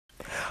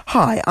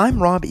Hi,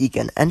 I'm Rob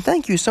Egan, and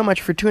thank you so much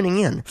for tuning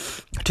in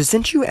to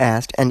Since You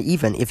Asked, and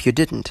Even If You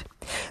Didn't.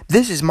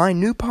 This is my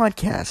new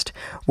podcast,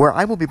 where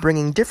I will be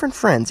bringing different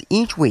friends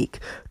each week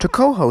to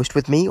co-host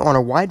with me on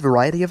a wide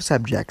variety of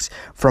subjects,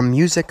 from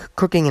music,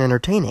 cooking, and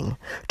entertaining,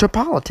 to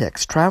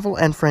politics, travel,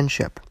 and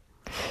friendship.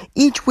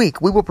 Each week,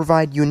 we will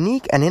provide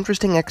unique and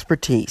interesting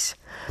expertise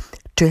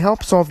to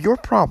help solve your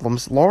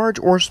problems, large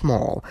or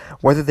small,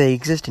 whether they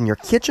exist in your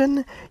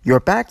kitchen, your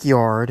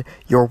backyard,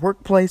 your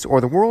workplace,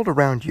 or the world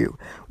around you.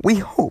 We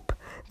hope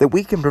that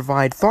we can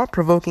provide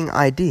thought-provoking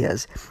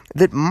ideas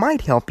that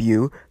might help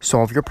you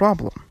solve your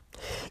problem.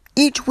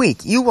 Each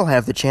week, you will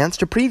have the chance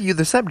to preview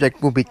the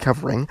subject we'll be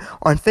covering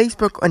on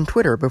Facebook and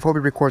Twitter before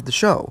we record the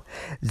show.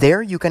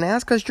 There, you can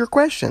ask us your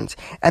questions,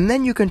 and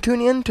then you can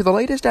tune in to the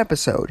latest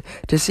episode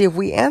to see if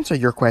we answer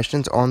your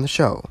questions on the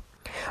show.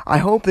 I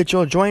hope that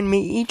you'll join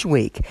me each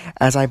week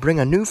as I bring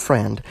a new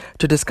friend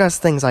to discuss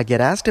things I get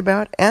asked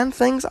about and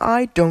things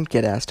I don't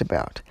get asked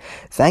about.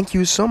 Thank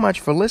you so much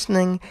for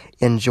listening.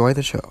 Enjoy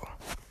the show.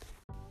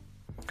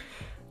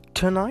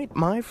 Tonight,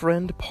 my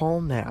friend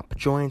Paul Knapp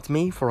joins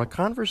me for a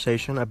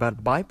conversation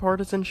about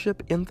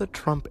bipartisanship in the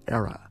Trump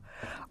era.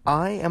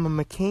 I am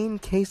a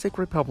McCain-Kasich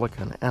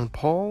Republican, and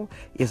Paul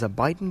is a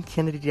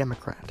Biden-Kennedy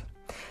Democrat.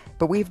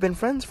 But we've been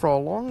friends for a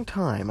long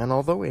time, and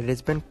although it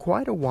has been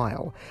quite a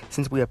while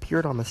since we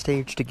appeared on the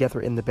stage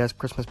together in the best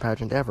Christmas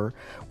pageant ever,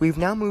 we've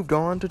now moved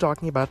on to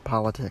talking about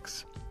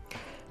politics.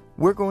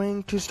 We're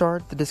going to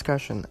start the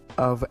discussion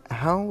of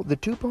how the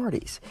two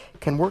parties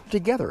can work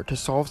together to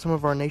solve some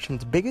of our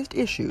nation's biggest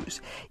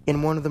issues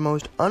in one of the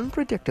most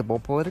unpredictable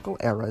political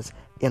eras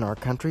in our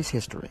country's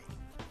history.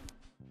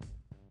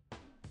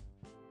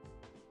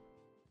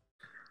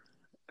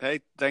 Hey,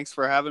 thanks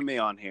for having me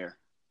on here.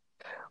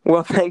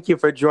 Well, thank you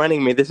for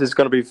joining me. This is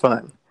going to be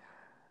fun.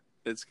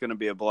 It's going to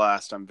be a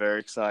blast. I'm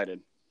very excited.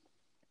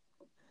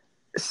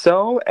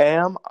 So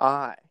am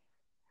I.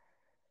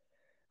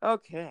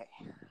 Okay.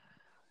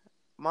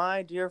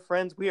 My dear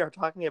friends, we are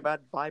talking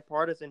about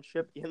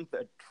bipartisanship in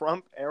the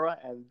Trump era,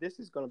 and this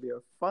is going to be a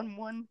fun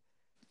one.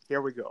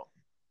 Here we go.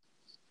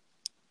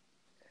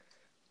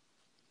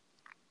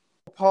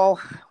 Paul,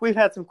 we've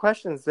had some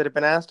questions that have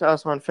been asked to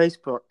us on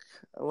Facebook.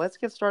 Let's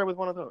get started with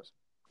one of those.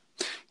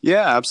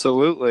 Yeah,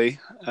 absolutely.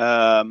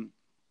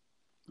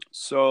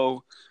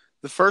 So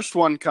the first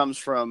one comes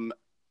from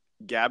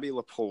Gabby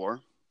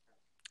Lepore,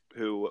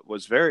 who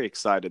was very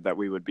excited that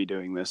we would be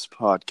doing this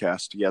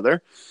podcast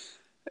together.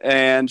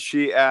 And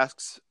she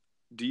asks,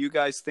 do you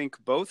guys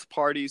think both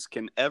parties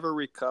can ever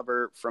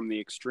recover from the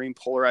extreme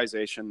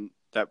polarization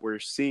that we're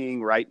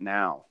seeing right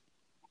now?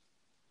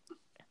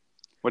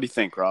 What do you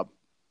think, Rob?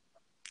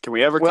 Can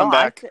we ever come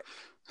back?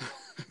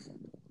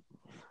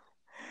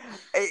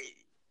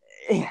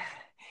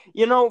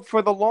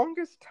 For the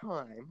longest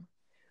time,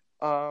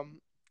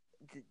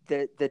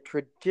 the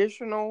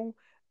traditional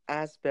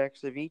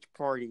aspects of each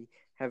party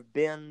have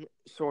been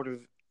sort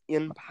of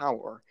in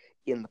power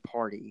in the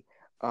party,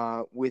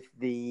 with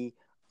the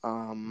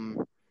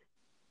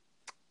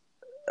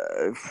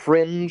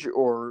fringe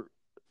or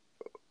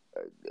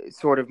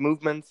sort of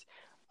movements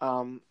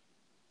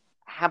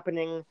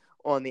happening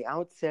on the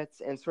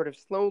outsets and sort of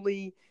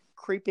slowly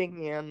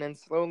creeping in and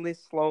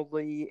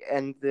slowly,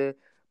 and the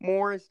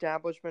more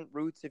establishment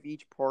roots of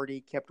each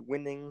party kept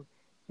winning.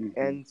 Mm-hmm.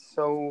 And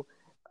so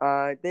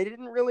they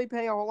didn't really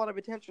pay a whole lot of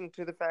attention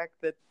to the fact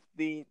that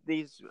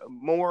these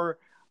more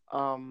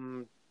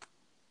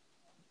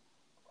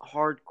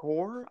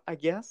hardcore, I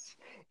guess,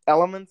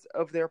 elements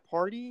of their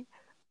party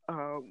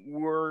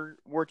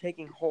were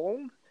taking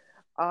hold.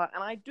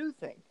 And I do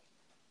think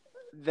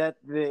that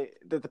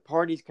the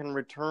parties can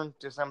return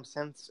to some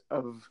sense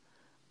of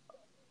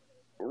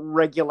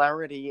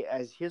regularity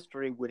as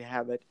history would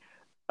have it,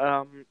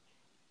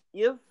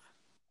 if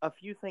a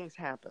few things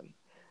happen.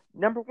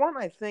 Number one,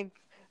 I think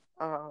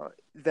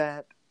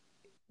that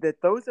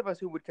those of us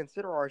who would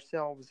consider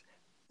ourselves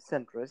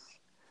centrists,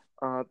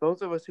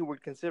 those of us who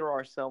would consider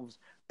ourselves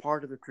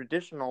part of the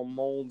traditional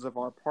molds of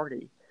our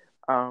party,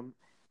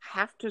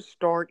 have to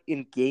start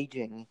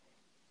engaging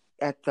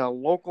at the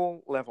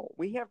local level.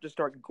 We have to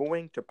start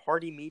going to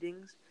party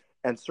meetings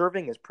and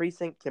serving as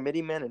precinct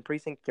committee men and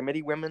precinct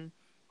committee women.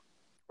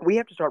 We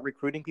have to start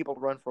recruiting people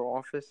to run for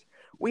office.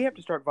 We have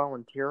to start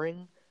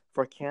volunteering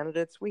for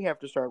candidates. We have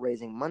to start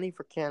raising money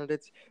for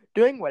candidates,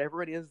 doing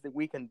whatever it is that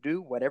we can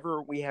do,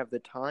 whatever we have the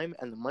time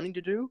and the money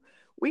to do.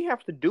 We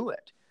have to do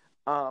it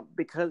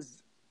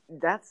because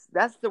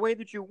that's the way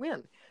that you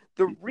win.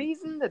 The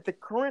reason that the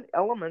current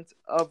elements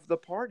of the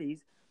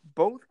parties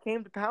both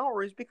came to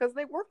power is because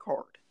they work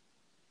hard.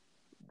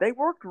 They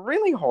worked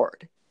really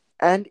hard,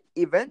 and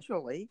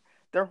eventually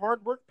their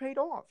hard work paid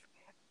off.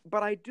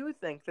 But I do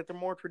think that the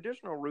more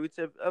traditional roots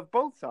of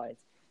both sides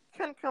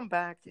can come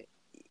back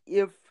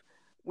if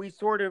we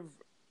sort of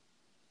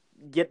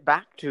get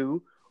back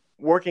to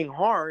working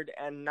hard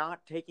and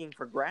not taking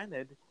for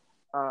granted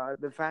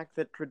the fact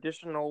that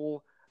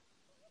traditional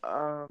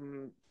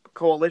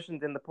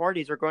coalitions in the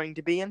parties are going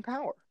to be in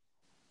power.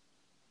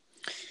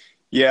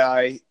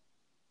 Yeah,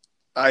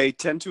 I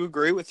tend to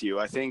agree with you.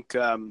 I think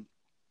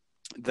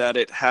that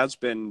it has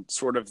been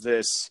sort of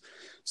this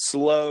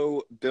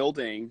slow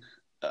building,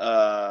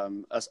 a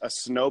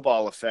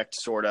snowball effect,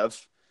 sort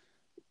of,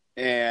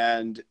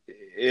 and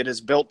it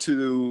is built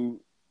to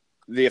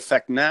the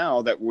effect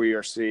now that we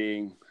are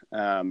seeing,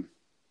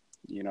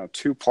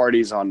 two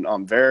parties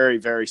on very,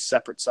 very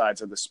separate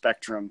sides of the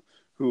spectrum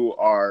who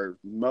are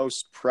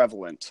most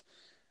prevalent.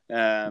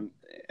 And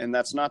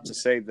that's not to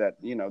say that,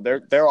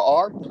 there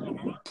are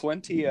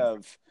plenty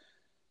of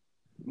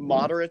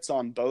moderates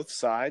on both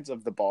sides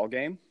of the ball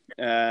game,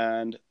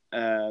 and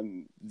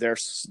they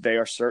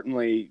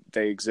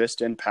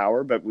exist in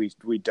power, but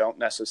we don't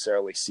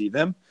necessarily see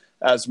them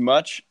as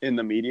much in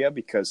the media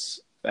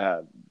because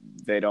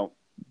they're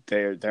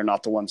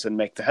not the ones that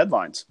make the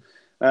headlines.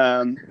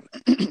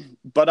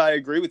 But I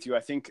agree with you. I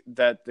think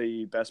that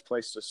the best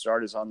place to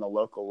start is on the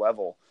local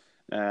level,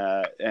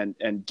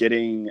 and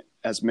getting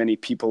as many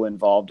people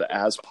involved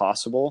as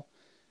possible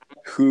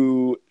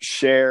who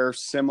share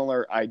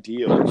similar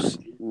ideals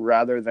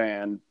rather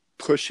than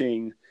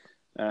pushing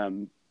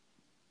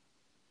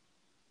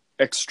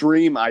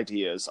extreme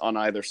ideas on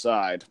either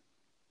side.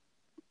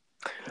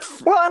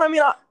 Well, and I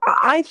mean,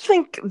 I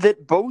think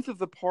that both of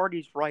the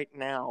parties right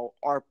now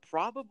are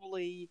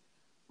probably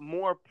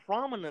more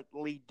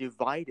prominently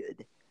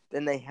divided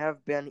than they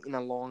have been in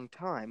a long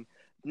time,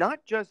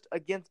 not just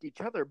against each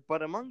other,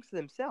 but amongst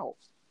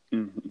themselves.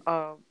 Mm-hmm.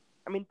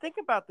 I mean, think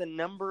about the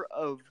number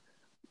of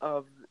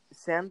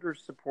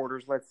Sanders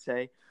supporters, let's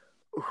say,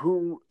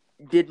 who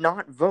did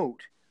not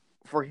vote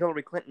for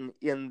Hillary Clinton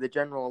in the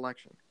general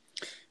election,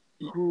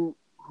 who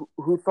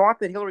thought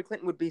that Hillary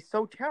Clinton would be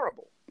so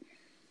terrible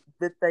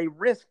that they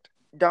risked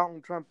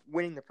Donald Trump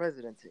winning the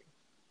presidency.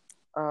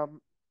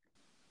 And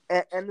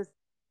this,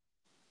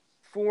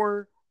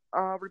 for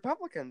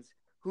Republicans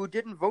who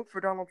didn't vote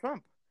for Donald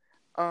Trump,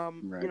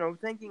 Right.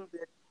 thinking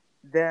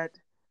that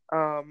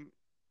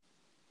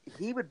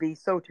he would be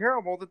so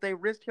terrible that they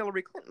risked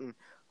Hillary Clinton,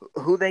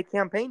 who they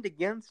campaigned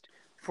against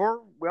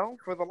for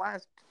the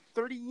last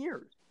 30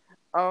 years.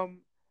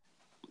 And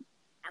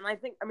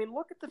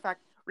look at the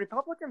fact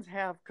Republicans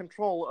have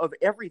control of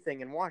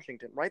everything in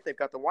Washington, right? They've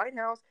got the White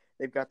House,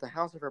 they've got the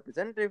House of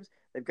Representatives,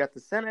 they've got the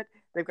Senate,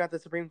 they've got the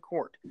Supreme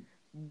Court.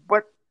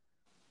 But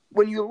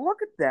when you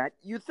look at that,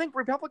 you think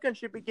Republicans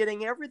should be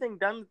getting everything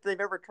done that they've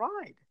ever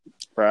tried.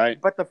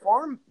 Right. But the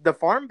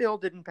farm bill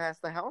didn't pass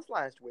the House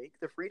last week.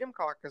 The Freedom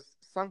Caucus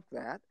sunk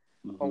that,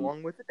 Mm-hmm.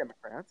 along with the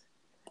Democrats.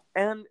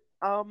 And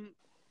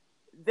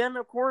then,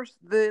 of course,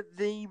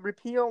 the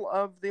repeal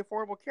of the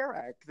Affordable Care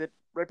Act that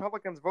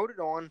Republicans voted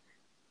on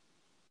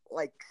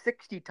like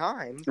 60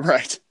 times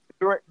Right.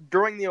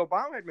 during the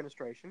Obama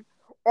administration.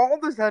 All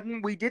of a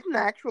sudden, we didn't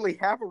actually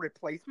have a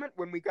replacement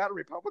when we got a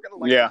Republican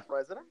elected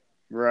president.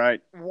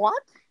 Right.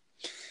 What?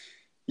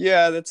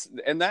 Yeah,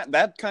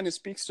 that kind of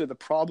speaks to the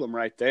problem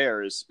right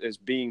there, is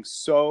being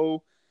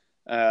so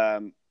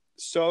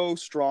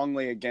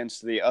strongly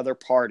against the other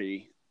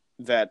party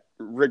that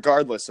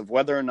regardless of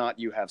whether or not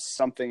you have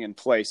something in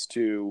place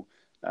to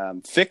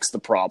fix the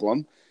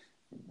problem,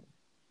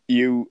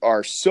 you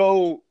are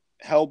so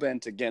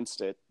hell-bent against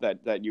it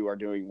that you are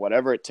doing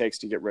whatever it takes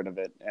to get rid of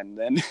it. And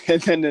then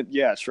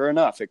sure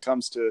enough, it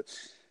comes to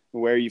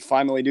where you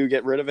finally do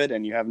get rid of it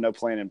and you have no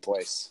plan in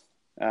place.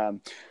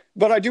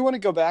 But I do want to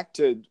go back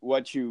to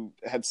what you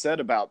had said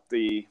about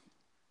the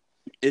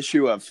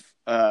issue of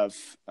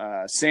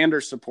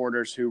Sanders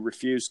supporters who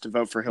refused to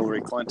vote for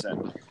Hillary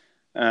Clinton.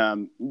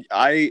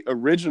 I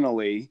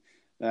originally,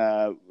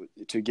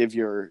 to give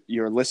your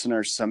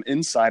listeners some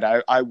insight,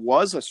 I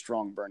was a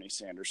strong Bernie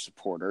Sanders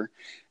supporter.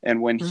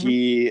 And when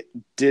he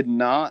did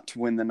not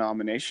win the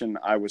nomination,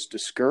 I was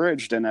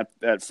discouraged. And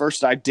at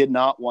first, I did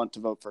not want to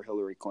vote for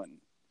Hillary Clinton.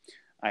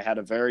 I had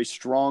a very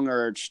strong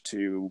urge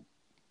to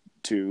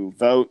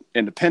vote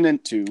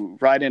independent, to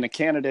write in a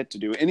candidate, to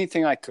do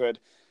anything I could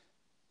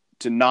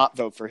to not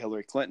vote for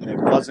Hillary Clinton. It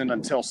wasn't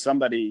until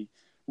somebody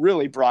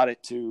really brought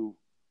it to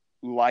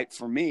light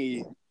for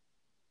me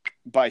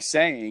by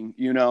saying,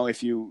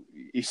 if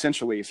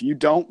you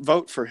don't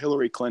vote for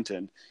Hillary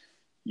Clinton,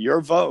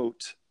 your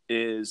vote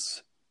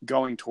is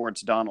going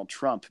towards Donald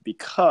Trump,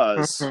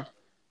 because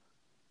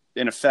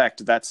in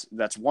effect, that's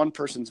one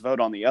person's vote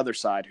on the other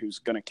side who's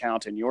going to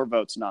count, and your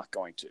vote's not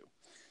going to.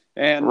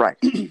 And right.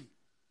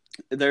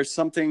 There's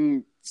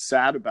something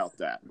sad about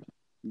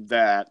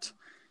that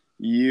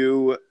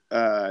you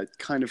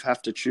kind of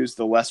have to choose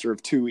the lesser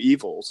of two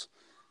evils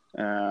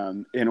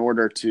in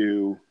order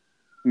to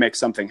make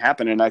something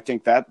happen. And I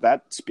think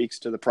that speaks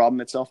to the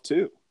problem itself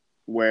too,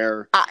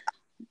 where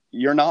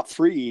you're not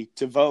free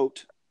to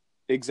vote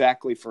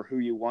exactly for who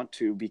you want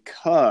to,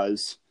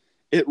 because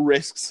it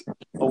risks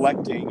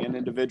electing an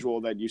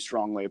individual that you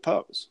strongly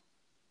oppose.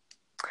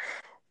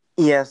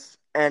 Yes,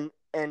 and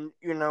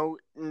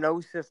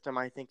no system,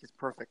 I think, is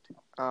perfect.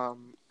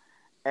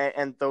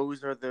 And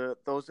those are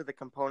the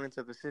components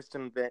of the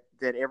system that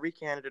every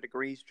candidate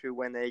agrees to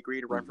when they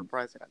agree to run for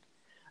president.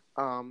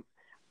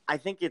 I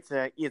think it's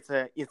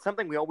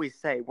something we always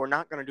say. We're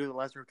not going to do the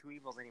lesser of two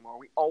evils anymore.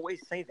 We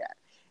always say that,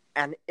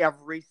 and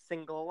every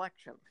single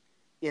election,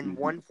 in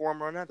one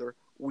form or another,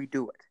 we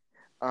do it.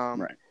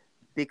 Right.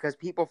 because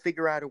people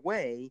figure out a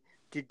way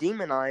to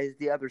demonize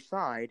the other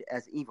side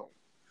as evil.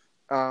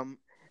 And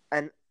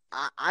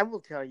I will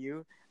tell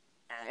you,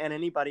 and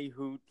anybody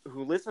who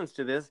listens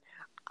to this,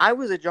 I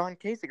was a John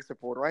Kasich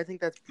supporter. I think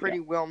that's pretty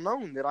well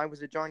known that I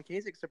was a John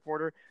Kasich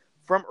supporter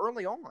from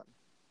early on.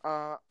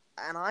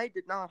 And I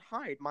did not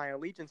hide my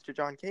allegiance to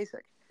John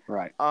Kasich.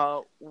 Right.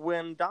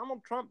 When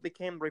Donald Trump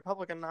became the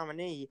Republican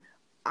nominee,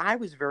 I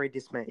was very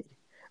dismayed.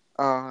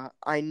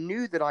 I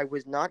knew that I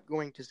was not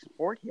going to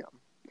support him,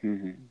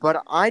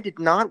 but I did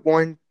not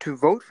want to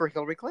vote for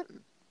Hillary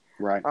Clinton.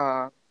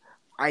 Right.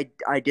 I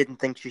didn't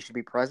think she should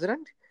be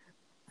president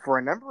for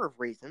a number of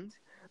reasons.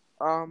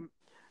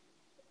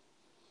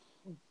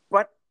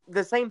 But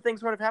the same thing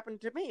sort of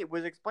happened to me. It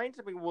was explained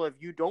to me, well, if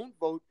you don't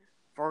vote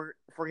for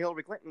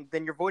Hillary Clinton,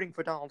 then you're voting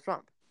for Donald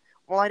Trump.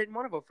 Well, I didn't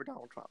want to vote for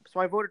Donald Trump,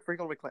 so I voted for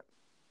Hillary Clinton.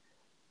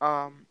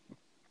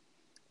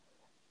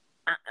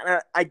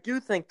 I do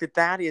think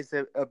that is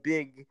a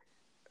big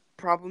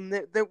problem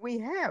that we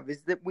have,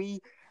 is that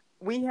we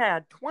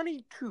had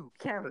 22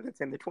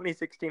 candidates in the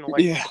 2016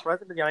 election for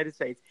President of the United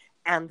States,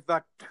 and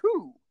the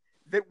two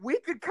that we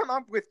could come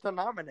up with to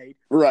nominate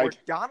were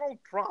Donald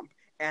Trump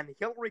and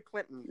Hillary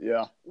Clinton.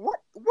 Yeah. What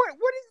is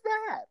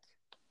that?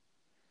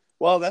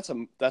 Well, that's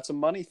a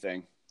money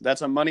thing.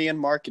 That's a money and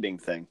marketing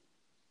thing.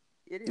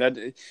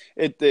 It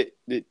is.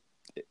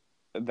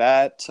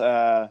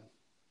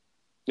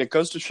 It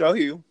goes to show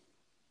you,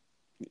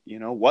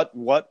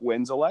 what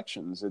wins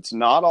elections. It's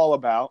not all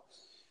about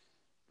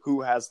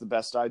who has the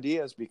best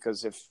ideas,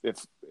 because if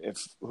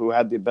who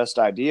had the best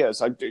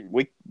ideas,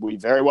 we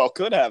very well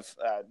could have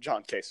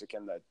John Kasich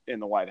in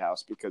the White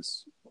House,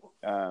 because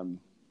I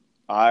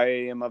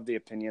am of the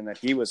opinion that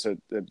he was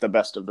the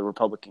best of the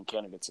Republican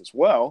candidates as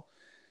well.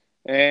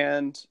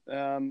 And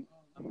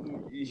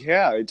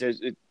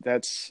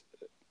that's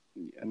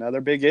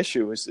another big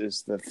issue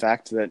is the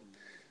fact that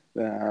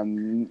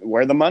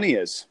where the money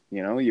is.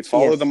 You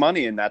follow the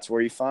money, and that's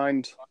where you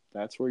find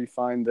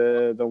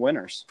the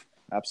winners.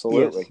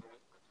 Absolutely. Yes.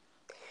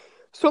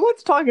 So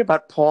let's talk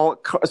about, Paul,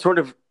 sort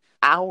of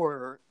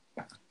our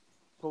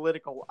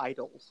political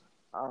idols,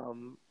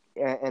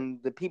 and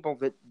the people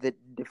that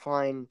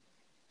define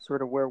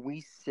sort of where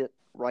we sit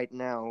right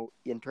now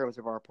in terms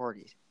of our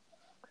parties.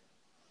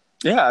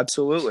 Yeah,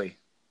 absolutely.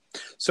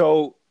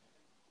 So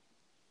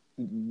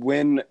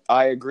when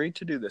I agreed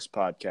to do this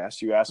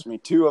podcast, you asked me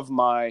two of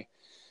my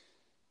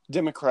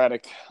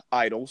Democratic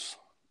idols.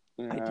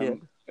 I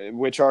did.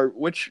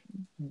 Which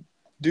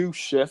do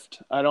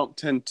shift. I don't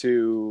tend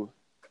to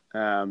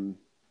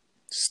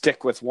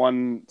stick with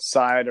one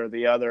side or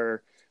the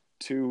other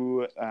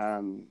too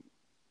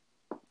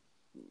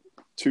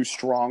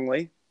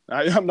strongly.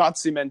 I'm not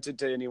cemented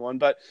to anyone,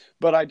 but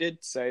I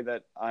did say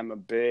that I'm a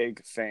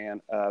big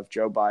fan of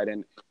Joe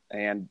Biden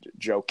and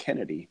Joe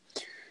Kennedy.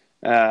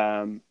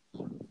 Joe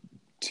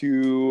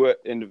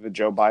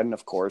Biden,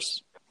 of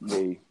course,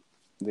 the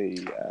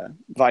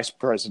vice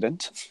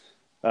president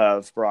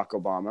of Barack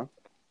Obama,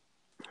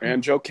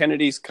 and Joe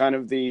Kennedy's kind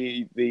of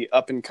the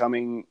up and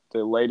coming,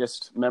 the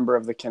latest member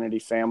of the Kennedy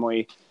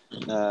family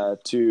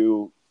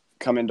to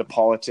come into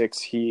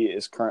politics. He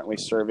is currently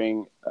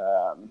serving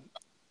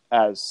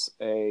as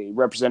a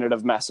representative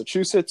of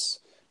Massachusetts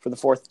for the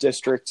 4th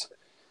District.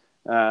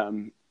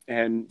 And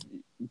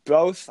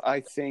both,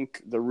 I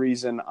think, the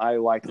reason I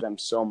like them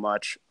so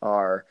much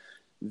are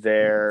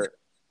their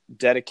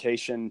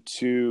dedication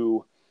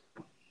to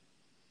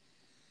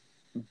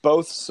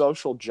both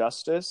social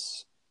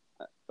justice,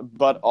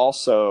 but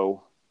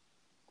also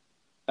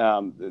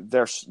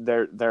they're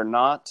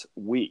not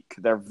weak.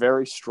 They're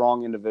very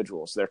strong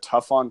individuals. They're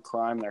tough on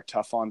crime. They're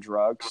tough on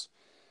drugs.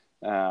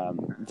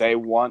 They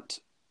want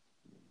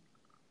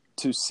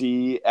to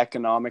see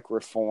economic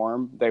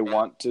reform. They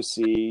want to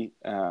see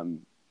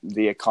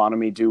the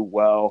economy do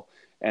well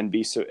and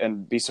be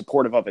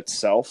supportive of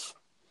itself.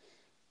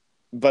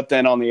 But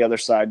then on the other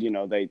side,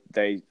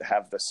 they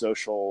have the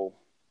social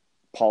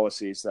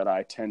policies that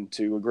I tend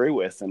to agree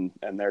with, and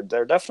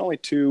they're definitely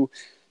two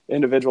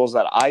individuals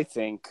that I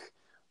think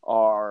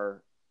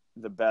are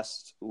the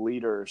best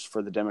leaders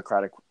for the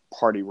Democratic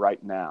Party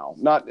right now.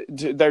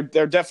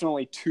 They're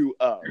definitely two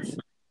of.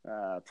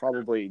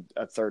 Probably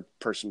a third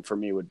person for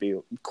me would be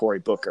Cory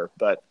Booker,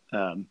 but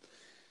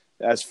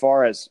as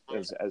far as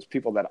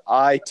people that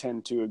I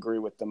tend to agree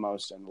with the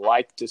most and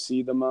like to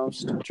see the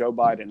most, Joe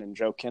Biden and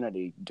Joe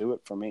Kennedy do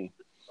it for me.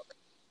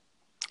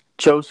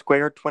 Joe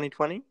Square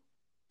 2020?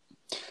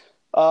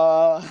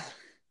 That's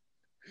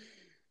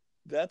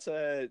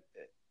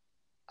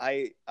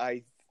I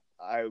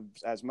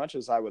as much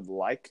as I would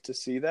like to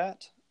see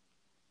that,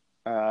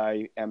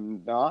 I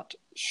am not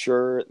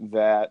sure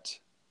that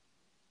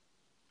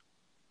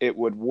it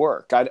would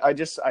work. I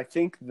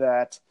think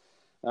that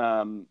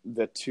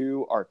the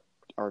two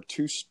are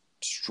too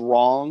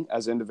strong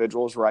as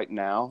individuals right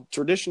now.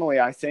 Traditionally,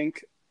 I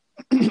think,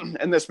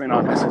 and this may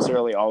not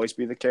necessarily always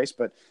be the case,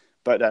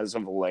 but as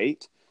of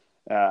late,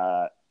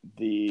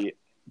 the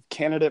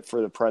candidate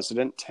for the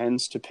president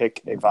tends to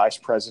pick a vice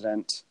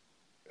president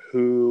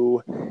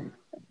who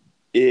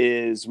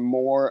is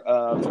more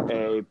of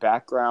a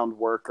background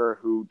worker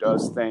who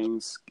does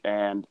things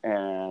and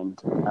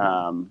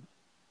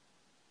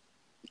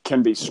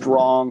can be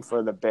strong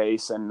for the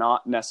base and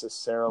not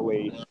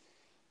necessarily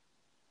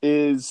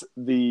is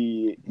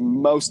the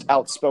most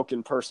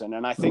outspoken person.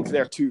 And I think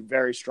they're two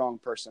very strong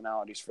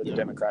personalities for the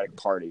Democratic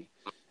Party.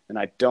 And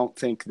I don't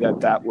think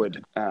that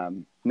would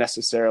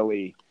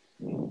necessarily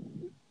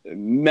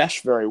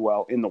mesh very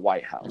well in the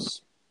White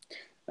House.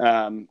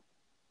 And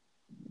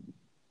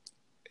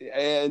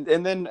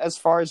then as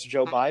far as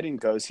Joe Biden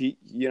goes, he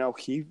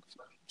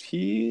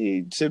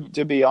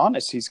to be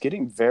honest, he's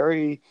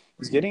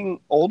getting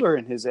older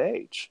in his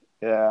age.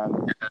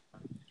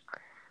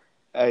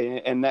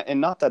 And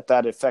not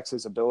that affects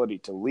his ability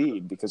to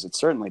lead, because it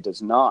certainly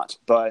does not,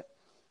 but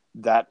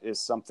that is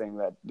something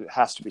that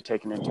has to be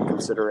taken into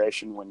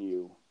consideration when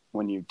you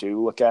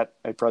do look at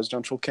a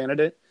presidential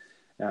candidate.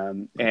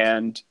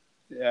 And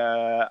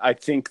I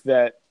think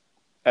that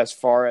as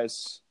far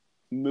as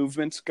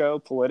movements go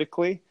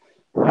politically,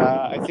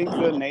 I think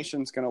the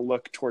nation's going to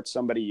look towards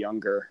somebody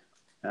younger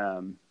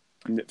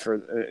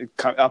for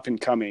up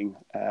and coming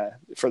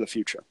for the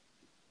future.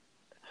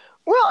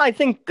 Well, I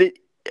think that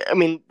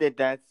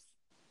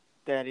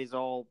is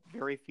all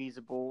very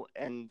feasible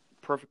and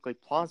perfectly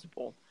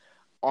plausible.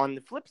 On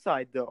the flip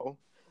side, though,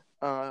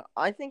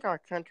 I think our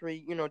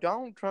country,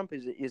 Donald Trump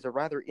is a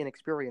rather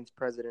inexperienced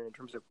president in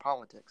terms of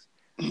politics.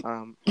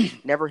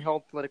 Never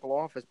held political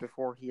office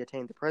before he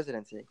attained the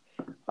presidency.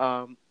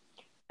 And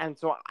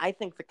so I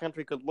think the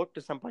country could look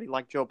to somebody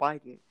like Joe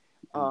Biden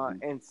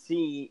and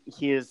see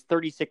his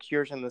 36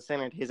 years in the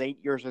Senate, his 8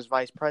 years as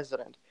vice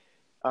president,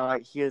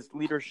 his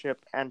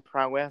leadership and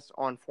prowess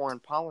on foreign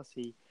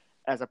policy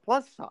as a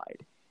plus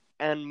side.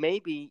 And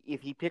maybe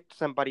if he picked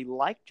somebody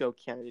like Joe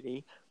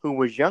Kennedy, who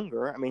was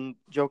younger,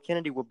 Joe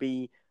Kennedy will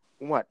be,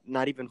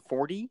 not even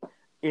 40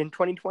 in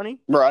 2020?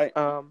 Right.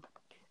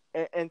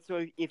 And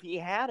so if he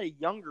had a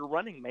younger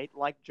running mate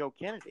like Joe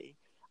Kennedy,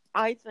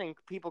 I think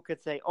people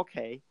could say,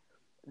 okay,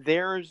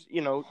 there's,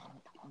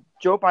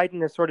 Joe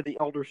Biden is sort of the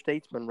elder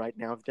statesman right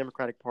now of the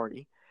Democratic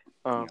Party.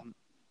 And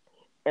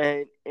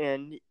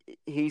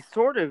he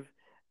sort of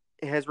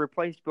has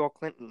replaced Bill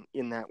Clinton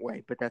in that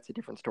way, but that's a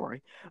different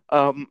story.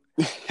 Yeah.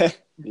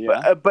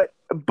 But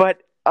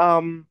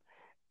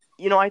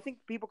I think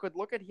people could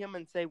look at him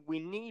and say, we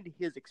need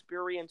his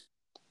experience,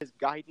 his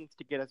guidance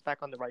to get us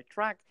back on the right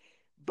track.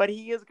 But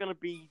he is going to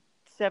be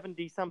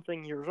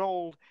 70-something years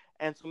old,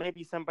 and so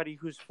maybe somebody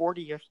who's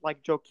 40-ish,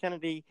 like Joe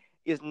Kennedy,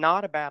 is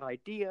not a bad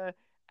idea,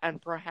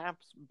 and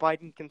perhaps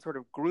Biden can sort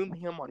of groom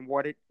him on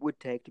what it would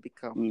take to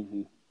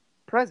become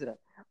president.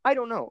 I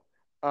don't know.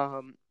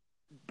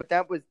 But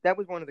that was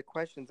one of the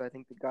questions I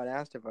think that got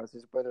asked of us,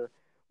 is whether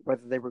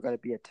they were going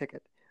to be a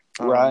ticket.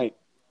 Right.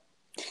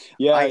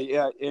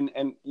 Yeah.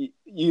 And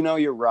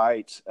you're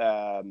right.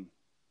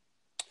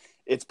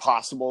 It's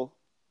possible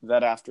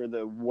that after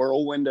the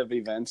whirlwind of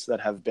events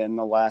that have been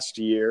the last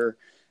year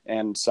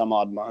and some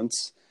odd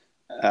months,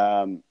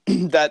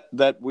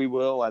 that we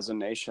will, as a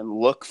nation,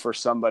 look for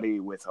somebody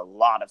with a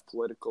lot of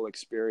political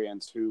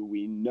experience who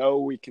we know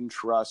we can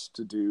trust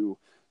to do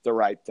the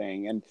right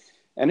thing. And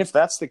if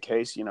that's the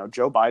case,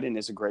 Joe Biden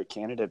is a great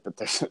candidate,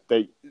 but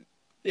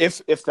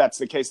if that's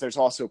the case, there's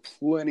also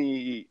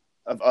plenty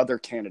of other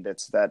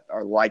candidates that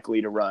are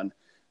likely to run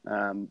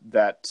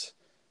that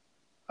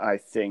I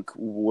think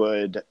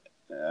would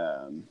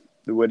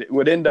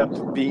end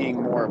up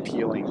being more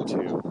appealing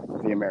to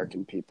the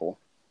American people.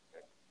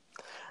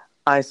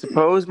 I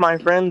suppose, my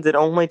friend, that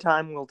only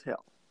time will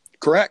tell.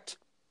 Correct.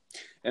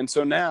 And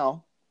so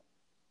now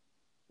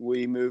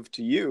we move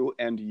to you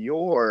and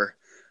your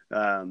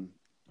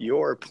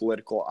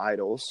political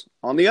idols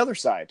on the other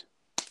side.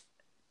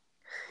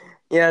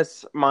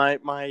 Yes,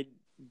 my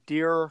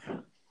dear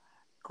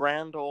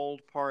grand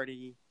old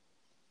party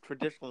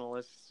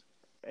traditionalists,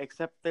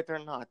 except that they're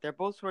not. They're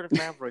both sort of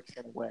mavericks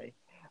in a way.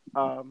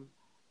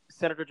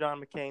 Senator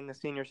John McCain, the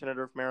senior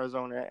senator from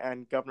Arizona,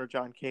 and Governor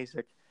John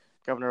Kasich,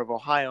 governor of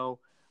Ohio,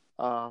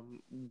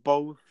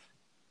 both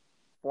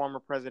former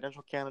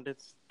presidential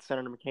candidates.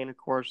 Senator McCain, of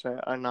course,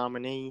 a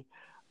nominee.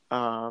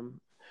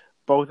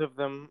 Both of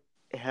them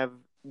have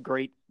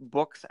great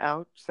books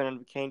out. Senator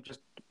McCain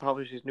just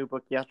published his new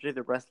book yesterday,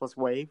 The Restless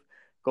Wave.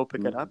 Go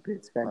pick it up.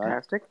 It's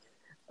fantastic.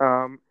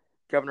 Right.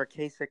 Governor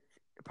Kasich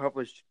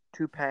published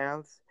Two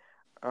Paths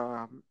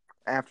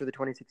after the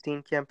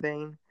 2016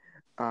 campaign.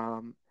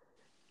 And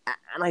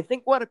I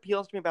think what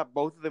appeals to me about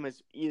both of them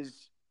is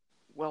it's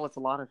a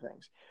lot of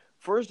things.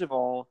 First of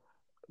all,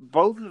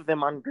 both of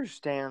them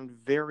understand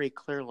very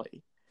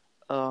clearly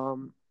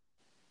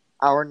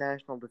our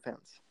national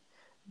defense,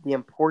 the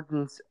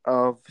importance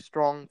of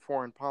strong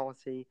foreign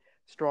policy,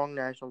 strong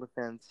national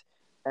defense,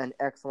 and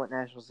excellent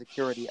national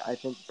security. I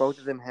think both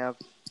of them have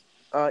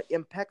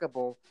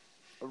impeccable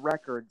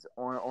records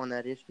on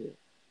that issue.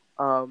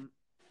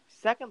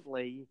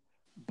 Secondly,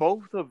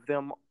 both of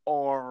them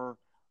are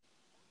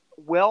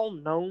well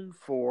known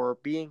for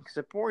being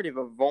supportive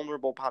of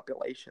vulnerable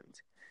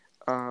populations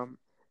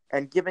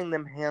and giving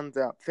them hands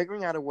up,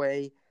 figuring out a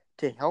way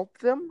to help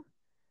them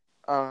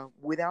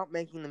without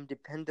making them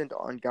dependent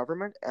on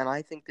government. And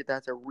I think that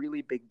that's a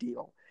really big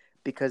deal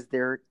because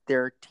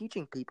they're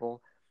teaching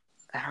people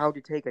how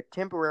to take a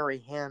temporary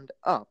hand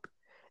up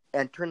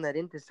and turn that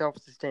into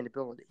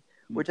self-sustainability,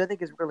 which I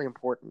think is really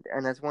important.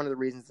 And that's one of the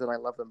reasons that I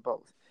love them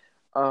both.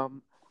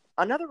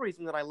 Another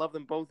reason that I love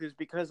them both is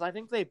because I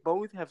think they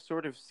both have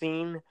sort of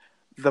seen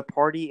the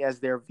party as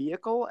their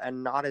vehicle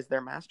and not as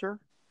their master.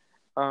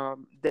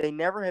 They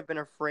never have been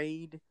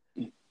afraid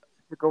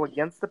to go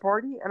against the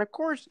party. And of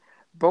course,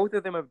 both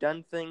of them have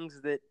done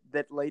things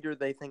that later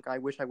they think, I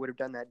wish I would have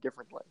done that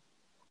differently.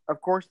 Of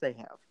course they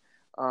have.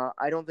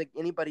 I don't think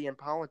anybody in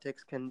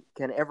politics can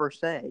ever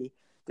say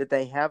that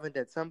they haven't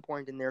at some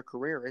point in their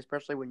career,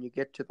 especially when you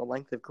get to the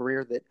length of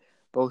career that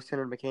both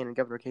Senator McCain and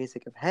Governor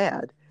Kasich have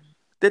had,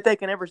 that they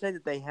can ever say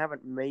that they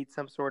haven't made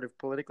some sort of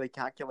politically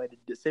calculated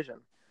decision.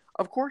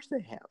 Of course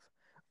they have.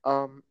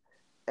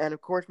 And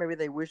of course maybe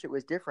they wish it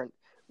was different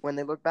when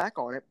they look back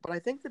on it, but I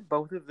think that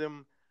both of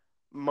them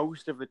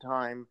most of the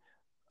time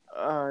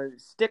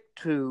stick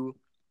to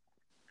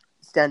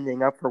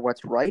standing up for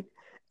what's right,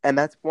 and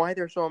that's why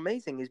they're so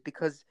amazing, is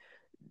because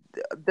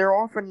they're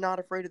often not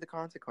afraid of the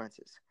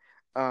consequences.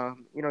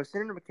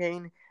 Senator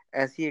McCain,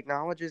 as he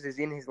acknowledges, is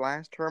in his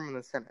last term in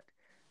the Senate.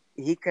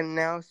 He can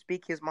now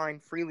speak his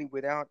mind freely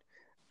without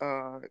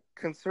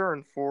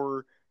concern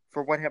for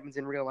what happens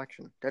in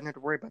re-election. Doesn't have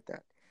to worry about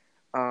that.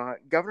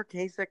 Governor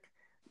Kasich,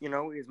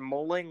 is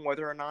mulling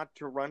whether or not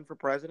to run for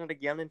president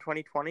again in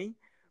 2020.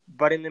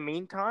 But in the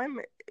meantime,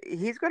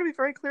 he's going to be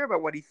very clear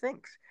about what he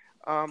thinks.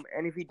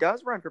 And if he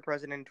does run for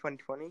president in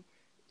 2020,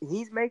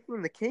 he's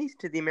making the case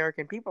to the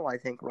American people, I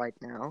think, right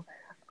now,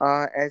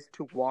 as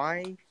to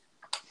why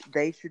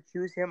they should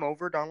choose him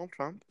over Donald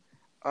Trump.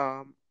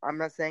 I'm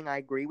not saying I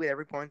agree with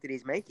every point that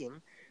he's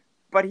making,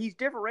 but he's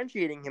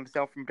differentiating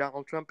himself from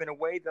Donald Trump in a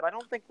way that I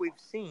don't think we've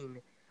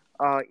seen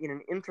in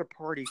an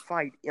intra-party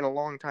fight in a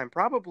long time.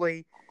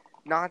 Probably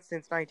not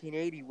since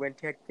 1980 when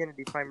Ted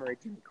Kennedy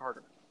primaried Jimmy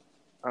Carter.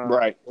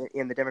 Right.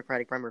 In the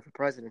Democratic primary for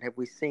president, have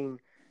we seen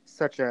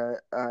such a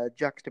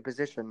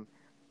juxtaposition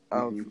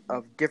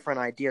of different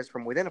ideas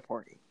from within a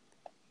party?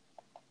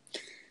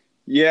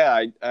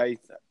 Yeah,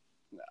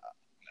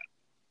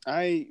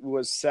 I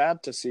was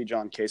sad to see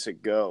John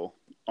Kasich go,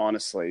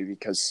 honestly,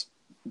 because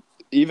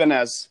even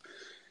as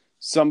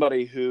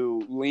somebody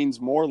who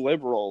leans more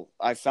liberal,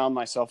 I found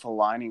myself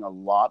aligning a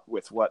lot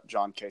with what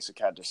John Kasich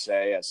had to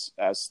say as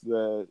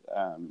the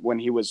when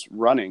he was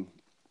running,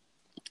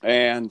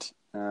 and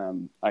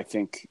I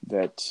think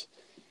that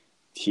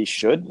he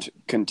should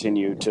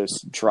continue to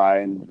try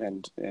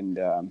and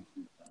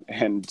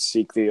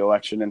seek the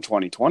election in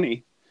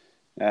 2020.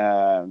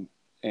 And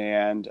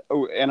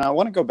I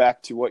want to go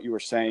back to what you were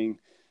saying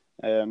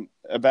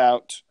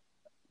about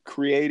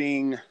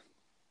creating,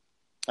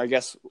 I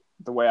guess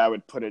the way I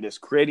would put it is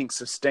creating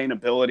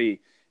sustainability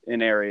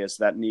in areas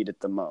that need it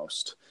the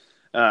most,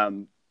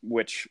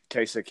 which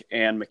Kasich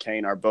and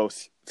McCain are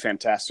both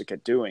fantastic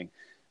at doing.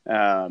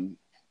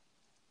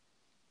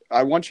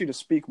 I want you to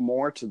speak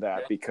more to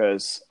that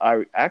because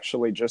I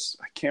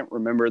can't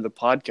remember the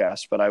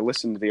podcast, but I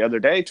listened the other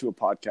day to a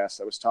podcast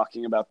that was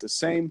talking about the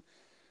same.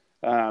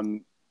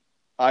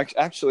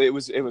 Actually, it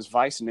was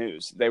Vice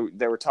News. They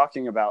were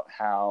talking about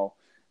how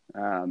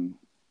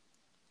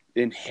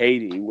in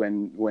Haiti,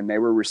 when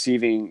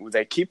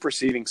they keep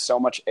receiving so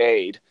much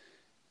aid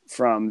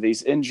from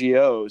these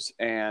NGOs,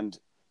 and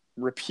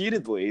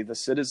repeatedly the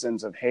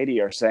citizens of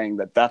Haiti are saying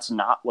that that's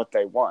not what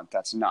they want.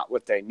 That's not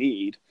what they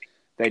need.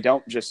 They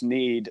don't just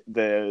need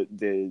they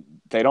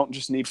don't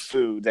just need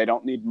food. They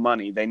don't need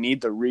money. They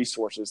need the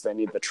resources. They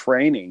need the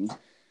training,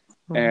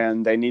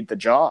 and they need the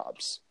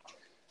jobs.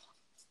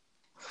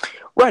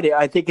 Right.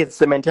 I think it's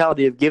the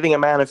mentality of giving a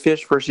man a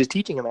fish versus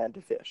teaching a man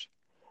to fish.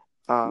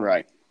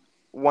 Right.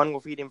 One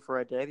will feed him for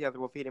a day. The other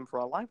will feed him for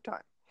a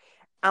lifetime.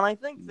 And I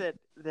think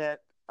that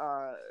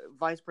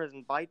Vice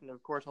President Biden,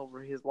 of course,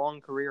 over his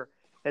long career,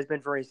 has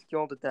been very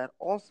skilled at that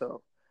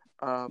also.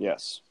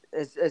 Yes.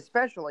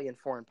 Especially in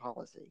foreign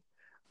policy.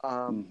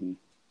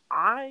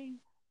 I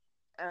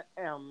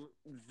am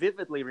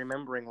vividly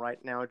remembering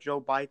right now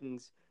Joe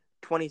Biden's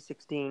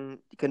 2016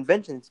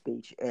 convention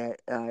speech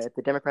at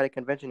the Democratic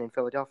Convention in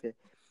Philadelphia,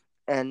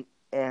 and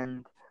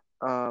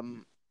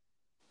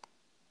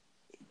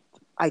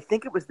I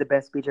think it was the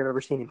best speech I've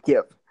ever seen him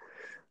give,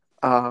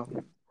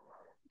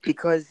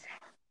 because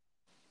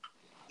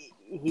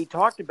he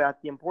talked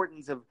about the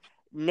importance of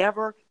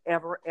never,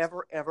 ever,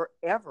 ever, ever,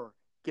 ever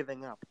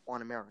giving up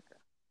on America.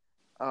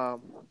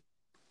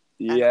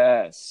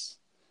 Yes.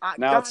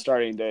 Now it's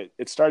starting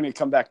to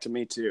come back to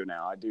me too.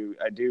 Now I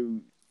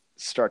do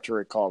start to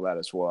recall that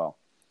as well.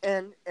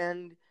 And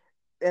then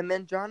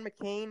John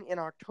McCain in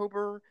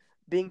October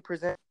being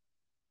presented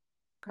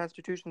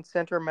Constitution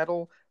Center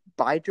medal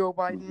by Joe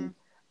Biden,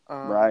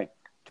 right?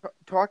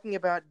 Talking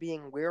about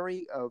being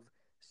wary of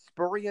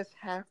spurious,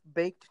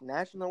 half-baked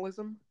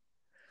nationalism.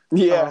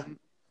 Yeah.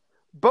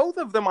 Both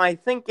of them, I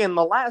think, in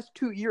the last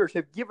 2 years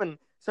have given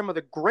some of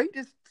the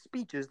greatest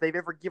speeches they've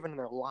ever given in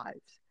their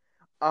lives.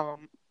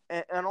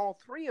 And all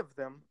three of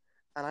them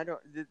and I don't.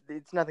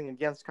 It's nothing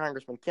against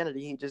Congressman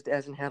Kennedy. He just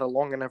hasn't had a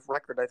long enough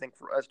record, I think,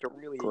 for us to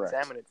really Correct.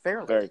 examine it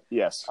fairly.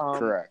 Yes, Um,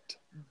 correct.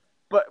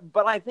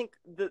 but I think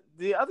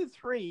the other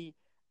three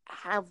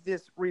have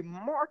this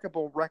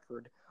remarkable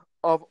record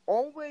of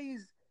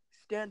always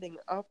standing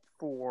up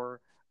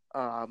for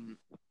um,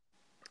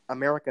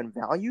 American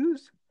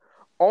values,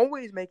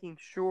 always making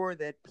sure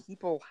that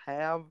people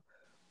have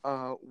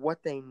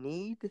what they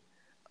need.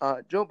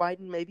 Joe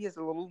Biden maybe is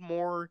a little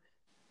more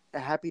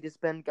happy to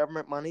spend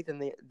government money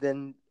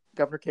than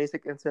Governor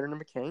Kasich and Senator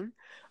McCain.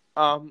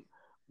 Um,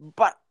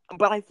 but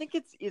but I think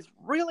it's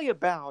really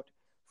about,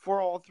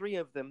 for all three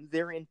of them,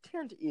 their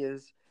intent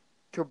is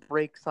to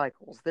break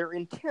cycles. Their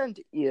intent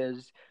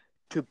is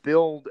to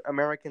build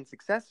American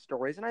success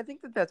stories, and I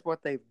think that that's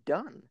what they've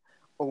done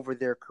over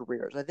their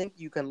careers. I think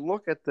you can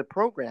look at the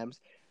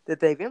programs that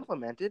they've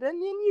implemented,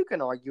 and then you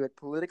can argue it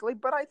politically.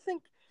 But I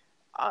think,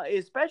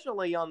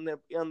 especially on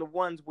the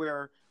ones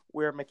where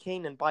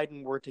McCain and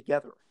Biden were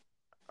together,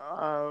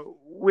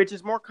 which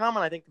is more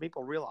common, I think, than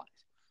people realize.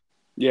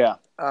 Yeah.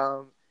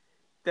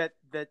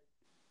 That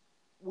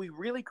we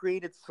really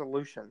created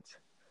solutions.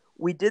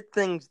 We did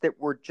things that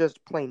were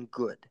just plain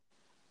good.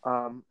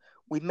 Um,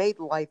 we made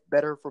life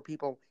better for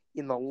people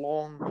in the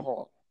long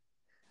haul.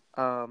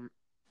 And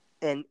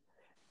I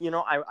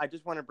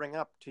just want to bring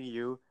up to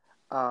you,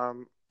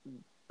 um,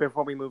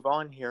 before we move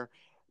on here,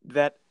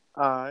 that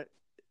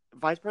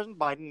Vice President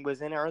Biden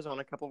was in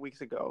Arizona a couple of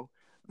weeks ago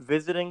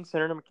visiting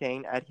Senator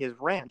McCain at his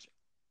ranch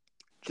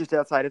just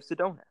outside of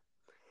Sedona.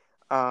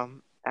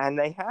 And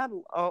they had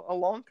a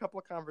long couple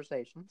of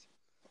conversations.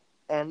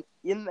 And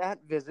in that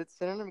visit,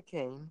 Senator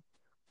McCain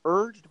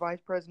urged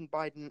Vice President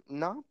Biden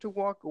not to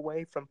walk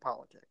away from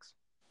politics.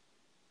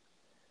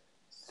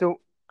 So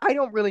I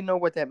don't really know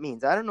what that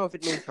means. I don't know if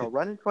it means he'll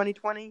run in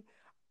 2020.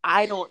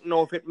 I don't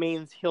know if it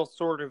means he'll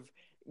sort of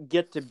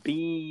get to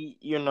be,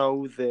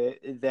 the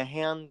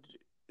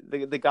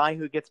guy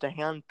who gets to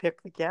hand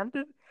pick the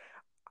candidate.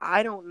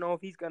 I don't know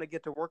if he's going to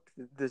get to work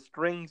the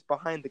strings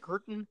behind the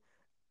curtain.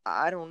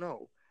 I don't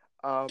know.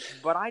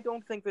 But I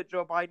don't think that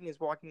Joe Biden is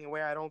walking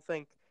away. I don't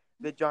think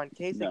that John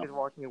Kasich is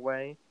walking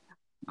away.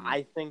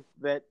 I think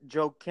that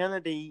Joe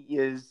Kennedy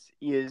is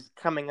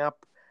coming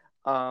up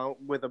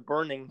with a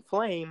burning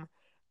flame,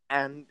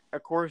 and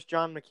of course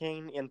John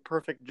McCain, in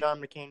perfect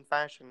John McCain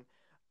fashion,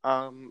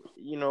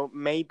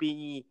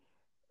 maybe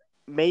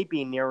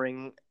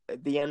nearing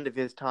the end of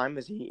his time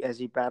as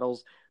he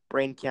battles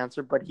brain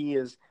cancer, but he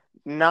is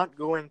not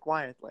going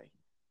quietly.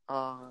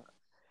 And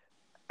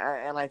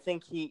I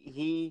think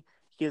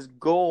his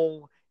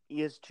goal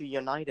is to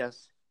unite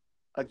us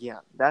again.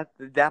 That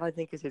I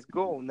think is his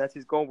goal, and that's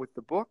his goal with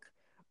the book,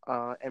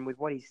 and with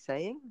what he's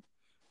saying.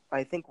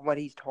 I think what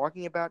he's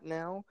talking about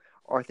now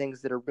are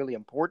things that are really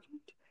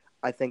important.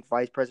 I think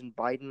Vice President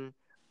Biden,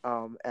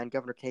 and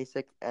Governor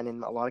Kasich, and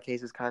in a lot of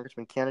cases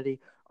Congressman Kennedy,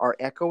 are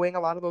echoing a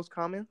lot of those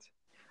comments,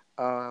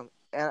 and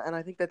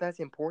I think that that's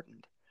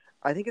important.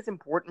 I think it's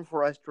important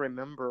for us to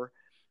remember,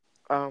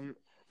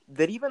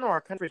 that even though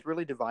our country is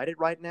really divided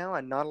right now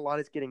and not a lot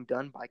is getting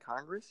done by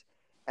Congress,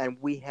 and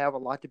we have a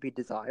lot to be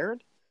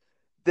desired,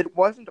 that it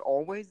wasn't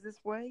always this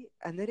way,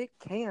 and that it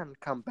can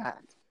come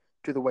back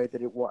to the way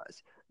that it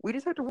was. We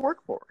just have to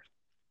work for it.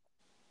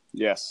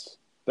 Yes.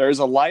 There is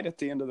a light at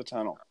the end of the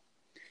tunnel.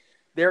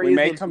 We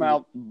may come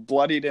out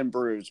bloodied and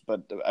bruised,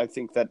 but I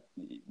think that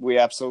we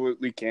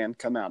absolutely can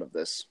come out of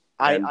this.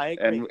 I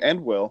agree.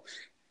 And will.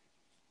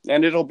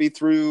 And it'll be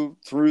through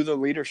the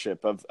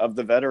leadership of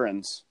the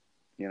veterans.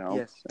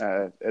 Yes.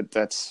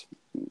 That's,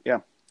 yeah.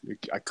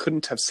 I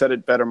couldn't have said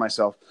it better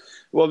myself.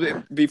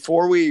 Well,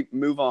 before we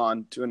move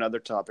on to another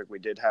topic, we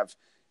did have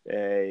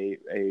a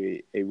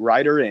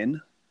writer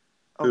in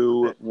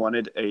who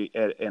wanted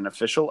an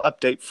official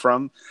update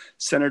from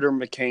Senator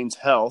McCain's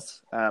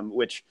health,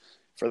 which,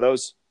 for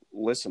those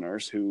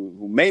listeners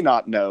who may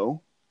not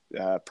know,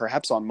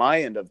 perhaps on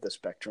my end of the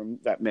spectrum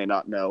that may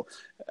not know,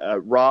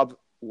 Rob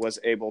was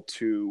able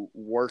to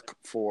work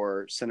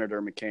for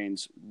Senator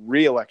McCain's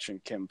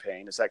re-election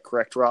campaign. Is that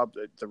correct, Rob?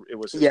 It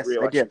was his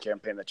re-election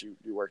campaign that you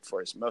worked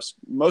for, his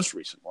most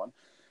recent one.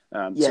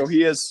 Yes. So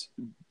he has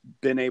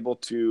been able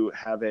to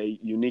have a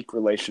unique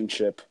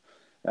relationship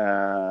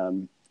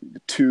to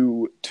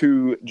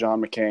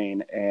John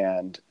McCain.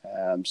 And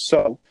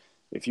so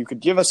if you could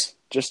give us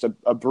just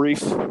a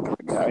brief,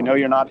 I know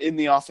you're not in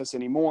the office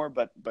anymore,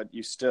 but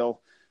you still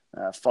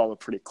follow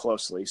pretty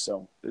closely.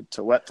 So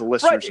to let the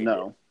listeners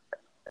know.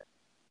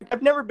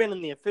 I've never been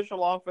in the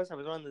official office. I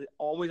was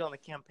always on the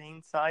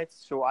campaign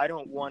sites, so I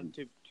don't want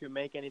to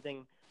make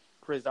anything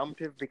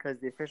presumptive because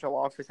the official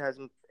office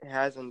hasn't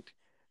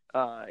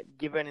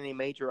given any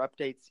major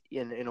updates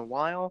in a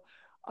while.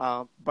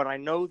 But I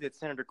know that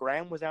Senator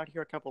Graham was out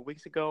here a couple of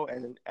weeks ago,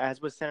 and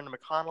as was Senator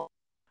McConnell.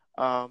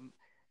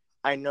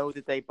 I know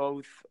that they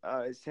both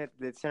said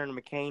that Senator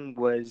McCain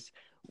was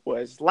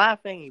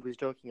laughing, he was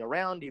joking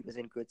around, he was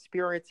in good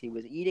spirits, he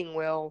was eating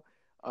well,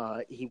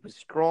 he was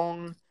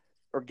strong,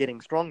 or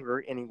getting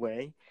stronger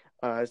anyway.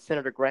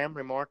 Senator Graham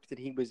remarked that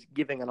he was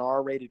giving an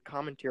R-rated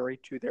commentary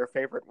to their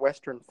favorite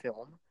Western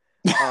film.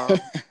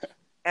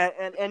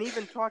 and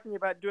even talking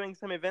about doing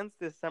some events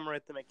this summer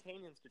at the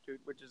McCain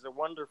Institute, which is a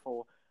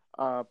wonderful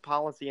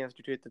policy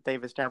institute that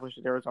they've established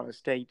at Arizona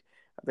State.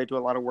 They do a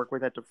lot of work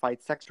with that to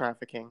fight sex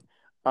trafficking.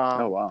 Oh,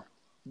 Um, wow.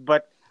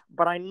 but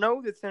I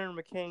know that Senator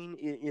McCain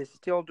is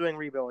still doing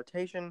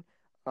rehabilitation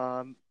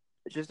um,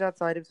 just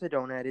outside of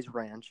Sedona at his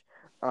ranch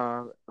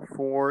uh,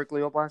 for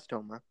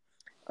glioblastoma.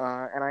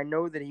 And I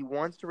know that he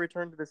wants to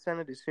return to the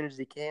Senate as soon as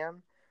he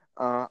can.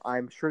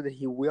 I'm sure that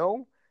he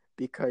will,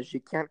 because you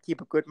can't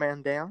keep a good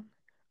man down.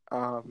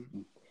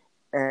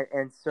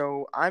 And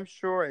so I'm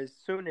sure as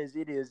soon as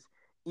it is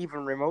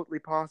even remotely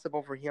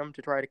possible for him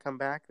to try to come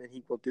back, that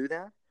he will do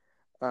that.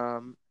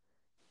 Um,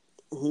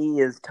 he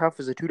is tough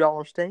as a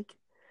 $2 steak.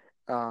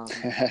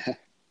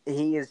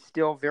 He is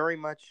still very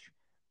much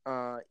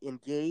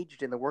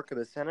engaged in the work of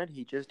the Senate.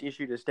 He just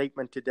issued a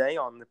statement today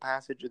on the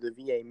passage of the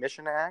VA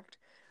Mission Act.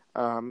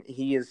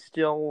 He is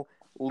still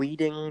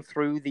leading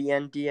through the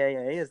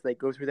NDAA as they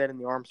go through that in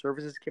the Armed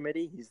Services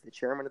Committee. He's the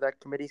chairman of that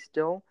committee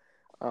still,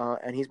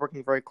 and he's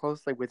working very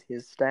closely with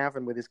his staff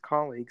and with his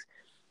colleagues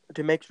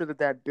to make sure that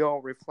that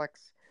bill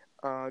reflects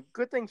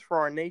good things for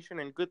our nation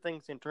and good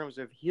things in terms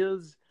of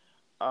his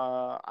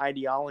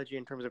ideology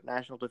in terms of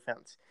national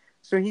defense.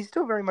 So he's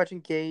still very much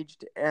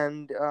engaged,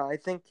 and I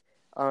think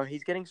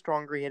he's getting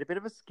stronger. He had a bit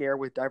of a scare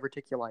with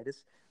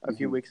diverticulitis a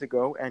few weeks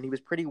ago, and he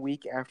was pretty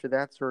weak after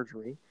that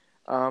surgery.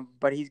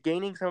 But he's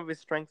gaining some of his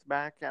strength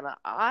back, and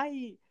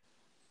I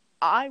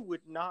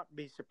would not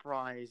be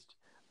surprised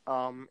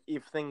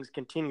if things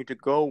continue to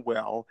go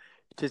well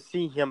to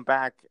see him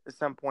back at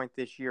some point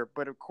this year.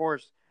 But of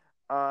course,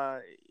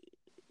 the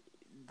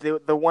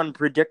one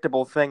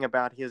predictable thing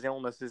about his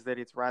illness is that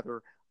it's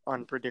rather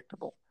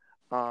unpredictable.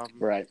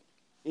 Right.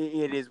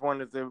 It is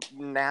one of the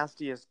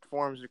nastiest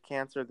forms of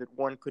cancer that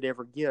one could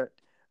ever get.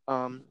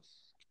 And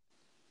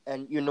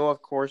you know,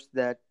 of course,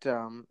 that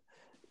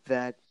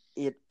that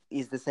it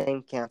is the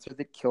same cancer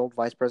that killed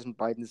Vice President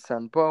Biden's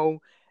son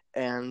Beau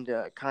and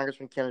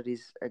Congressman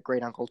Kennedy's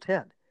great uncle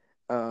Ted.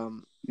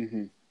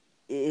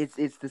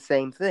 It's the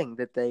same thing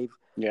that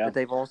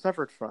they've all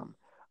suffered from.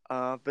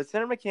 But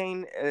Senator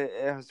McCain,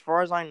 as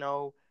far as I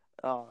know,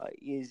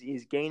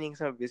 is gaining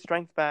some of his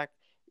strength back.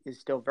 Is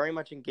still very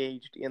much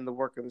engaged in the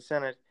work of the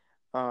Senate,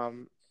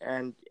 and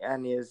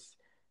is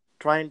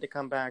trying to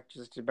come back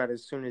just about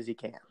as soon as he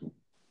can.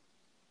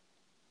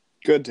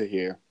 Good to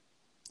hear.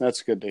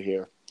 That's good to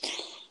hear.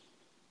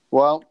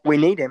 Well, we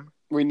need him.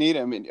 We need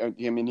him. I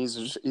mean,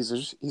 he's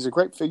a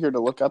great figure to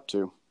look up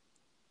to.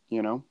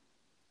 You know.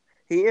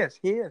 He is.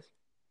 He is.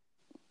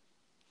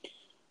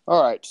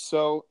 All right.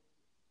 So,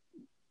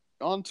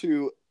 on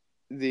to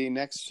the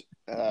next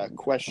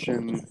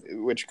question,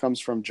 which comes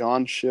from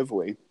John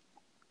Shively.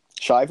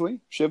 Shively?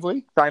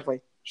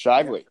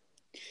 Yes.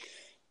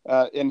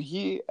 And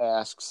he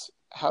asks,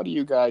 how do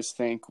you guys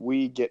think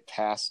we get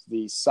past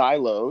the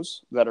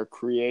silos that are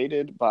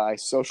created by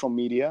social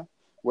media,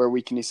 where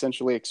we can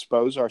essentially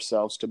expose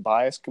ourselves to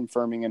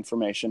bias-confirming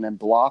information and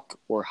block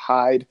or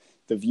hide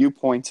the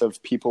viewpoints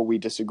of people we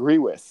disagree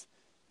with?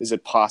 Is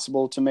it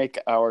possible to make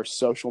our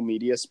social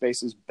media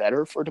spaces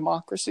better for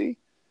democracy?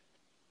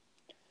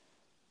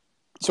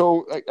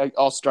 So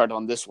I'll start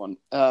on this one.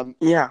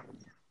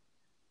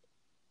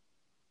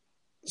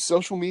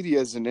 Social media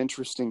is an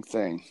interesting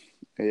thing.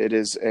 It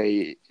is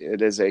a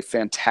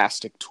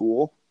fantastic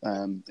tool.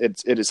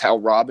 It is how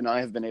Rob and I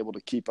have been able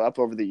to keep up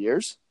over the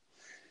years,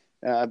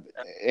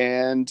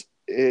 and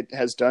it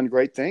has done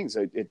great things.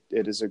 It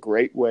is a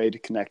great way to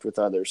connect with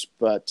others.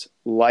 But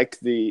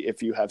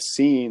if you have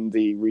seen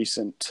the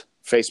recent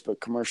Facebook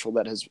commercial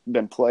that has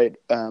been played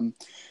on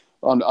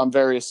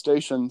various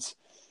stations,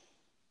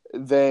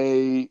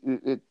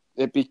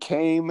 it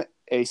became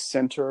a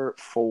center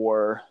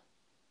for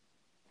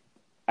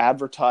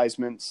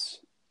advertisements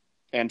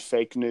and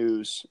fake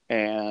news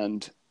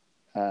and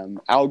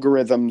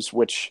algorithms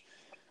which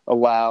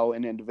allow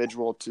an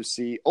individual to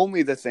see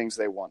only the things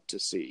they want to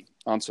see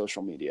on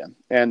social media.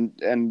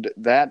 And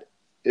that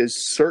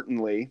is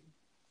certainly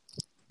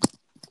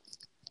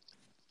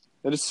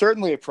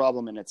a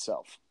problem in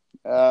itself.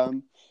 I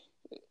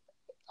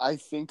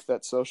think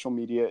that social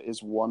media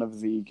is one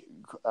of the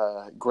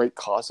great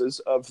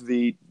causes of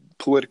the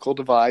political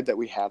divide that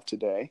we have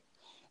today.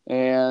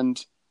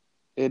 And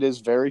it is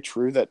very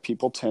true that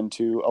people tend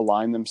to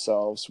align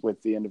themselves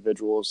with the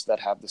individuals that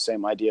have the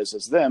same ideas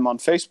as them on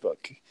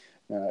Facebook.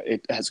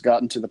 It has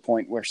gotten to the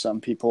point where some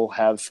people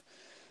have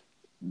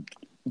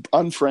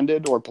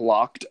unfriended or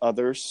blocked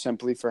others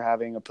simply for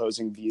having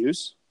opposing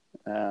views,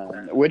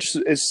 which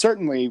is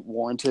certainly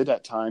warranted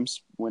at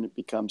times when it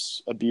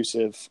becomes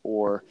abusive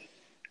or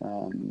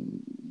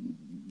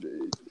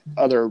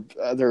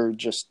other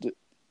just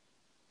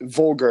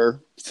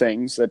vulgar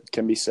things that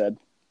can be said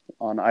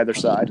on either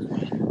side.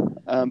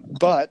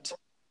 But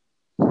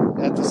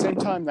at the same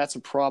time, that's a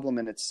problem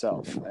in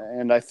itself.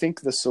 And I think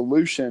the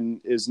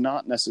solution is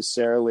not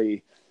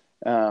necessarily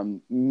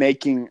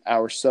making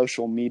our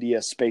social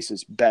media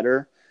spaces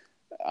better.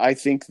 I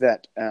think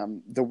that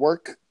the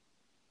work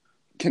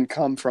can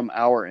come from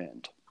our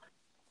end.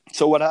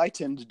 So what I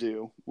tend to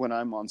do when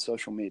I'm on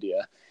social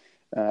media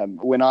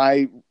When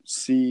I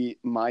see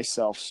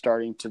myself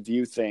starting to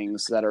view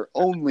things that are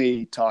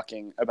only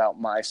talking about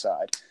my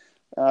side,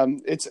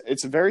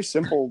 it's a very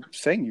simple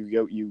thing.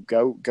 You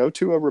go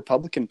to a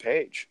Republican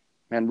page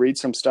and read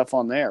some stuff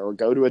on there, or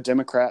go to a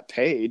Democrat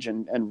page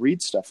and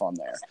read stuff on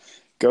there.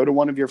 Go to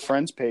one of your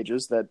friends'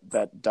 pages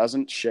that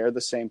doesn't share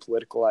the same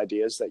political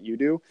ideas that you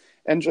do,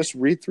 and just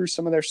read through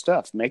some of their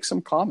stuff. Make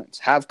some comments.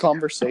 Have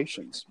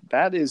conversations.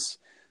 That is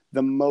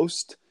the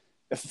most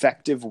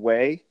effective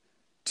way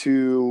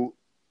to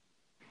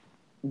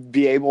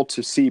be able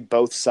to see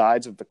both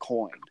sides of the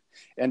coin,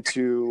 and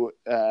to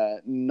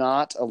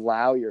not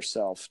allow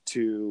yourself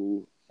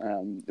to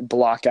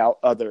block out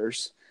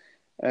others.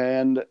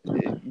 And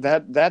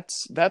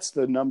that's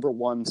the number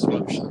one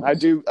solution. I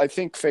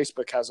think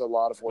Facebook has a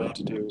lot of work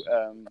to do,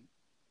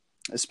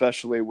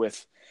 especially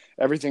with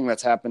everything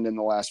that's happened in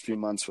the last few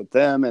months with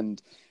them,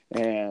 and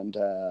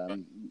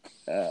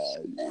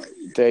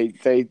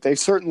they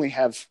certainly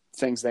have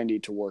things they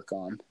need to work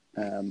on.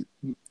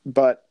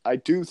 But I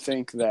do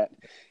think that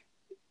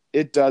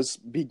it does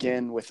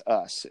begin with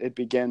us. It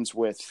begins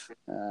with,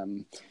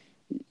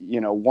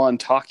 one,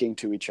 talking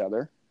to each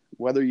other,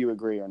 whether you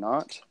agree or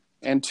not.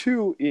 And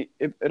two,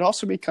 it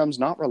also becomes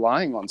not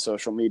relying on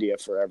social media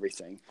for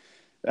everything.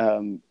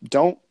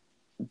 Don't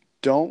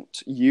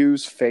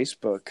use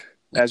Facebook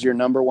as your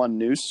number one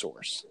news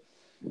source.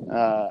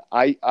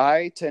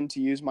 I tend to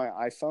use my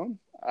iPhone.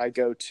 I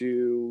go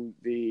to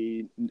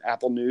the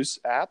Apple News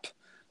app.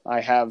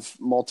 I have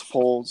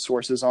multiple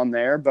sources on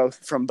there,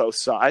 from both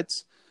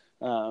sides,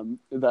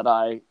 that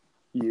I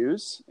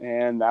use,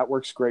 and that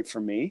works great for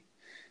me.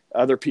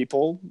 Other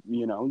people,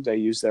 they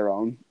use their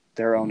own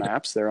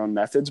apps, their own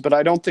methods, but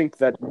I don't think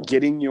that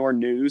getting your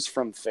news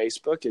from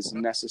Facebook is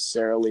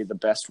necessarily the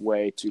best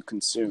way to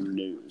consume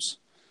news.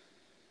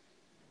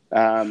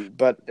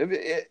 But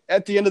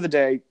at the end of the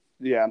day,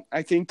 yeah,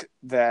 I think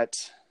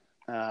that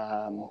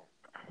that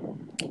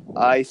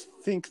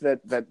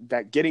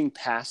getting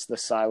past the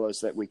silos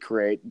that we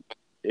create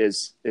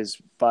is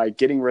by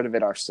getting rid of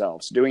it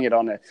ourselves, doing it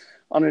on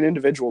an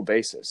individual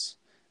basis,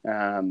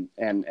 and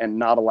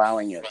not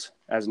allowing it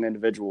as an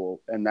individual,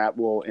 and that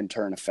will in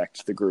turn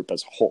affect the group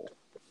as a whole.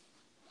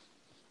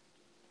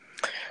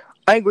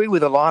 I agree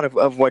with a lot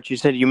of what you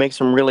said. You make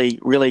some really,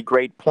 really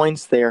great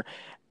points there.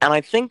 And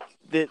I think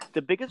that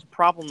the biggest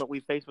problem that we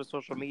face with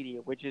social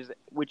media, which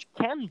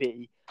can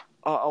be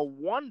a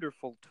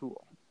wonderful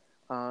tool,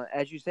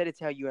 as you said, it's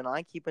how you and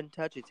I keep in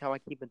touch. It's how I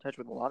keep in touch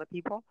with a lot of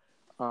people,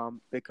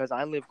 because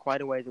I live quite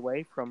a ways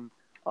away from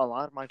a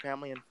lot of my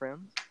family and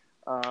friends.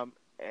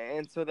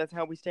 And so that's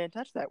how we stay in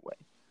touch that way.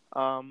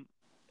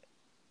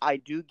 I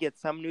do get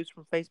some news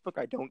from Facebook.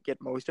 I don't get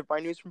most of my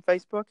news from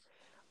Facebook.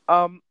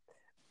 But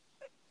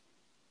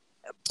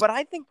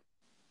I think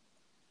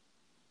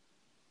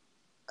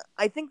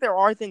there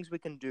are things we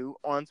can do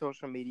on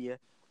social media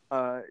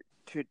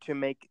to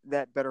make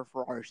that better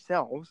for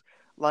ourselves.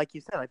 Like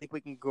you said, I think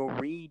we can go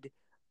read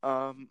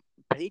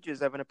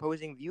pages of an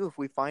opposing view if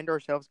we find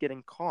ourselves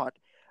getting caught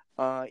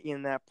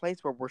in that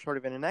place where we're sort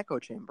of in an echo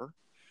chamber.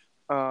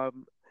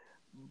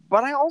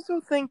 But I also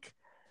think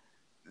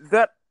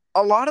that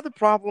a lot of the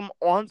problem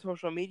on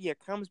social media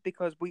comes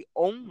because we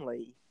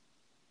only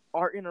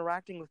are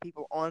interacting with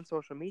people on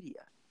social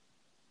media.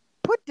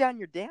 Put down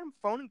your damn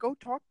phone and go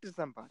talk to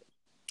somebody.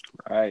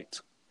 Right.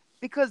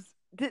 Because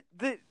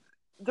the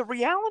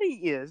reality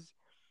is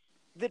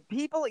that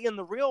people in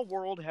the real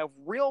world have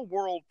real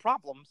world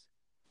problems.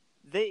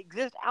 They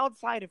exist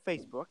outside of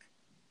Facebook.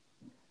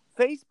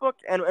 Facebook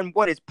and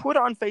what is put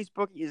on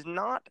Facebook is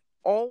not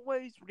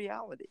always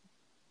reality.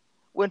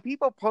 When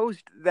people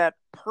post that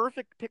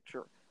perfect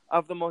picture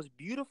of the most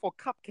beautiful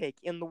cupcake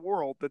in the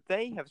world that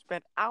they have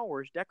spent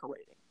hours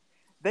decorating,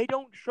 they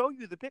don't show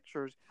you the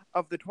pictures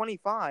of the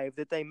 25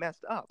 that they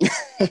messed up,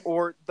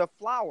 or the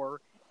flour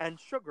and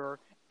sugar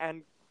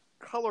and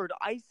colored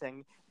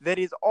icing that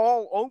is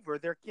all over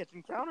their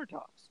kitchen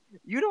countertops.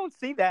 You don't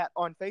see that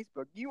on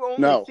Facebook. You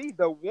only see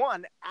the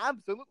one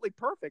absolutely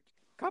perfect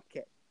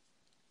cupcake.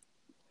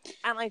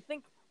 And I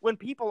think when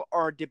people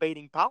are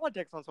debating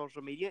politics on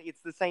social media, it's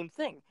the same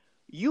thing.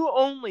 You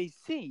only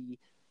see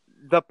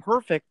the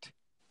perfect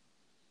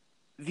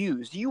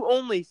views. You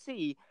only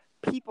see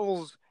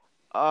people's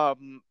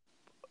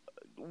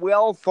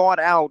well thought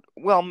out,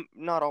 well,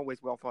 not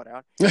always well thought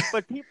out,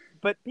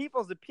 but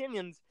people's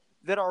opinions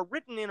that are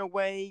written in a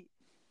way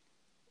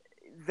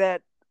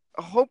that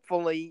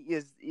hopefully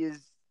is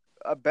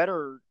a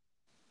better,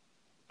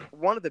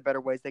 one of the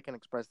better ways they can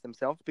express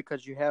themselves,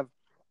 because you have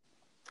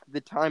the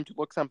time to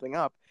look something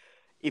up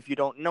if you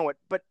don't know it.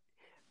 But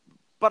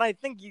I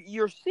think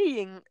you're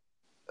seeing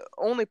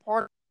only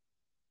part of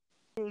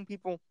seeing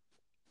people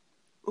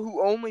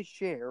who only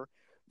share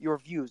your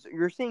views.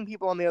 You're seeing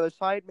people on the other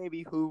side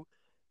maybe who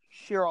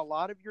share a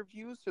lot of your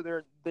views, so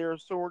they're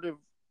sort of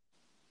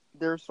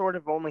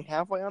only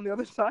halfway on the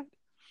other side.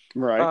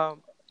 Right.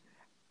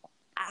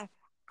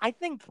 I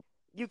think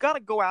you got to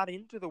go out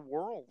into the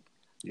world.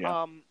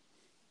 Yeah.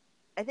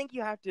 I think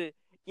you have to,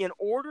 in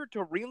order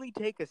to really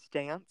take a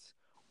stance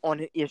on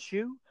an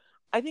issue,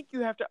 I think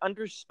you have to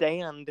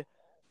understand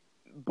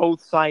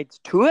both sides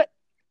to it.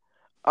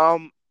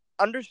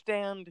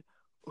 Understand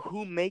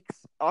who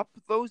makes up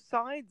those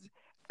sides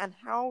and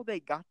how they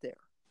got there.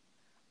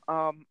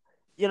 Um,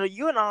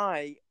 you and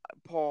I,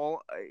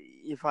 Paul,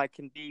 if I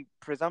can be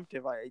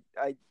presumptive,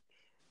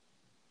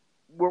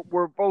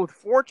 we're both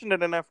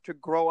fortunate enough to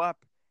grow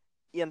up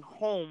in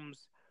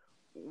homes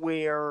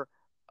where,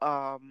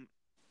 um,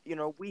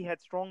 we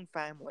had strong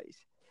families,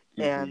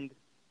 Mm-hmm.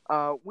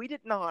 and we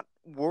did not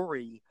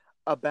worry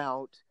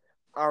about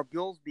our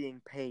bills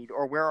being paid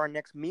or where our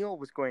next meal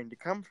was going to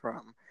come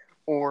from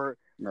or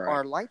Right.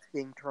 our lights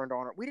being turned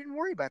on. We didn't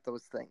worry about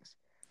those things.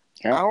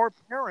 Yeah. Our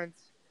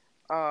parents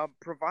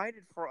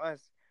provided for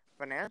us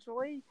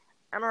financially,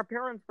 and our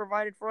parents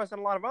provided for us in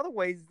a lot of other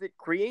ways that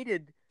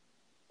created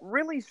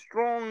really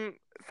strong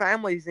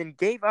families and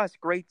gave us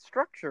great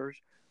structures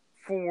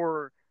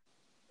for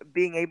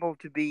being able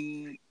to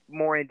be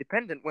more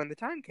independent when the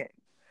time came.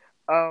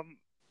 Um,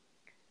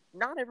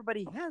 Not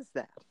everybody has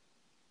that.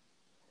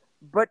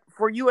 But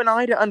for you and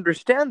I to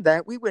understand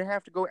that, we would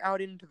have to go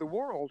out into the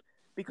world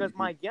because Mm-hmm.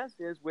 my guess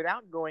is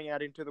without going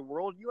out into the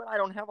world, you and I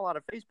don't have a lot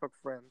of Facebook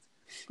friends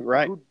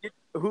Right.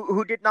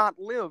 who did not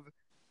live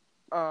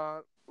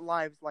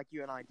lives like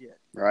you and I did.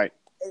 Right.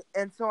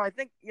 And so I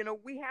think,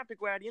 we have to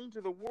go out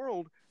into the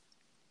world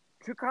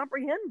to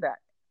comprehend that.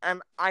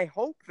 And I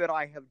hope that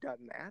I have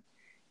done that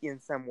in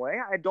some way.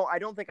 I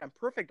don't think I'm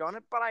perfect on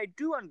it, but I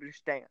do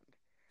understand.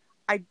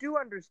 I do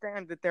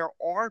understand that there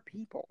are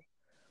people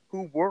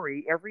who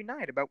worry every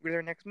night about where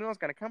their next meal is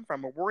going to come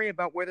from or worry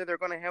about whether they're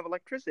going to have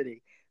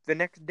electricity the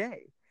next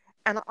day.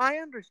 And I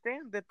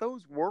understand that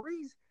those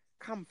worries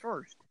come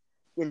first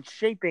in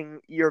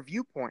shaping your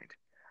viewpoint.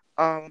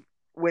 Um,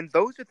 when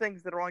those are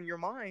things that are on your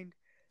mind,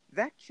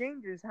 that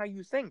changes how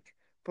you think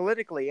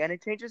politically and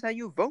it changes how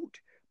you vote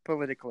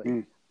politically.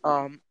 Mm.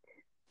 Um,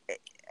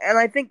 and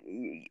I think,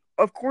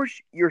 of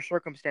course, your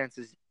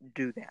circumstances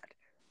do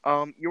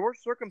that. Your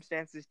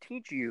circumstances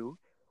teach you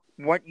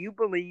what you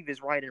believe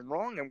is right and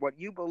wrong, and what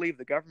you believe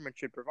the government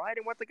should provide,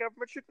 and what the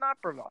government should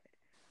not provide.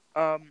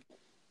 Um,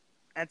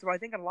 and so, I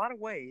think in a lot of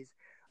ways,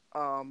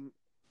 um,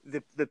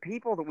 the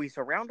people that we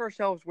surround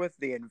ourselves with,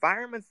 the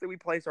environments that we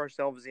place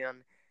ourselves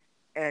in,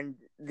 and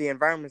the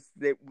environments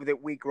that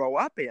we grow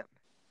up in,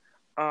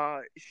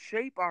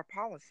 shape our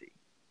policy,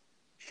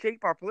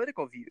 shape our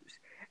political views.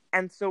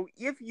 And so,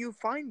 if you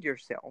find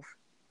yourself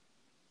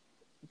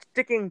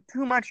sticking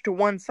too much to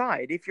one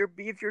side, if you're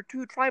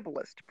too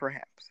tribalist,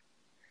 perhaps,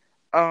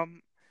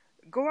 um,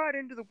 go out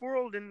into the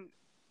world and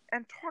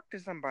talk to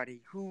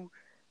somebody who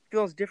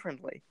feels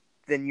differently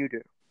than you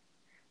do.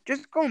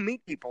 Just go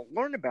meet people,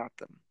 learn about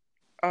them,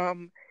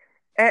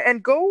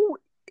 and go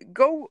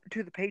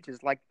to the pages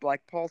like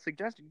Paul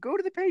suggested. Go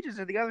to the pages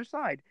of the other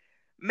side,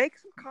 make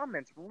some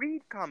comments,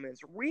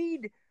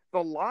 read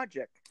the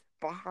logic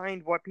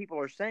behind what people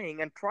are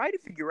saying, and try to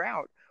figure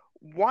out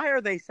why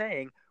are they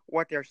saying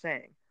what they're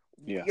saying.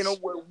 Yes.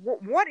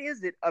 What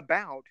is it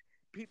about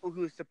people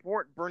who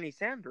support Bernie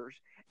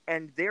Sanders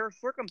and their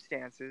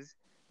circumstances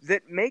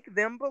that make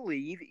them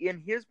believe in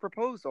his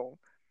proposal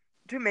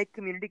to make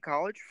community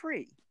college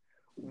free?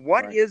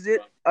 What Right. is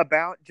it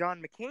about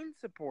John McCain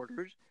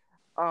supporters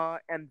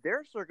and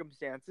their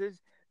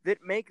circumstances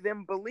that make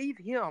them believe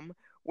him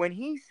when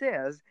he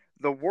says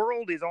the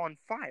world is on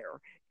fire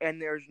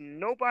and there's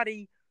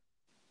nobody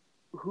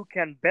who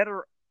can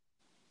better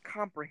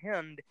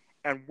comprehend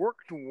and work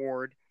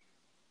toward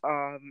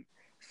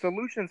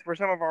solutions for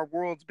some of our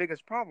world's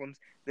biggest problems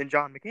than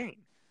John McCain?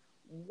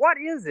 What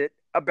is it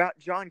about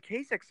John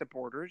Kasich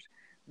supporters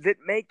that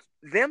make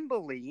them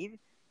believe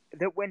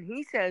that when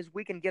he says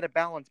we can get a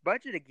balanced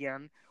budget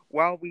again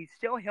while we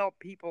still help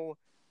people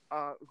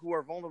who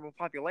are vulnerable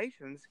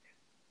populations,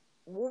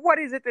 what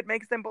is it that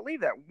makes them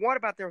believe that? What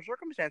about their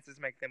circumstances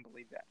make them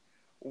believe that?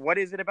 What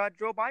is it about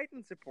Joe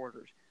Biden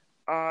supporters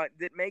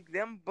that make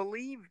them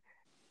believe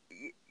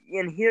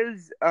in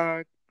his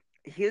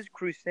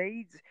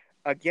crusades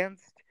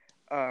against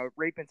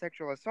rape and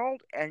sexual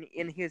assault and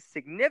in his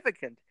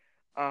significant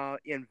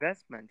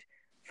investment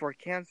for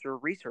cancer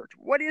research?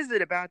 What is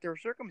it about their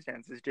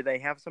circumstances? Do they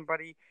have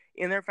somebody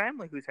in their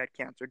family who's had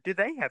cancer? Do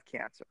they have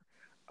cancer?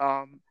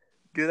 Um,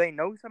 do they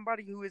know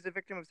somebody who is a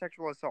victim of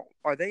sexual assault?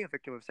 Are they a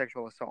victim of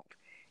sexual assault?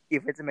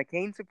 If it's a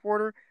McCain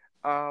supporter,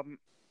 are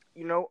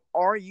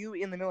you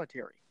in the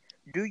military?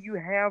 Do you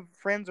have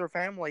friends or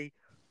family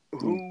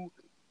Mm. who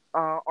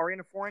are in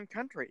a foreign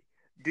country?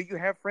 Do you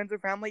have friends or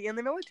family in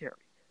the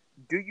military?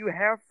 Do you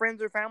have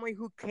friends or family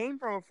who came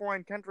from a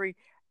foreign country,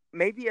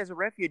 maybe as a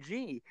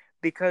refugee,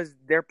 because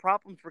their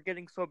problems were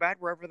getting so bad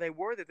wherever they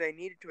were that they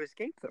needed to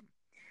escape them?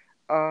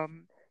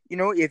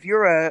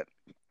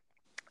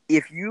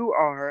 If you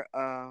are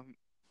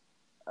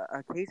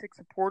a Kasich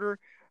supporter,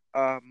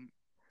 um,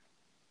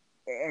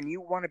 and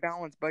you want a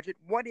balanced budget,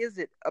 what is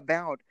it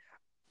about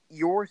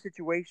your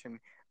situation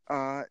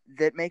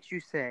that makes you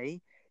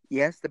say,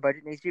 yes, the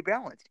budget needs to be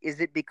balanced? Is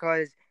it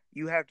because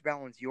you have to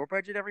balance your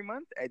budget every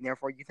month, and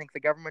therefore you think the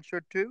government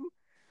should too?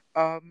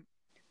 Um,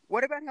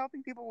 what about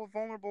helping people with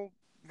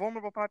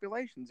vulnerable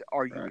populations?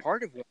 Are you Right.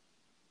 part of one?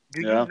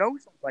 Do you Yeah. know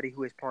somebody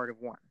who is part of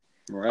one?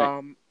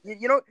 Right.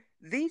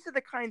 These are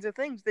the kinds of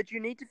things that you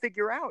need to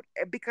figure out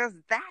because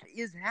that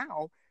is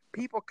how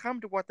people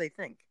come to what they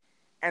think.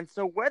 And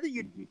so whether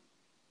you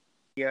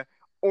Mhm.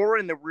 or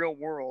in the real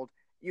world,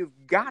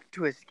 you've got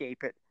to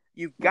escape it.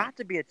 You've Right. got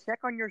to be a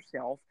check on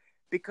yourself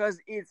because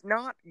it's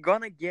not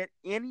gonna get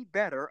any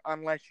better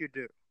unless you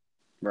do.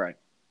 Right.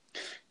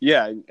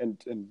 Yeah,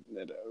 and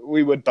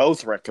we would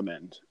both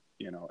recommend,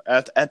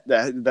 at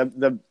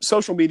the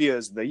social media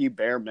is the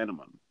bare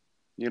minimum.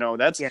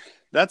 That's Yeah,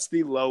 that's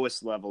the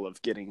lowest level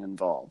of getting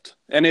involved.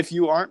 And if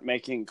you aren't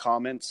making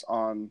comments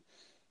on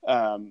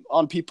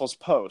people's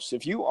posts,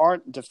 if you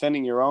aren't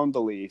defending your own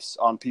beliefs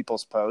on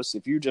people's posts,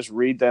 if you just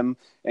read them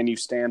and you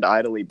stand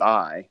idly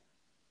by,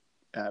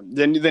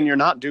 then you're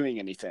not doing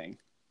anything.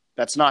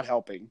 That's not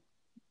helping.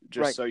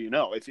 Just right. so you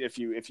know, if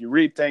you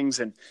read things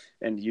and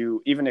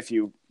you, even if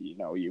you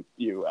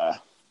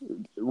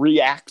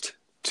react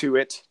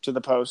to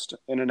the post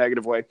in a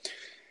negative way,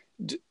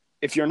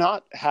 if you're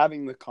not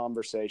having the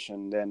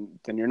conversation, then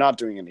you're not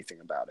doing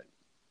anything about it.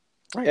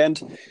 Right.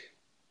 And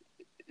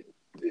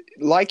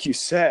like you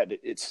said,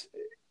 it's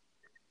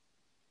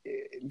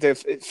the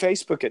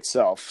Facebook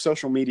itself,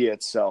 social media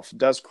itself,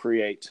 does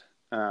create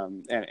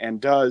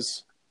and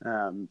does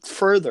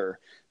further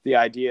the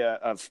idea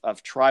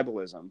of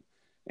tribalism.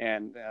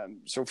 And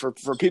so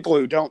for people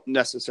who don't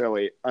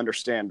necessarily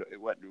understand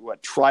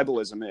what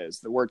tribalism is,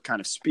 the word kind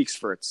of speaks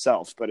for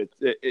itself. But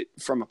it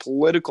from a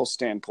political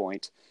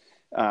standpoint,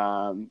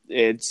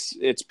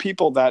 it's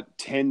people that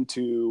tend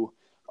to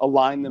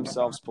align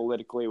themselves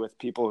politically with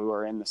people who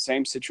are in the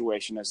same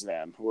situation as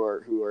them, who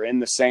are in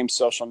the same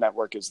social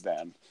network as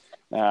them,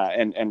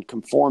 and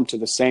conform to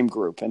the same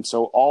group. And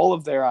so all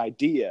of their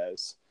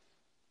ideas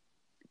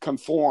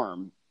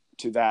conform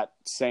to that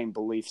same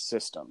belief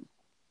system.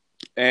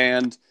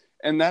 And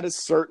that is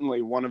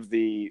certainly one of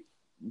the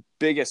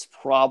biggest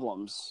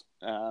problems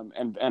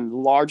and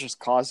largest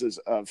causes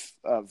of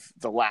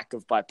the lack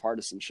of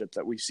bipartisanship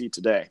that we see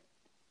today.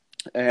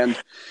 And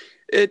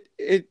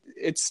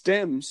it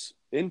stems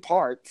in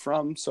part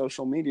from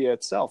social media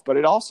itself, but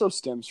it also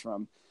stems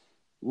from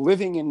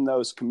living in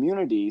those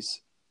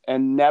communities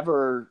and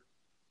never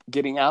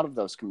getting out of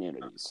those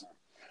communities.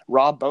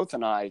 Rob, both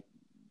and I,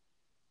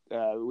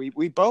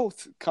 we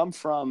both come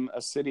from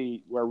a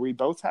city where we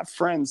both have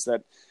friends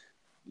that,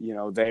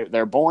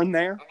 they're born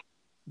there.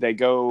 They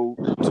go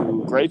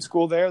to grade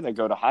school there. They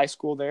go to high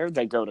school there.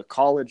 They go to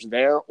college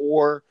there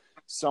or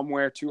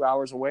somewhere 2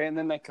 hours away. And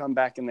then they come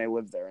back and they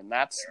live there. And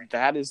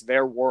that is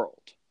their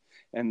world.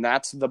 And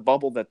that's the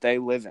bubble that they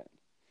live in.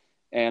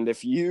 And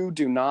if you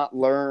do not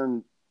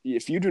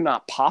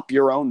pop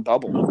your own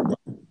bubble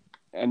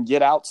and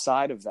get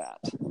outside of that,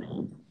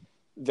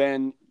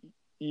 then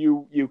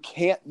you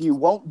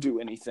won't do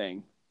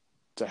anything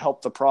to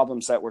help the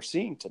problems that we're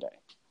seeing today.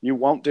 You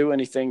won't do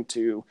anything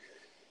to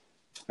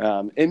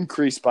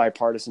increase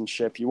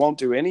bipartisanship. You won't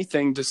do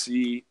anything to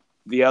see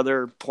the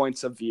other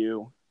points of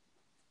view,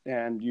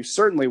 and you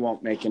certainly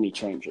won't make any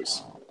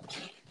changes.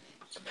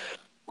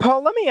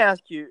 Paul, let me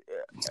ask you,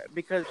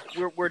 because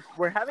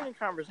we're having a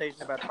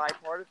conversation about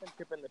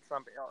bipartisanship in the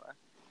Trump era.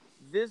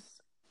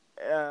 This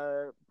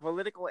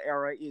political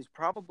era is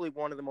probably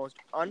one of the most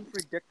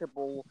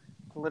unpredictable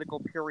political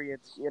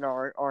periods in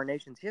our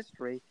nation's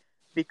history,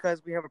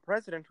 because we have a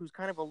president who's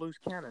kind of a loose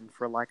cannon,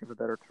 for lack of a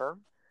better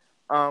term.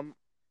 But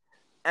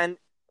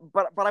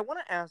I want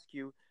to ask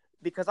you,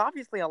 because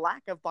obviously a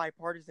lack of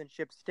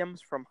bipartisanship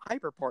stems from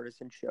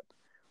hyperpartisanship,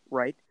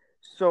 right?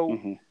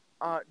 So,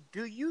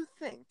 do you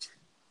think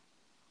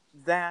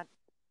that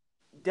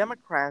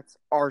Democrats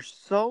are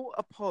so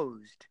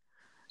opposed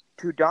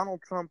to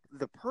Donald Trump,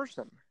 the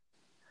person,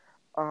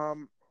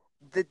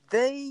 that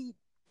they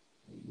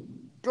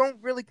don't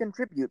really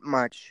contribute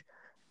much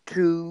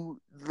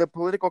to the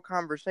political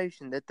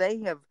conversation, that they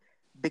have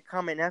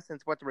become, in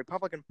essence, what the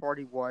Republican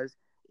Party was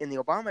in the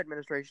Obama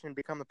administration and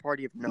become the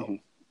party of no? Mm-hmm.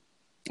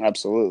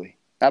 Absolutely.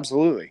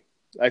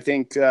 I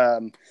think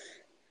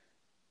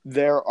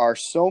there are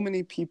so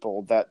many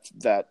people that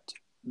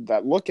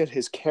look at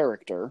his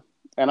character,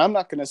 and I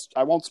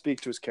won't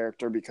speak to his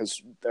character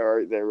because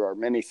there are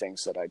many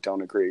things that I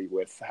don't agree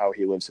with how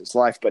he lives his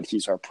life, but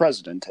he's our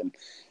president,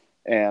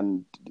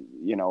 and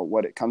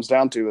what it comes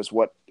down to is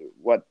what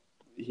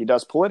he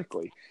does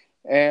politically.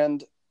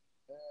 And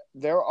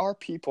there are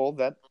people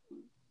that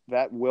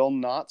will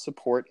not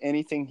support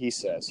anything he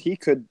says. He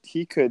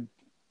could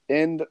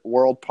end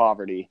world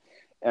poverty,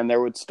 and there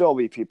would still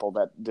be people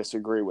that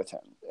disagree with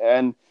him.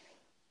 And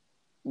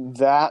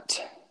that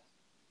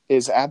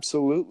is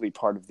absolutely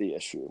part of the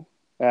issue.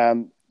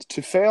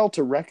 To fail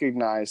to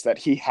recognize that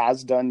he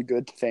has done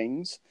good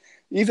things,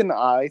 even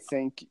I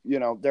think,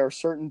 there are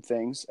certain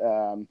things.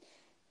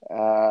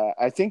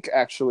 I think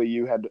actually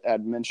you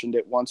had mentioned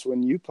it once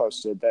when you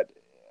posted that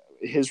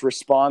his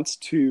response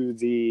to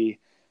the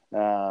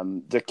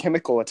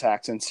chemical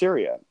attacks in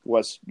Syria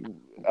was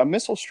a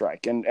missile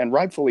strike, and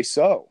rightfully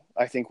so.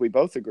 I think we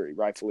both agree,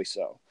 rightfully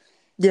so.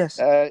 Yes.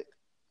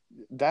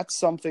 That's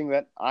something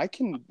that I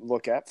can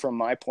look at from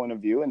my point of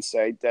view and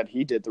say that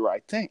he did the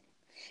right thing.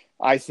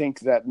 I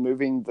think that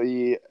moving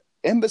the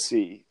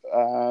embassy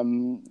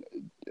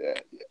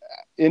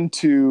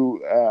into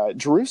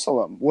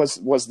Jerusalem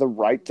was the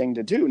right thing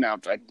to do. Now,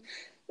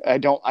 I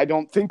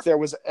don't think there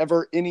was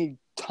ever any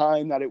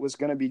time that it was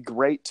going to be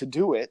great to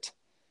do it,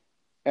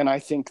 and I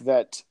think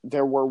that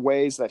there were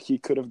ways that he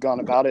could have gone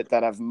about it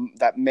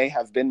that may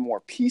have been more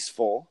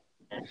peaceful.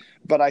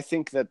 But I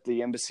think that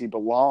the embassy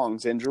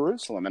belongs in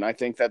Jerusalem, and I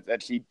think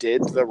that he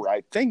did the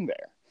right thing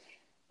there.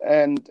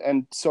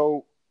 And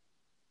so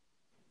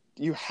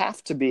you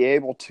have to be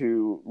able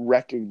to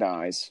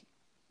recognize,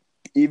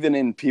 even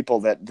in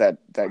people that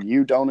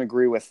you don't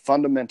agree with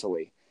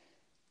fundamentally,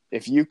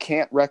 if you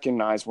can't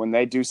recognize when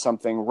they do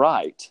something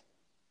right,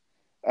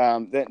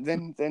 then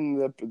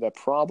the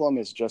problem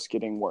is just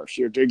getting worse.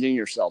 You're digging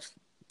yourself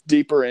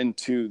deeper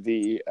into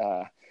the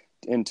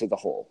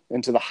hole,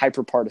 into the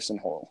hyper-partisan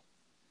hole.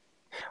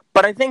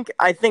 But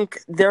I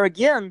think there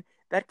again,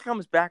 that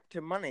comes back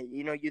to money.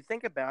 You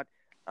think about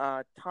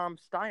Tom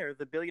Steyer,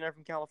 the billionaire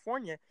from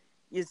California,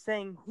 is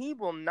saying he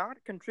will not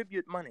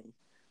contribute money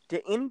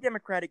to any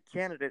Democratic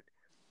candidate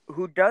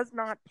who does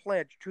not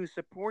pledge to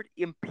support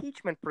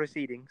impeachment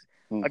proceedings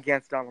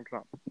against Donald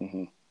Trump.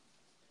 Mm-hmm.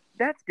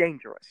 That's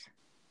dangerous.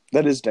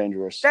 That is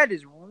dangerous. That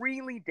is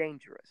really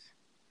dangerous.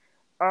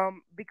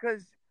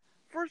 Because,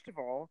 first of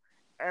all,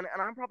 and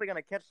I'm probably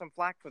going to catch some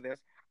flack for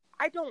this,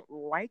 I don't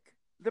like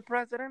the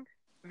president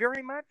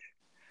very much.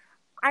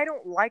 I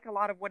don't like a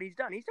lot of what he's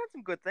done. He's done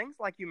some good things,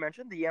 like you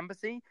mentioned. The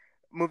embassy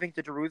moving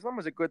to Jerusalem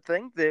was a good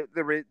thing.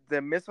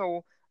 The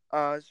missile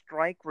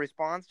strike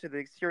response to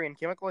the Syrian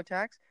chemical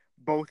attacks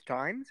both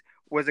times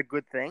was a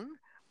good thing.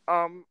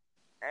 And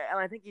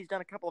I think he's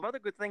done a couple of other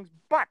good things.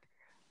 But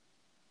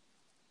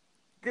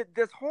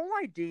this whole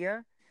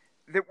idea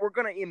that we're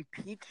going to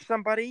impeach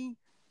somebody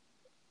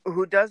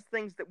who does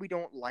things that we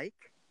don't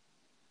like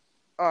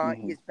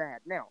is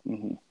bad. Now,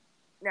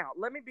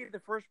 let me be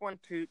the first one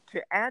to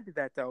add to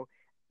that, though.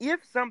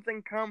 If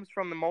something comes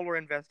from the Mueller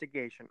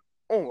investigation,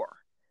 or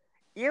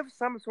if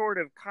some sort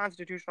of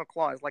constitutional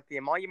clause, like the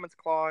Emoluments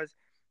Clause,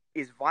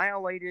 is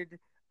violated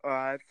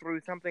through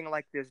something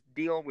like this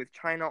deal with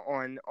China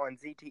on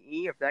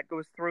ZTE, if that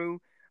goes through,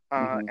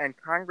 and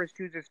Congress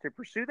chooses to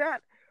pursue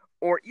that,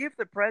 or if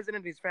the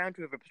president is found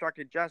to have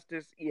obstructed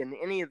justice in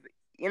any of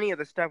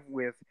the stuff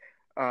with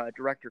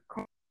Director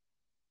Comey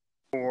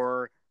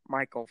or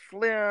Michael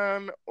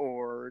Flynn,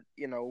 or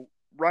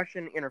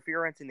Russian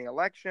interference in the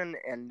election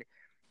and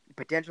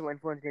potential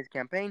influence in his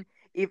campaign,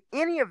 if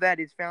any of that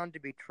is found to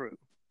be true,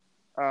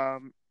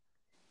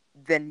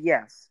 then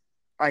yes,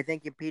 I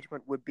think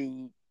impeachment would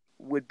be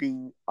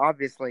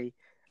obviously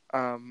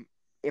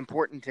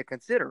important to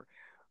consider.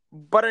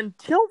 But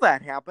until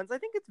that happens, I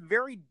think it's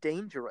very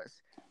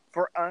dangerous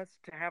for us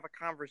to have a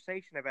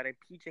conversation about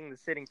impeaching the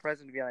sitting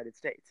president of the United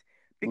States,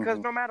 because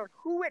no matter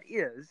who it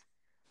is,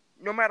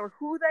 no matter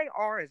who they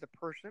are as a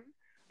person,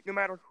 no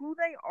matter who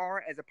they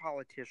are as a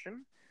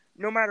politician,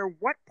 no matter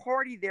what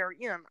party they're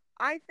in,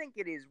 I think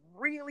it is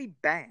really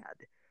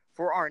bad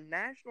for our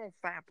national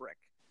fabric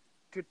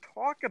to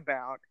talk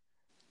about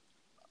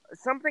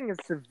something as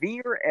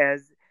severe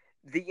as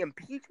the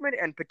impeachment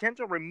and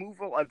potential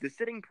removal of the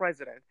sitting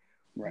president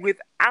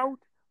without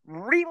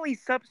really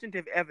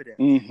substantive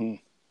evidence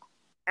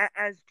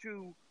as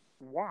to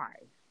why.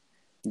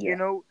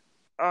 Yeah.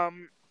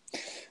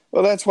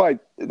 Well, that's what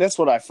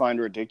I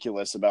find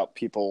ridiculous about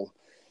people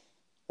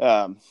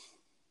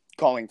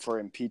calling for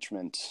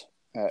impeachment,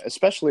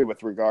 especially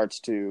with regards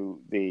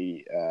to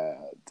the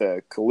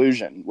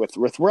collusion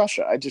with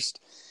Russia. I just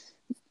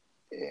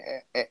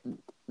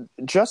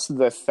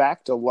the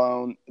fact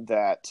alone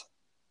that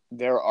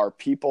there are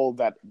people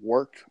that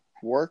work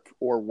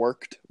or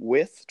worked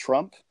with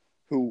Trump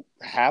who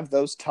have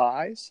those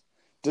ties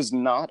does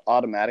not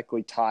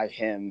automatically tie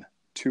him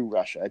to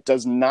Russia. It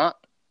does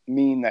not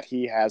mean that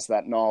he has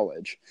that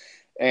knowledge.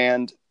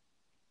 And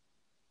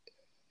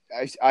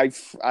I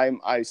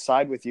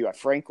side with you. I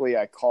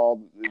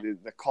call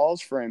the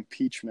calls for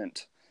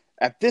impeachment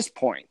at this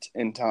point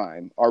in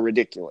time are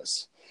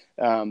ridiculous.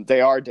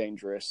 They are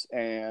dangerous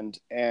and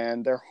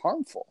they're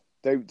harmful.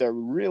 They're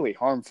really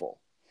harmful.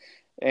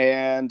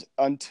 And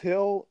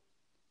until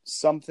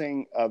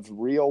something of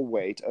real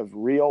weight, of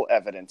real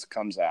evidence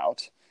comes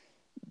out,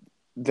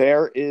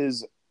 there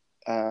is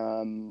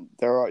no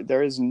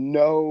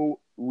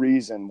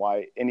reason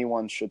why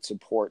anyone should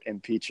support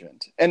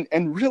impeachment.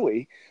 And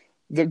really,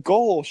 the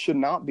goal should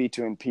not be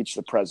to impeach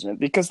the president,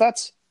 because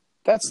that's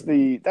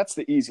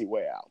the easy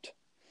way out.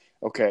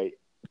 Okay,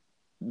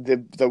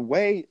 the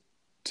way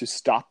to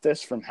stop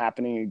this from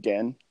happening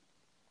again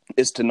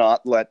is to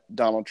not let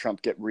Donald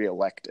Trump get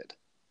reelected.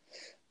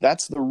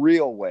 That's the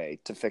real way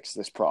to fix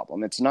this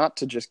problem. It's not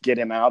to just get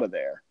him out of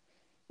there.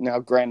 Now,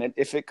 granted,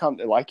 if it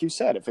comes, like you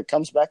said, if it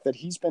comes back that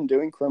he's been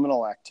doing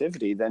criminal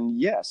activity, then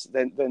yes,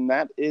 then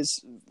that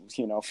is,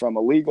 from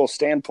a legal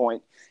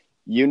standpoint,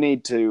 you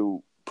need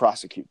to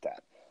prosecute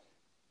that.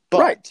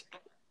 But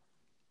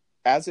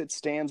as it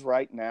stands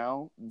right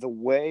now, the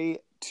way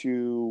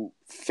to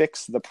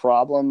fix the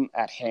problem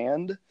at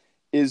hand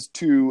is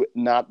to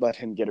not let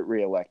him get it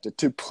reelected,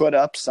 to put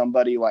up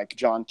somebody like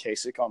John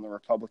Kasich on the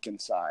Republican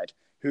side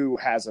who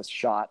has a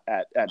shot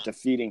at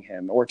defeating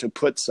him, or to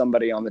put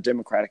somebody on the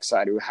Democratic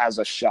side who has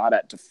a shot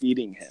at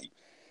defeating him.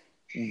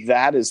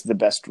 That is the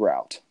best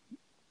route.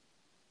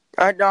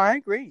 No, I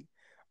agree.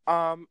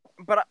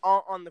 But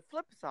on the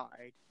flip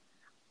side,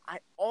 I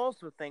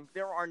also think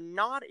there are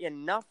not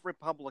enough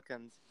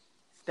Republicans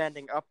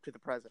standing up to the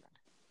president.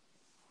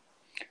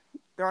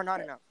 There are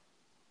not enough.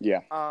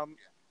 Yeah. And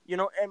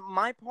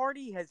my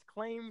party has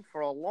claimed for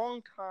a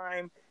long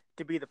time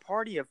to be the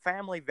party of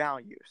family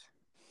values.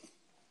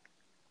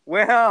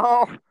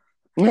 Well,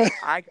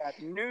 I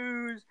got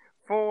news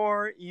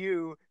for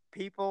you,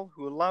 people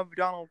who love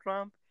Donald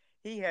Trump.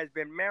 He has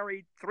been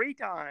married 3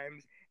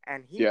 times,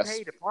 and he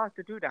paid a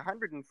prostitute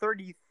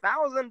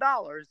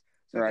 $130,000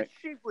 so that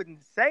she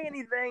wouldn't say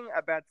anything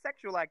about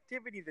sexual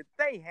activity that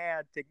they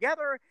had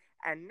together.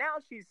 And now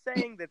she's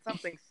saying that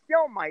something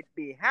still might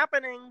be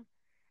happening.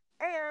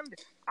 And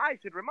I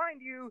should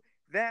remind you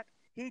that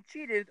he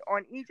cheated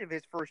on each of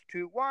his first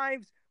 2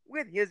 wives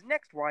with his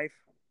next wife.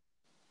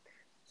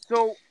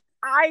 So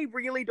I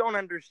really don't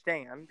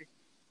understand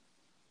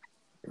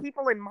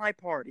people in my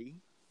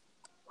party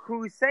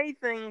who say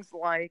things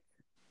like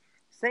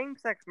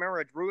same-sex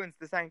marriage ruins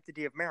the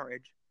sanctity of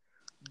marriage,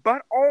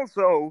 but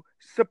also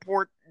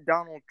support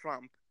Donald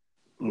Trump,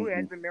 who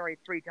has been married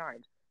 3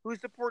 times, who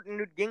support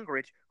Newt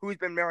Gingrich, who's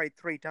been married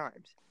 3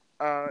 times,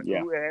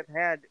 who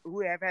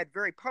have had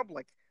very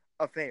public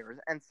affairs,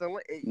 and so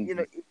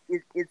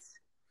it's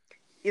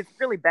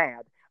really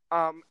bad.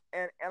 And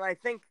I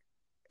think,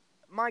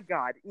 my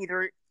God,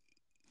 either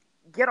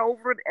get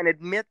over it and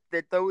admit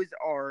that those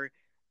are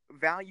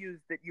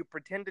values that you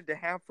pretended to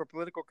have for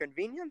political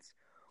convenience,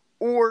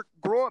 or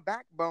grow a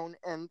backbone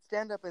and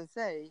stand up and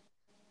say,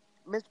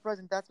 Mr.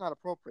 President, that's not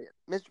appropriate.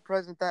 Mr.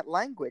 President, that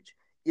language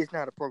is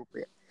not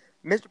appropriate.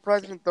 Mr.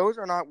 President, those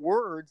are not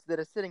words that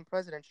a sitting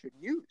president should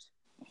use.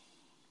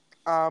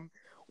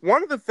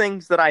 One of the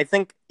things that I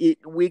think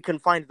we can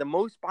find the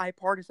most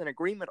bipartisan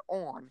agreement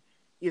on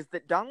is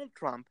that Donald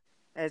Trump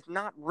has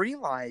not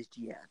realized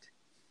yet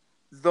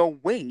the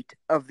weight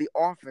of the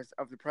office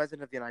of the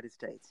President of the United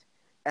States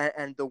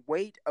and the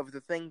weight of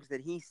the things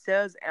that he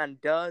says and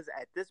does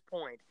at this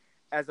point,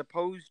 as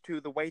opposed to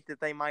the weight that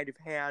they might have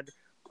had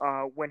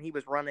when he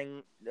was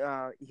running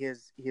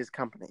his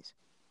companies.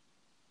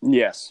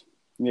 Yes,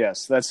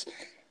 that's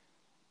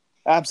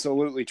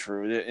absolutely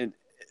true.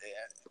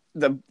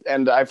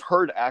 And I've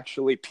heard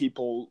actually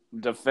people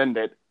defend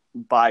it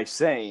by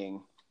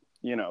saying,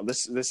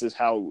 this is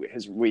how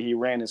he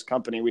ran his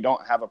company. We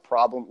don't have a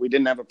problem. We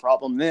didn't have a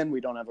problem then.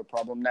 We don't have a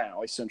problem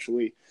now.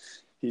 Essentially,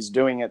 he's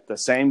doing it the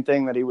same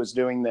thing that he was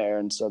doing there,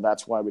 and so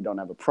that's why we don't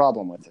have a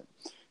problem with it.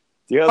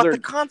 But the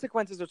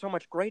consequences are so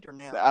much greater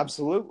now.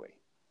 Absolutely.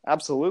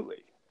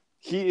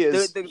 He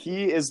is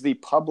the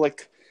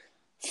public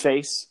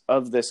face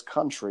of this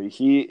country.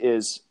 He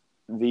is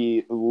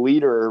the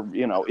leader,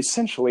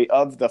 essentially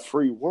of the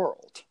free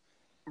world.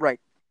 Right.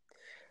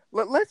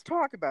 Let's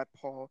talk about,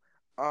 Paul,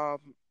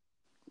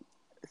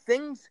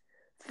 things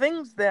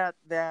that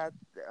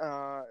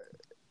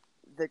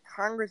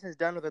Congress has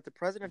done or that the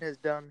president has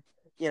done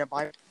in a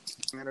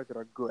bipartisan manner that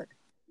are good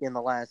in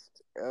the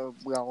last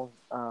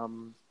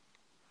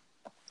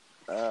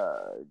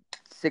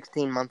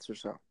 16 months or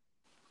so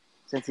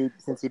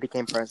since he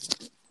became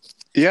president.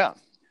 Yeah.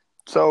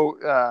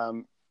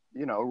 So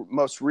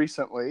most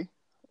recently,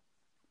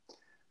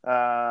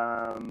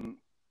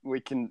 we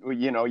can,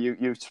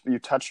 you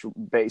touched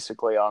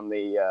basically on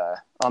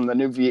the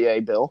new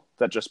VA bill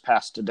that just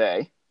passed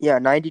today. Yeah,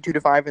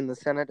 92-5 in the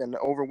Senate and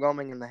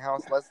overwhelming in the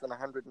House, less than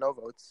 100 no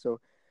votes.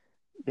 So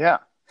yeah,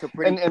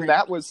 and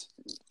that was,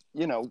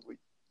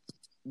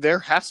 there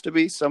has to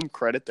be some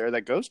credit there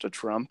that goes to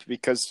Trump,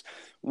 because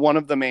one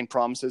of the main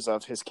promises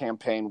of his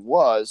campaign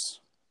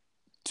was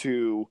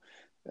to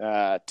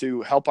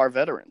help our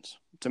veterans,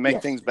 to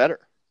make things better.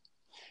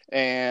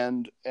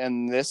 And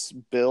this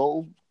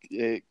bill,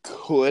 it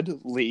could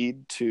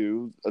lead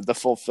to the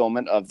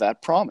fulfillment of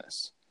that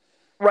promise.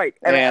 Right.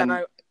 And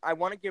I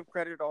want to give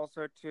credit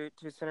also to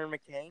Senator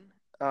McCain.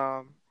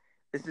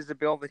 This is a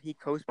bill that he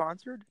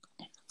co-sponsored.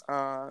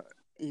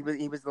 He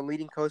was the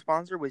leading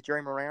co-sponsor with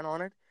Jerry Moran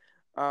on it.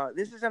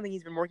 This is something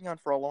he's been working on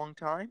for a long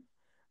time.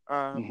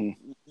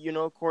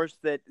 Of course,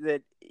 that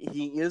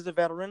he is a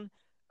veteran.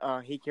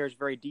 He cares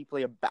very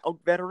deeply about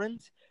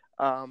veterans.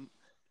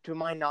 To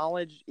my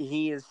knowledge,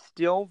 he is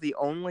still the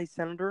only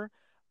senator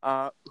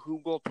who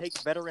will take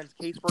veterans'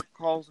 casework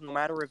calls no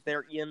matter if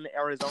they're in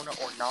Arizona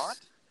or not.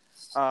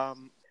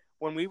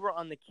 When we were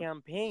on the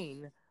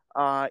campaign,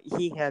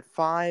 he had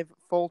 5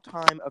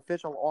 full-time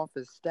official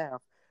office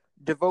staff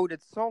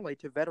devoted solely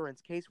to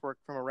veterans' casework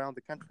from around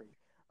the country.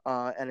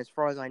 And as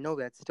far as I know,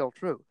 that's still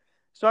true.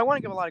 So I want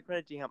to give a lot of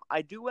credit to him.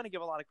 I do want to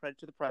give a lot of credit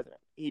to the president.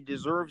 He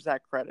deserves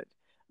that credit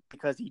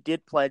because he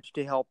did pledge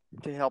to help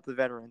the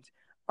veterans.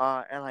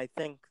 And I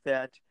think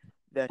that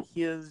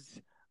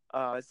his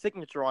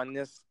signature on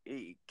this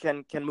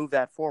can move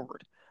that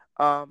forward.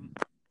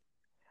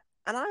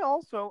 And I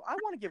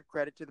want to give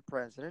credit to the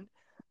president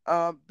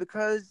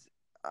because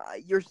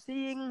you're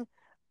seeing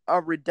a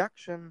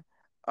reduction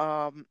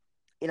um,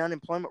 in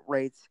unemployment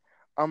rates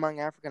among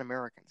African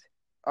Americans,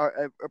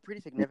 a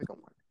pretty significant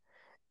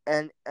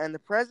one. And the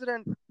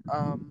president,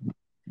 um,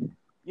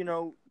 you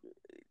know,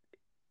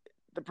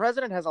 the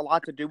president has a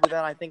lot to do with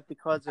that. I think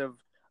because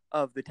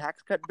of the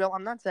tax cut bill.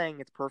 I'm not saying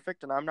it's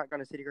perfect, and I'm not going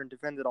to sit here and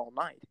defend it all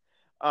night.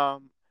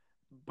 Um,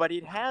 but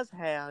it has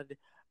had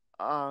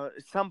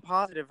some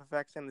positive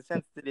effects in the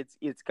sense that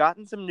it's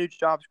gotten some new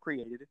jobs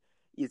created,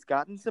 it's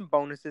gotten some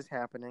bonuses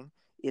happening,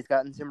 it's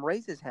gotten some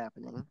raises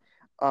happening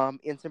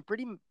in some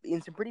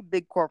pretty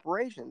big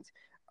corporations,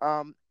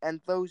 and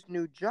those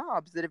new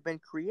jobs that have been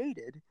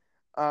created.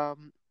 I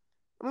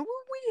mean,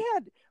 we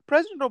had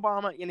President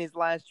Obama in his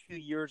last few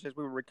years, as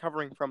we were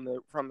recovering from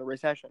the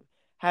recession,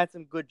 had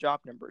some good job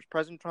numbers.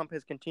 President Trump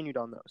has continued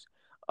on those.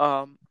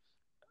 Um,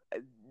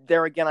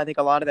 there again, I think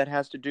a lot of that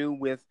has to do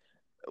with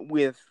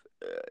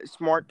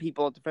smart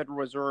people at the Federal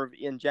Reserve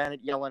in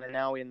Janet Yellen and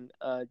now in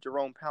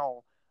Jerome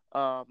Powell,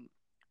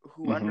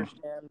 who Mm-hmm.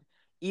 understand,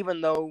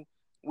 even though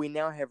we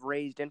now have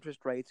raised interest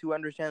rates, who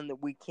understand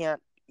that we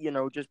can't,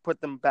 just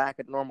put them back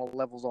at normal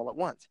levels all at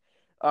once.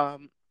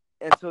 Um,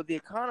 and so the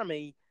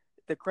economy,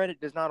 the credit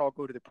does not all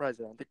go to the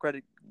president. The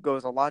credit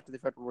goes a lot to the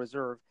Federal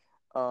Reserve,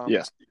 um,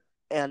 Yes.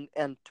 and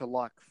to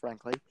luck,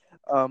 frankly.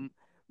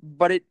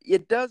 But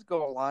it does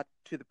go a lot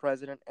to the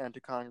president and to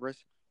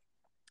Congress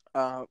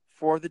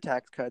for the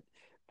tax cut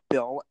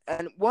bill.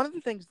 And one of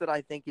the things that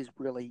I think is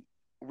really,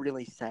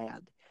 really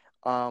sad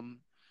um,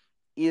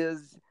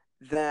 is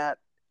that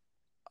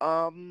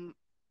um,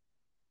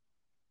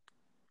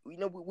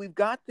 we've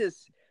got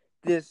this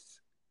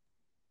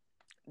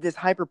this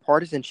hyper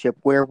partisanship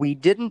where we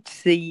didn't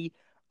see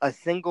a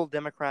single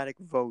Democratic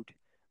vote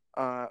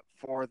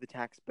for the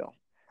tax bill.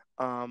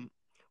 Um,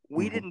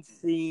 we Mm-hmm. didn't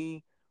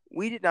see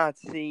we did not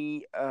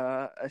see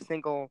a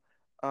single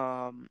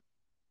um,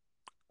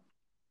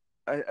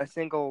 a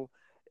single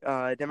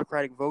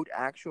Democratic vote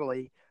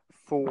actually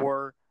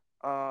for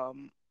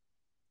um,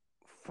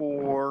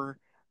 for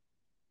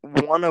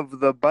one of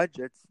the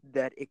budgets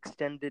that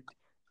extended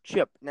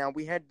CHIP. Now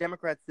we had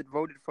Democrats that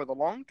voted for the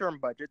long-term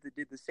budget that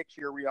did the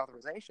 6-year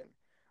reauthorization,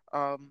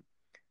 um,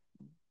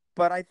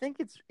 but I think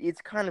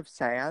it's kind of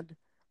sad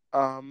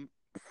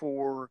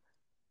for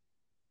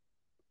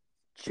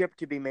CHIP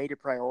to be made a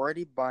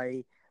priority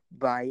by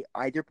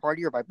either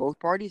party or by both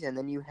parties, and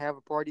then you have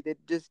a party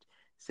that just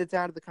sits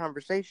out of the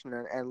conversation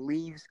and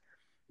leaves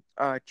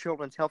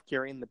children's health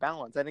care in the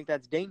balance. I think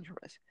that's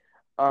dangerous.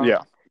 Yeah.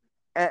 Um,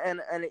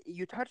 and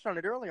you touched on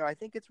it earlier. I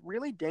think it's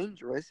really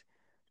dangerous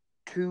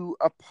to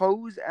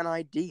oppose an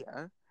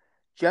idea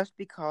just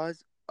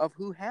because of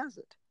who has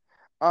it.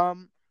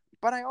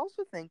 But I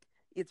also think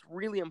it's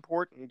really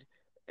important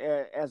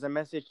as a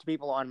message to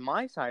people on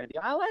my side of the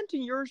aisle and to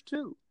yours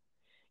too.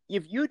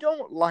 If you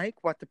don't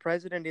like what the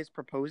president is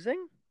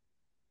proposing,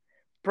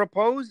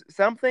 propose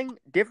something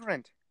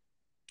different.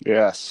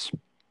 Yes.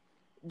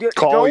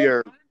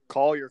 Don't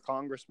Call your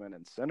congressmen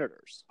and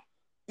senators.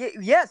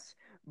 yes,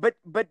 but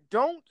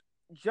don't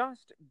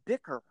just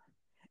bicker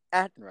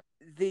at Right.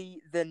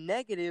 the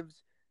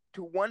negatives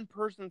to one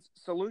person's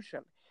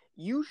solution.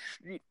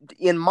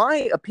 In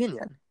my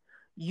opinion,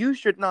 you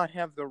should not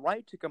have the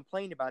right to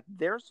complain about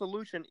their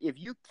solution if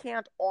you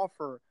can't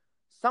offer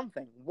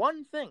something,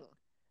 one thing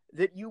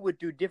that you would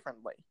do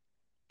differently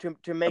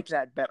to make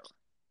that better.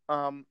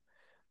 Um,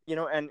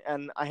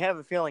 and I have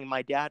a feeling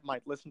my dad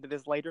might listen to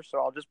this later, so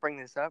I'll just bring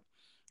this up.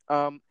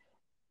 Um,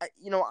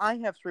 I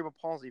have cerebral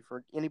palsy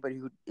for anybody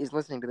who is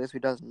listening to this who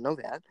doesn't know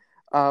that.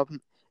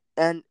 Um,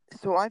 and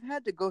so I've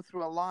had to go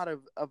through a lot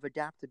of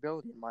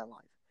adaptability in my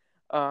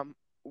life.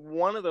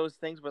 One of those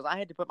things was I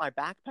had to put my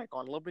backpack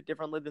on a little bit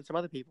differently than some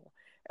other people.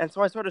 And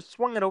so I sort of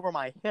swung it over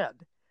my head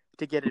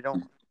to get it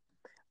on.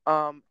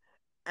 Um,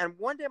 and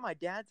one day my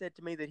dad said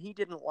to me that he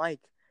didn't like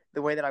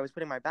the way that I was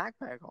putting my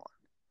backpack on.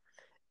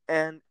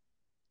 And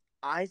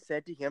I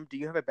said to him, "Do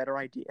you have a better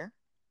idea?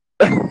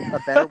 A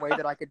better way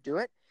that I could do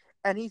it?"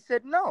 And he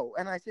said, "No."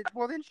 And I said,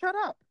 "Well, then shut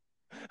up."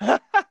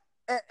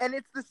 And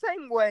it's the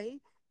same way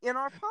in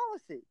our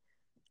policy.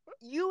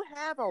 You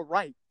have a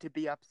right to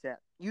be upset.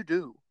 You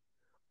do.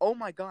 Oh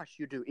my gosh,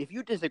 you do. If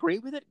you disagree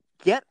with it,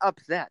 get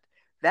upset.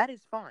 That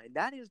is fine.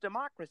 That is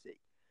democracy.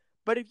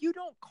 But if you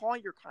don't call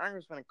your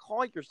congressman and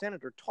call your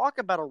senator, talk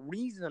about a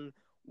reason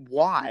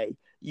why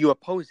you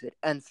oppose it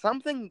and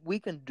something we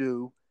can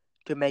do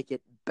to make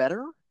it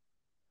better,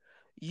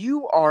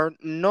 you are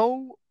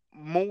no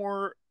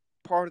more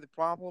part of the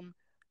problem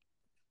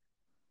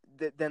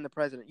than the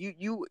president.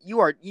 You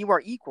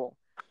are equal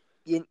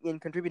in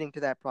contributing to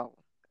that problem.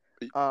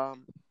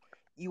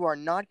 You are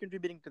not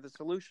contributing to the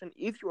solution.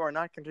 If you are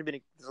not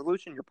contributing to the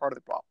solution, you're part of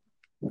the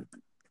problem.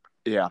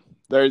 Yeah.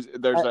 There's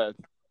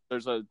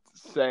a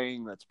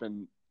saying that's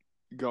been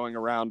going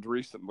around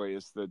recently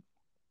is the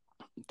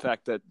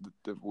fact that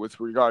with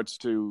regards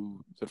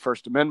to the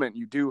First Amendment,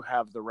 you do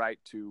have the right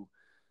to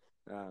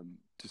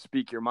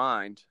speak your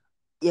mind.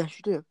 Yes,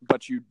 you do.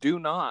 But you do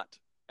not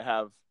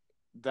have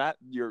that.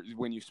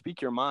 When you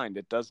speak your mind,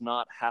 it does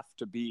not have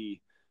to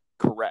be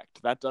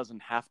correct. That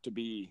doesn't have to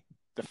be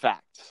the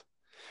facts.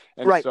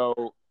 And Right.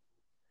 so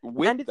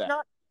with And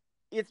that,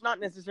 it's not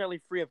necessarily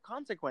free of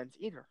consequence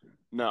either.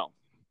 no,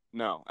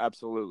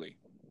 absolutely.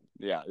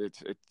 Yeah,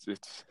 it's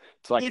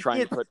like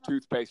trying to put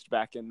toothpaste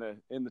back in the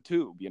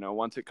tube.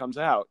 Once it comes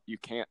out, you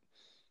can't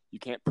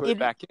put it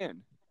back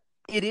in.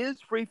 It is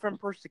free from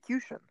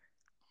persecution.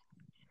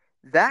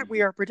 That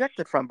we are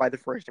protected from by the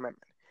First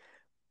Amendment.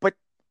 But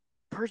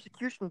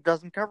persecution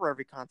doesn't cover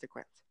every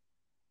consequence.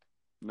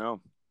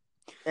 No.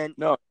 And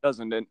no, it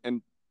doesn't.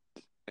 And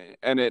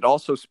it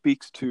also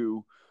speaks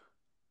to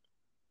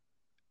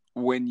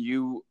when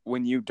you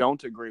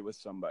don't agree with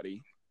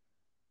somebody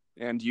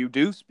and you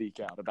do speak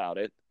out about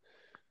it,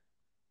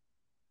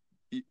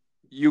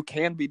 you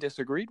can be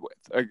disagreed with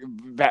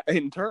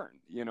in turn.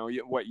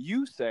 What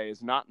you say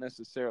is not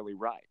necessarily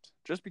right.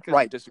 Just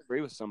because you disagree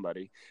with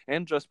somebody,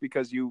 and just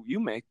because you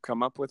may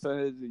come up with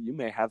you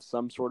may have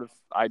some sort of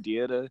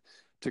idea to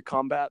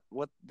combat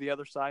what the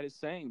other side is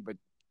saying, but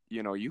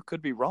you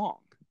could be wrong.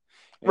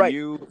 And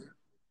you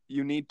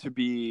need to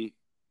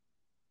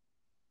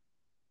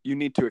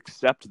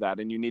accept that,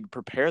 and you need to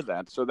prepare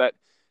that so that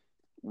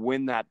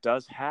when that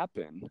does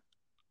happen,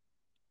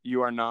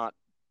 you are not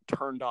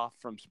turned off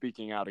from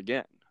speaking out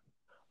again.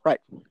 Right.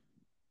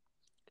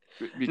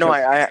 Because no,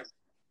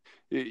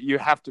 you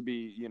have to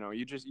be, you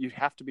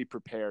have to be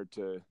prepared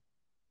to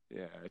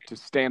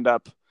stand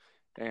up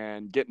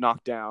and get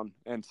knocked down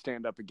and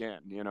stand up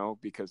again,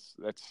 because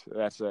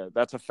that's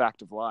a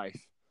fact of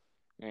life,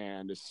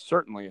 and it's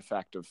certainly a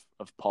fact of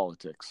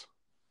politics.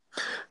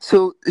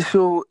 So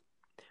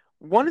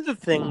one of the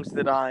things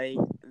that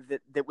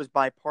was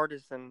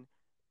bipartisan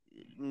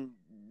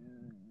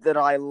that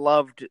I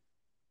loved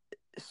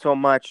so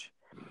much,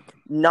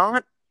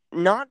 not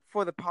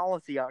for the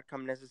policy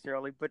outcome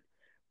necessarily,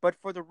 but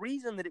for the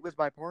reason that it was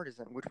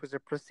bipartisan, which was a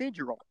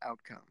procedural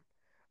outcome,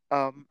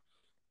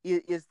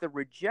 is the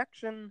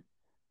rejection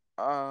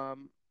of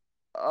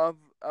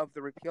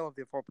the repeal of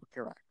the Affordable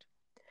Care Act.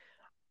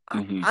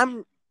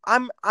 Mm-hmm.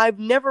 I've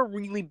never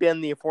really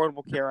been the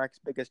Affordable Care Act's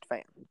biggest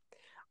fan.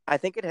 I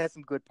think it has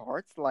some good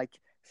parts, like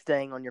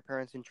staying on your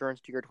parents' insurance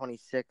to your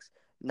 26,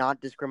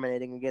 not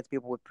discriminating against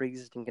people with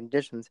pre-existing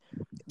conditions.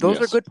 Those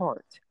are good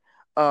parts.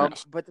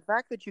 But the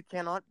fact that you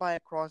cannot buy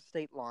across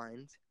state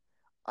lines,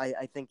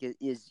 I think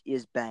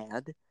is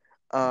bad.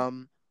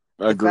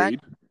 Agreed.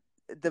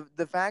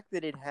 The fact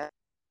that it has to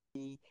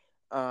be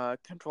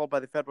controlled by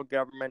the federal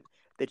government,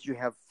 that you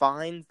have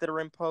fines that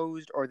are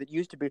imposed, or that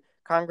used to be,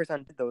 Congress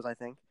undid those, I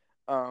think.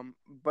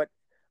 But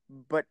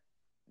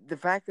the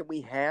fact that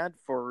we had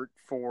for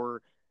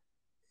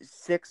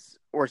 6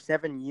 or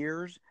 7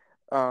 years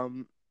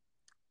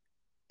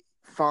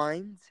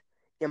fines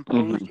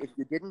imposed if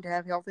you didn't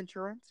have health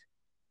insurance.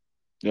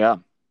 Yeah,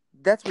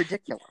 that's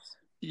ridiculous.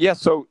 Yeah,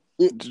 so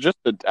just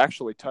to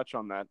actually touch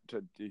on that,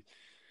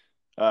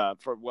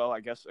 I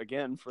guess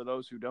again, for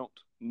those who don't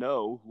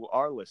know, who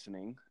are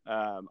listening,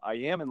 I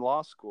am in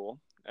law school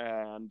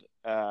and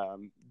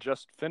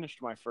just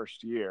finished my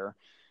first year,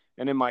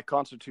 and in my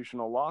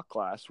constitutional law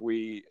class,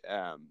 we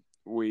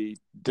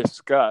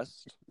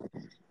discussed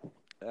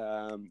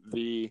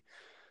the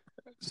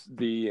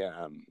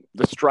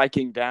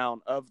striking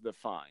down of the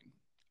fine,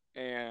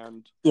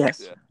 and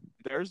yes,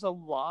 there's a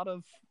lot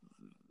of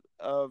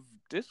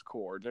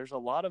discord. There's a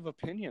lot of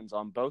opinions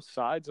on both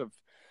sides of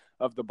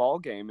the ball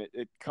game.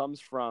 It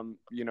comes from,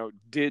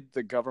 did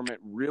the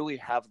government really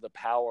have the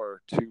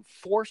power to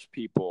force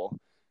people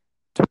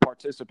to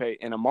participate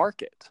in a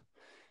market?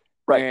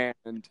 Right.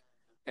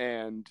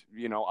 And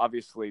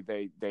obviously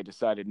they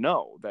decided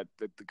no, that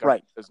the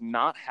government does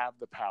not have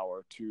the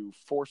power to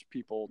force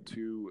people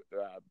to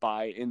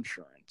buy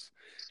insurance.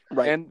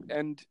 Right.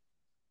 And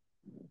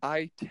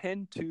I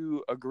tend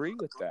to agree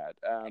with that.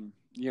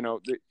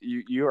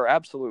 You are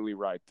absolutely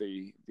right.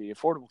 The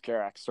Affordable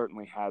Care Act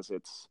certainly has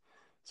its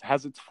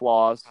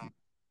flaws,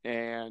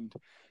 and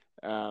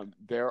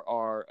there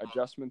are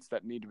adjustments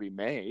that need to be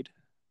made.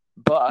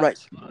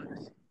 But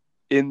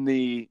in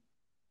the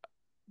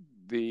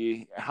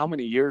how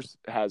many years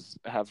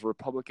have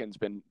Republicans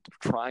been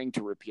trying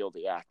to repeal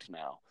the act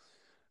now?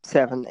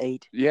 7,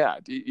 8. Yeah,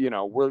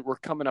 we're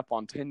coming up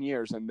on 10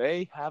 years, and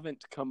they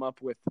haven't come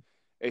up with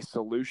a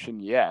solution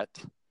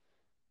yet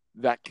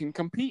that can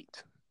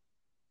compete.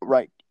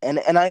 Right. And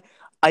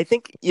I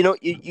think you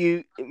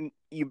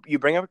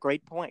bring up a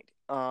great point.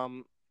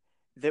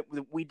 That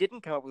we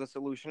didn't come up with a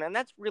solution, and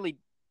that's really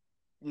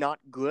not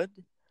good.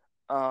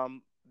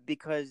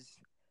 Because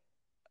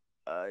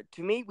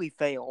to me, we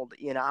failed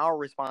in our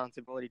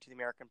responsibility to the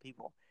American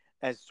people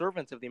as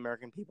servants of the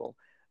American people.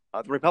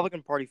 The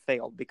Republican Party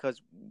failed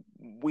because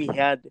we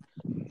had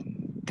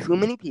too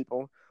many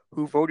people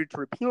who voted to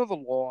repeal the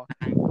law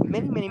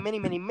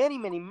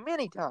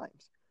many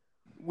times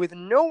with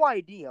no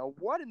idea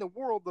what in the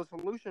world the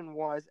solution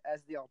was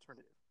as the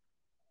alternative.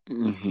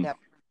 Mm-hmm. Now,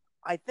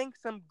 I think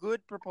some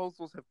good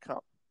proposals have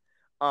come.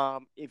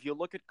 If you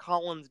look at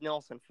Collins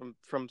Nelson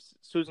from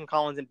Susan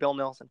Collins and Bill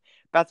Nelson,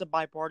 that's a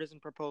bipartisan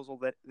proposal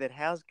that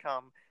has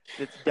come,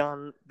 that's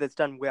done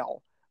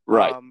well.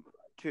 Right.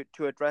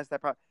 To address that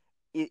problem.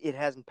 it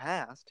hasn't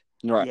passed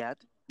Right.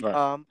 yet.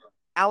 Right.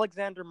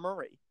 Alexander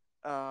Murray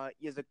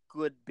is a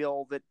good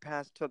bill that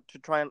passed to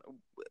try and,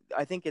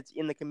 I think it's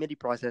in the committee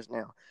process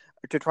now,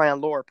 to try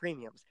and lower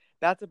premiums.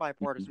 That's a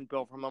bipartisan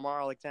bill from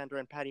Lamar Alexander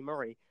and Patty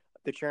Murray,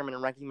 the chairman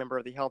and ranking member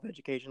of the Health,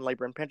 Education,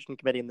 Labor, and Pension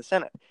Committee in the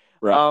Senate.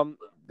 Right.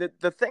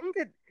 The thing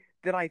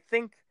that I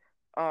think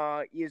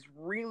is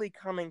really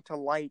coming to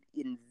light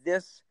in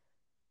this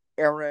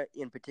era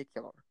in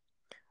particular,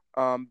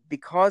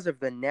 because of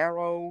the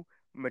narrow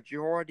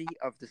majority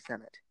of the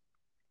Senate,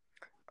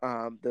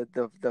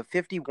 the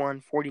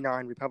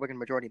 51-49 Republican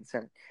majority in the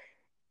Senate,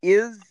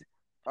 is,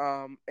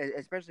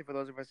 especially for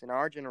those of us in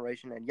our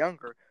generation and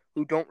younger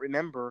who don't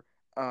remember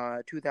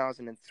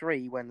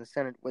 2003 when the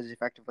Senate was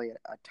effectively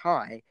a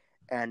tie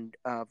and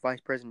Vice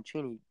President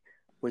Cheney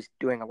was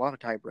doing a lot of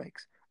tie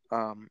breaks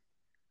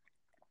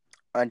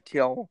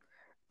until,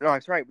 no,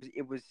 I'm sorry,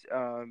 it was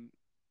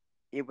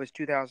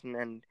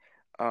 2001,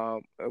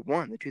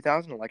 the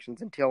 2000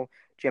 elections, until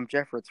Jim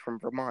Jeffords from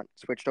Vermont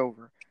switched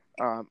over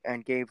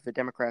and gave the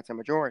Democrats a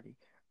majority.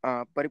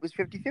 But it was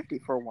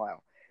 50-50 for a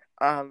while.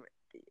 And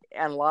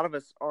a lot of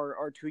us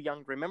are too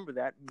young to remember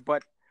that,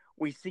 but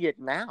we see it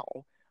now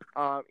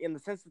in the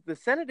sense that the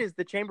Senate is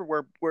the chamber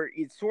where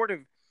it's sort of,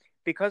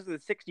 because of the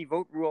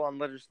 60-vote rule on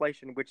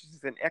legislation, which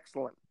is an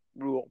excellent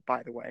rule,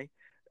 by the way.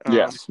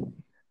 Yes.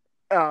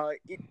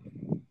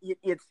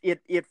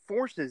 It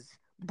forces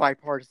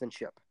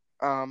bipartisanship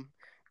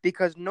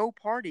because no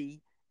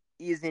party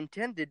is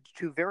intended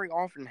to very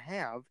often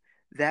have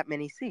that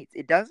many seats.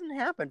 It doesn't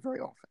happen very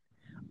often.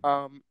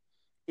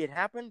 It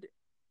happened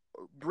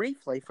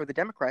briefly for the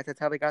Democrats. That's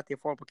how they got the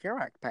Affordable Care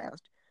Act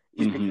passed,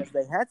 is because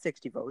they had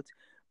 60 votes.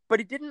 But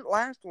it didn't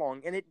last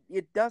long, and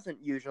it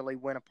doesn't usually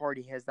when a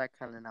party has that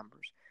kind of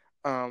numbers.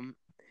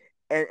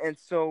 And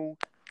so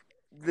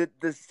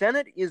the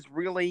Senate is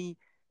really,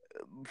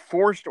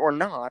 forced or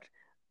not,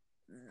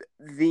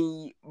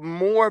 the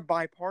more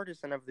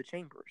bipartisan of the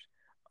chambers.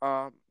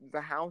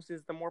 The House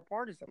is the more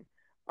partisan,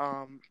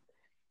 and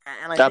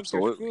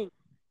Absolutely.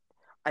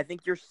 I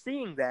think you're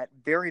seeing that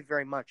very,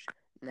 very much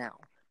now.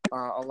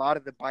 A lot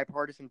of the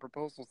bipartisan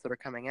proposals that are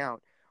coming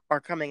out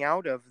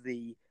of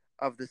the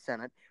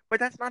Senate, but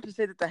that's not to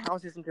say that the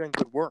House isn't doing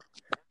good work.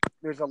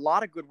 There's a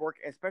lot of good work,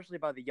 especially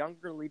by the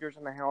younger leaders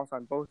in the House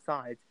on both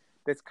sides,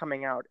 that's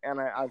coming out, and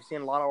I've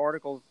seen a lot of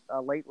articles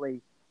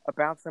lately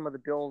about some of the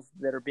bills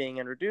that are being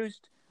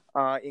introduced,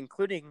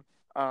 including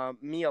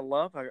Mia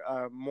Love,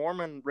 a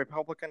Mormon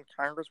Republican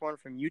congresswoman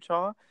from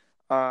Utah,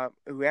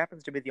 who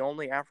happens to be the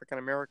only African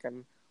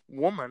American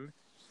woman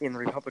in the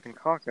Republican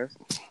caucus.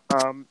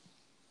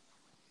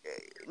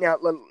 Now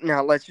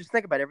let's just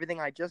think about everything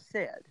I just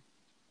said,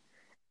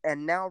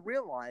 and now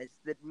realize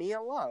that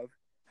Mia Love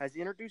has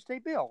introduced a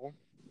bill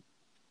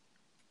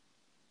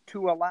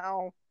to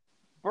allow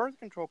birth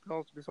control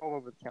pills to be sold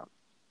over the counter.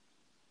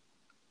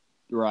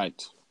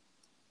 Right.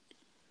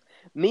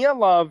 Mia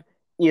Love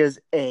is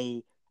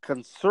a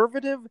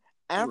conservative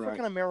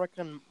African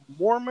American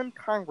Mormon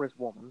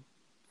congresswoman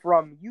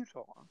from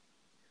Utah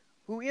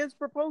who is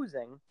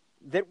proposing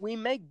that we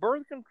make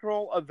birth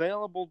control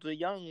available to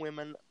young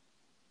women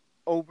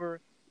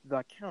over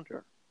the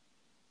counter.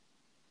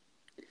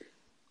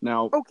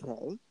 Now,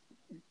 okay.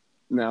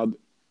 Now,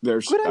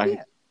 there's good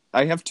idea.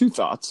 I have two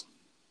thoughts.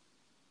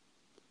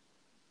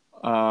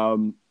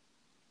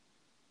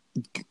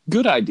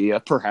 Good idea,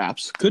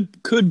 perhaps.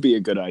 Could be a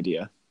good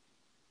idea.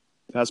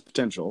 Has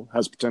potential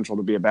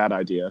to be a bad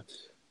idea.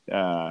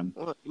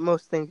 Well,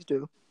 most things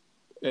do.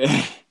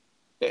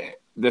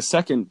 The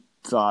second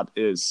thought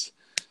is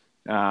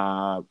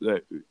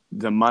the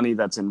money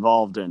that's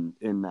involved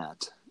in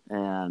that,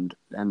 and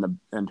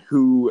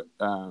who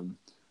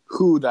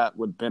that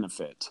would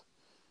benefit.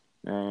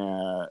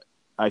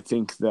 I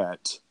think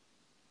that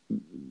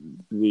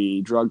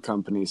the drug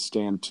companies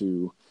stand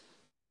to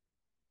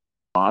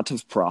a lot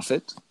of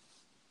profit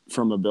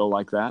from a bill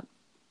like that,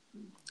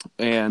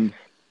 and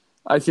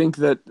I think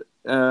that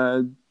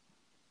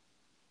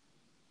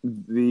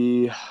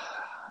the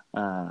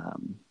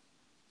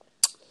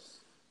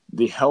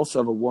health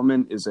of a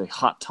woman is a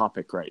hot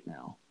topic right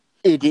now.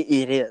 It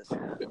is.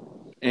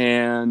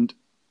 And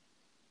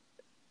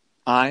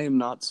I am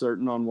not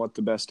certain on what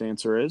the best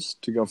answer is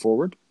to go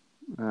forward.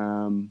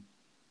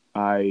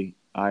 I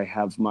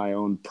have my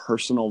own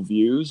personal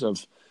views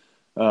of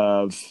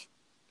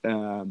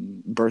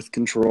birth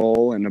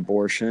control and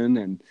abortion,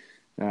 and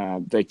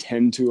they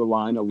tend to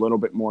align a little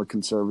bit more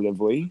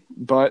conservatively.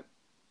 But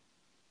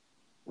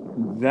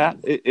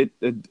that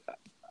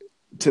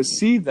to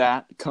see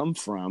that come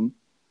from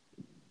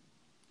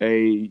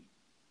a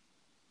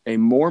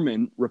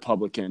Mormon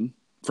Republican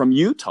from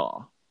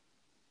Utah,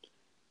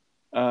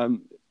 well,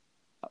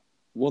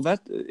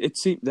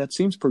 that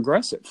seems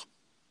progressive,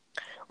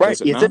 right?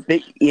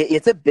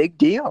 It's a big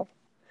deal,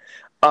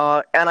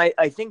 and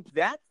I think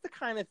that's the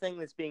kind of thing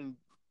that's being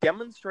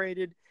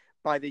demonstrated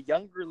by the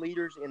younger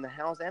leaders in the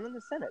House and in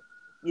the Senate,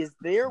 is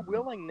their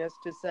willingness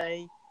to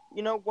say,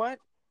 you know what,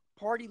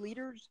 party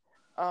leaders,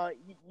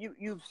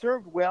 you've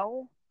served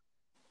well,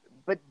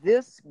 but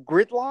this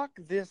gridlock,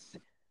 this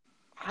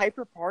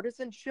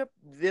hyperpartisanship,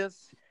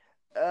 this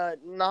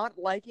not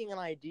liking an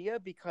idea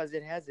because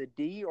it has a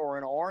D or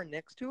an R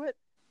next to it,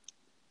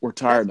 we're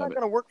tired that's of not it.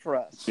 going to work for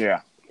us.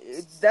 Yeah.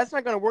 That's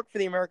not going to work for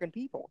the American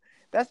people.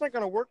 That's not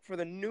going to work for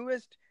the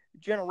newest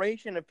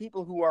generation of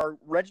people who are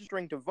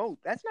registering to vote.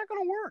 That's not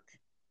going to work.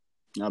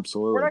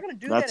 Absolutely. We're not going to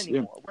do that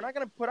anymore. We're not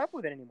going to put up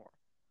with it anymore.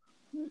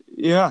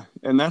 Yeah,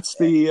 and that's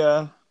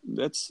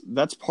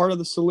that's part of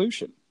the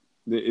solution.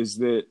 Is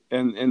that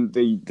and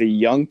the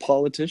young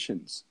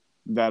politicians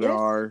that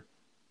are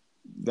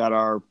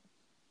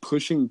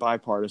pushing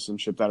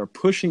bipartisanship, that are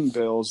pushing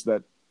bills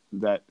that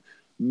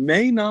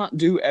may not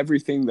do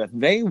everything that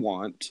they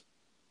want,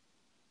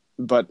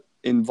 but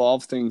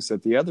involve things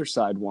that the other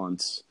side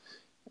wants,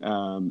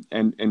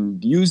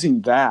 and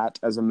using that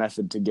as a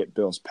method to get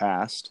bills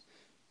passed.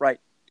 Right.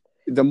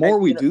 The more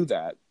we do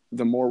that,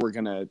 the more we're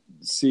going to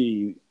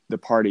see the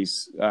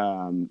parties,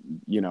 come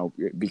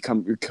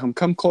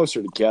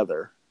closer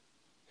together.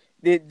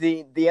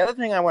 The other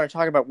thing I want to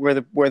talk about where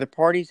the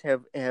parties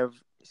have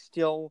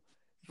still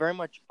very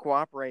much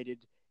cooperated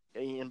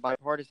in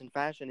bipartisan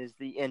fashion is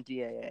the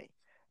NDAA,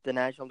 the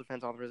National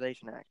Defense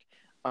Authorization Act.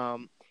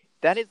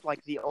 That is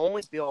like the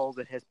only bill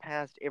that has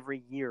passed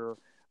every year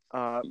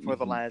for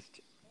the last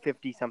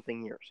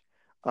 50-something years.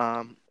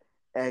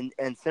 And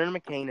Senator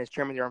McCain, as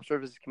chairman of the Armed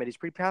Services Committee, is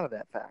pretty proud of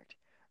that fact.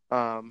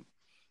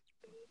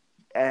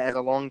 As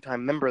a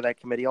longtime member of that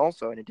committee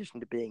also, in addition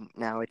to being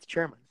now its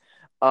chairman.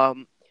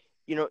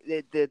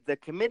 The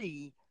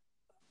committee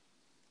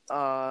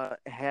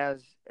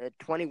has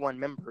 21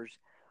 members,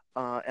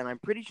 and I'm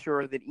pretty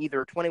sure that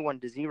either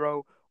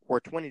 21-0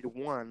 or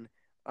 20-1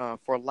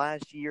 for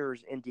last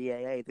year's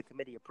NDAA, the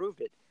committee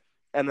approved it.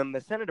 And then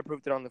the Senate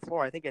approved it on the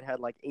floor. I think it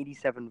had like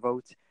 87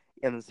 votes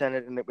in the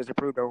Senate, and it was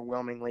approved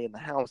overwhelmingly in the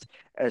House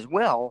as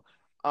well.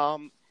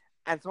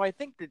 And so I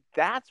think that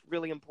that's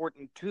really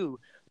important, too,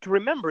 to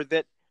remember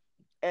that,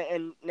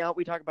 and now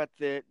we talk about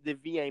the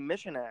VA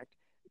Mission Act,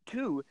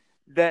 too,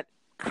 that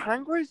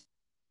Congress,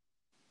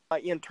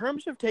 in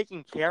terms of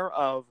taking care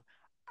of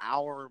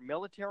our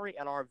military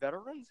and our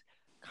veterans,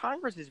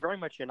 Congress is very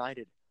much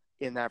united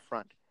in that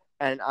front.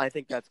 And I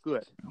think that's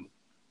good.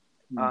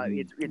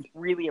 It's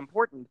really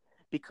important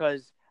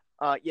because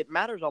it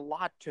matters a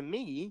lot to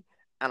me,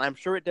 and I'm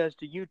sure it does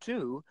to you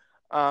too,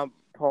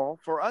 Paul,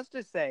 for us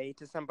to say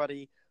to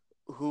somebody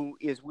who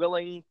is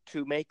willing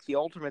to make the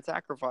ultimate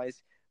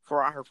sacrifice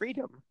for our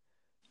freedom,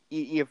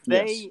 if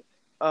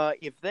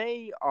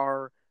they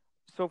are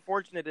so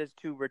fortunate as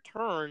to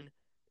return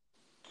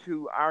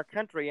to our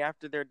country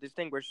after their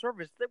distinguished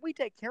service, that we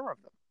take care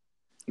of them.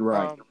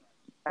 Right.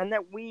 And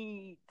that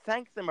we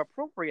thank them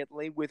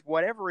appropriately with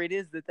whatever it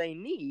is that they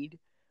need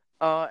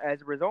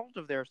as a result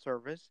of their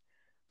service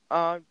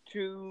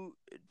to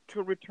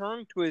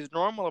return to as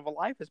normal of a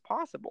life as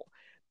possible.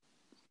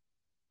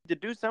 To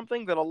do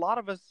something that a lot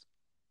of us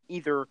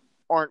either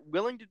aren't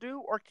willing to do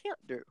or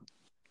can't do.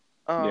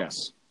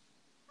 Yes.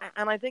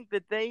 And I think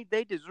that they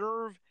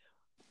deserve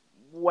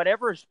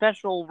whatever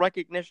special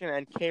recognition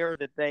and care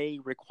that they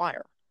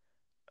require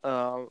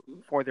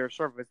for their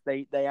service.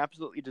 They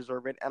absolutely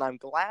deserve it, and I'm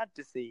glad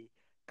to see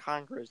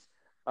Congress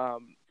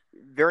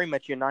very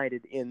much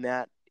united in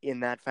that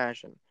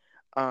fashion.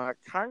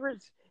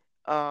 Congress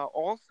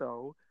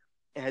also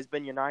has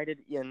been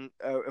united in,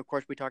 of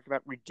course, we talked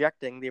about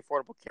rejecting the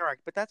Affordable Care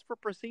Act, but that's for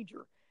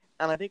procedure,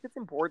 and I think it's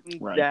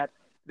important that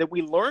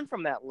we learn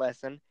from that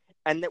lesson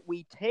and that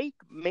we take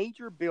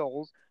major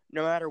bills.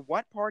 No matter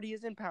what party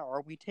is in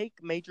power, we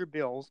take major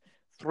bills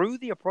through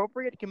the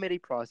appropriate committee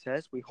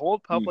process. We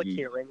hold public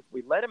hearings.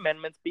 We let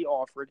amendments be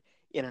offered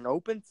in an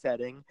open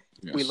setting.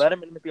 Yes. We let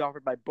amendments be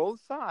offered by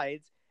both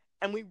sides.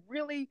 And we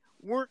really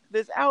work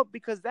this out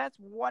because that's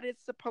what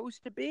it's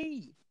supposed to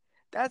be.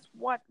 That's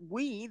what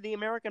we, the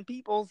American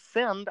people,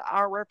 send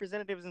our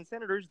representatives and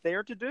senators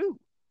there to do.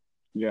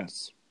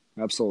 Yes,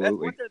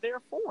 absolutely. That's what they're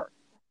there for.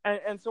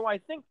 And so I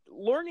think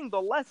learning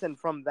the lesson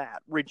from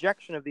that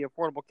rejection of the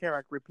Affordable Care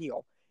Act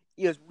repeal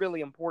is really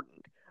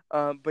important.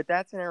 But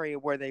that's an area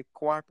where they've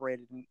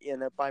cooperated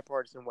in a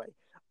bipartisan way.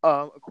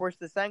 Of course,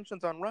 the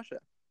sanctions on Russia,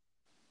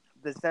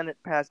 the Senate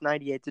passed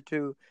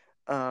 98-2.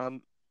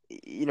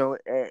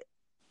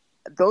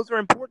 Those are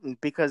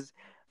important because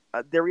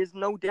there is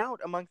no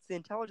doubt amongst the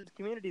intelligence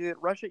community that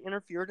Russia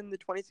interfered in the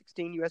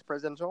 2016 U.S.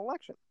 presidential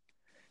election.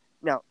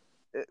 Now,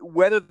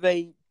 whether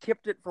they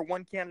tipped it for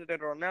one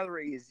candidate or another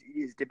is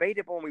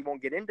debatable, and we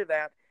won't get into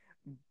that.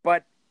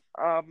 But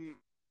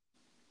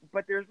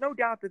there's no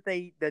doubt that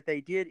they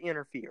did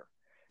interfere.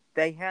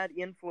 They had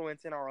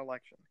influence in our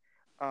election.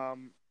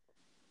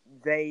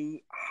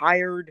 They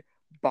hired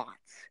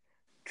bots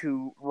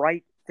to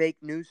write fake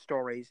news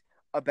stories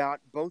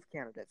about both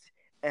candidates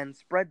and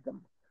spread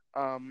them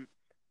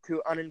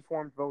to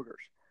uninformed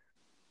voters.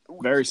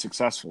 Very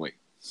successfully.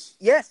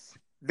 Yes,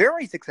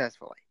 very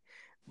successfully.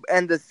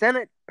 And the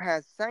Senate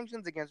passed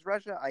sanctions against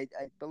Russia. I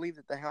believe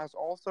that the House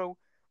also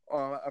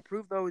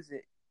approved those.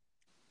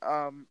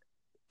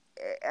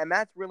 And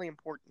that's really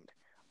important.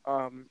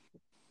 And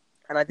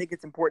I think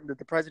it's important that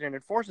the president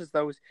enforces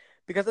those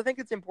because I think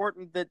it's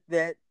important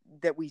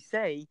that we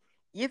say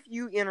if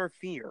you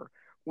interfere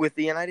with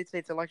the United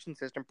States election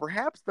system,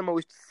 perhaps the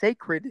most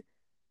sacred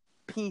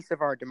piece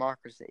of our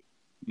democracy,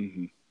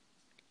 Mm-hmm.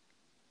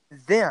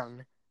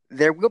 then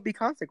there will be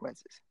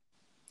consequences.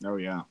 Oh,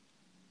 yeah.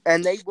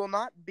 And they will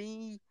not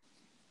be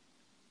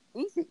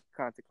easy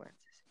consequences.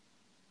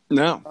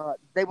 No.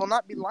 They will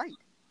not be light.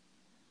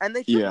 And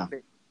they Yeah. shouldn't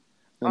be.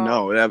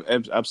 No,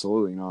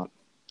 absolutely not.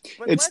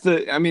 But It's the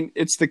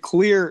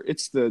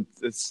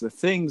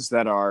things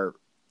that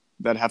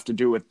have to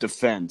do with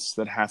defense,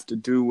 that have to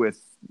do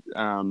with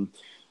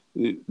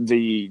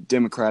the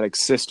democratic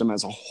system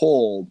as a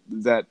whole,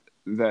 that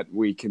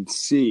we can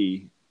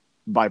see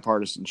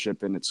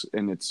bipartisanship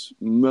in its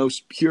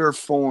most pure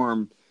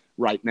form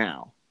right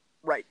now.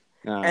 right.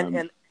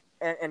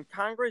 And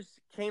Congress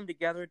came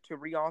together to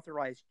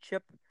reauthorize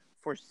CHIP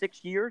for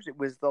 6 years. It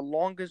was the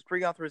longest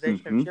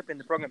reauthorization of CHIP in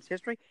the program's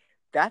history.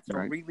 That's a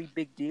Right. really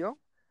big deal.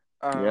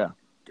 Yeah.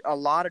 A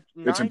lot of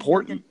It's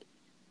important.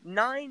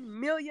 9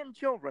 million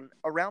children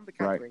around the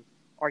country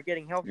are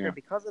getting health care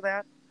because of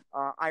that.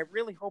 I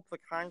really hope the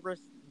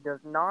Congress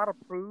does not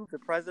approve the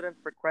president's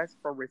request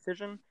for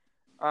rescission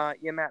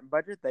in that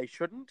budget. They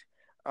shouldn't.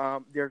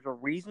 There's a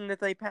reason that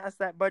they passed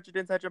that budget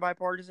in such a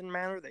bipartisan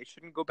manner. They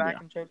shouldn't go back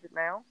and change it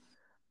now.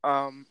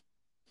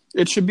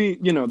 It should be,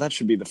 that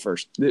should be the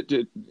first.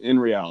 In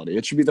reality,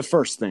 it should be the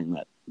first thing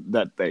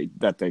that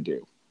they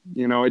do.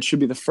 It should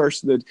be the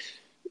first, that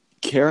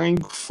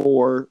caring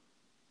for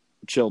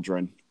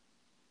children,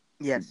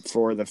 yes,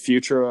 for the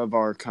future of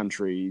our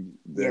country.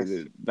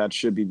 That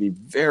should be the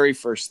very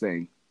first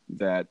thing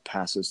that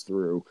passes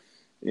through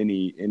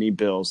any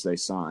bills they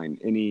sign.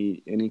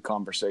 Any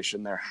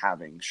conversation they're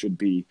having should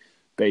be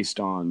based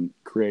on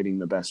creating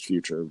the best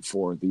future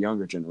for the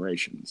younger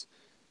generations.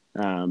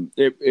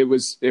 It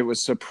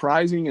was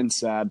surprising and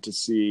sad to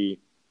see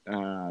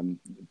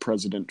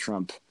President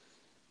Trump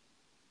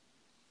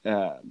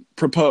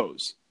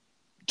propose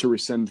to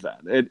rescind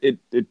that.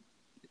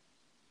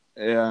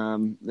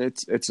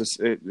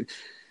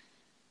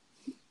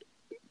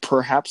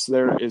 Perhaps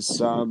there is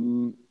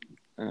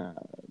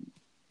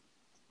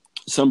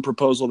some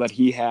proposal that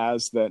he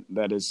has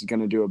that is going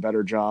to do a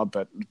better job,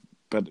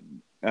 but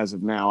as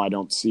of now, I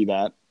don't see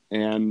that,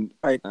 and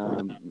I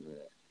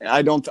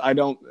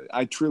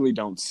truly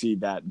don't see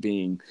that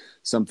being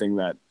something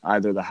that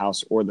either the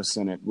House or the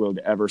Senate will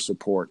ever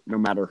support, no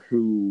matter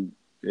who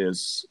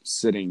is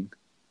sitting.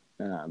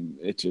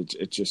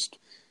 It just,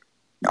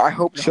 I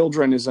hope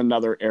children is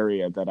another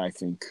area that I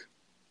think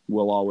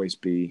will always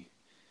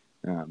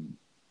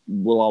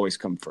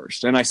come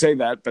first. And I say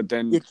that, but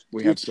then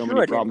we have so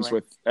many problems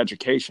with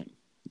education,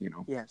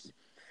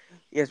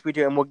 Yes, we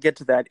do. And we'll get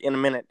to that in a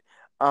minute.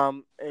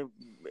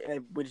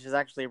 Which is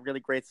actually a really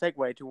great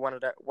segue to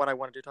what I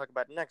wanted to talk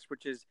about next,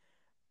 which is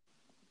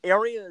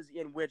areas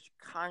in which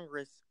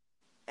Congress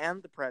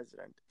and the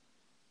president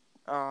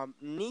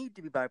need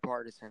to be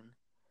bipartisan,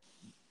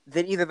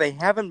 that either they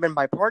haven't been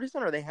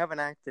bipartisan or they haven't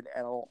acted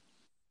at all.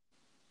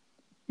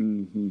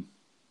 Mm-hmm.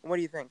 What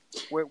do you think?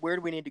 Where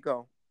do we need to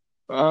go?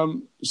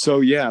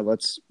 So yeah,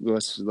 let's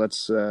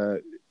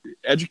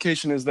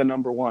education is the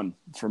number one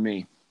for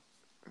me.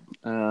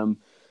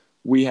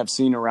 We have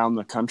seen around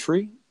the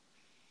country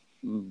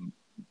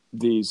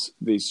these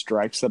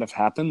strikes that have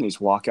happened, these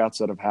walkouts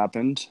that have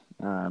happened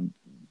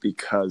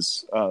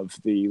because of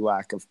the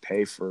lack of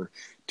pay for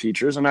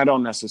teachers. And I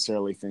don't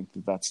necessarily think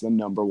that that's the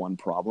number one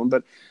problem,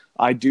 but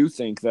I do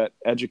think that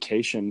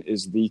education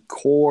is the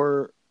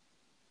core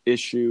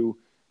issue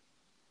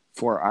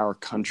for our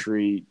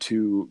country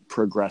to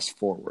progress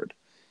forward.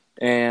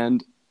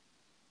 And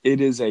it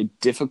is a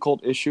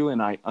difficult issue,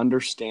 and I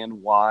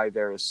understand why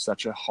there is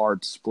such a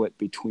hard split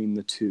between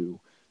the two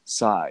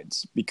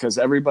sides, because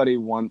everybody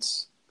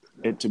wants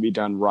it to be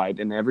done right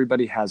and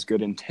everybody has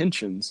good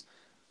intentions,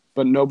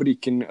 but nobody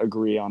can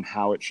agree on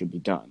how it should be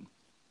done.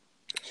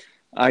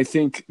 I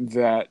think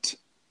that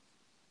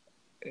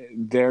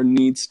there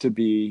needs to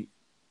be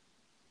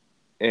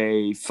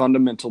a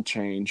fundamental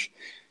change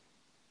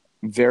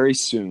very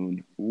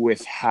soon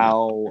with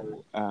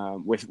how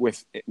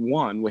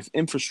with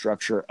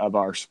infrastructure of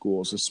our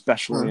schools,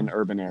 especially in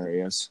urban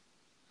areas,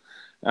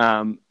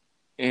 and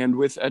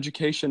with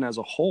education as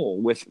a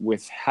whole,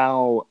 with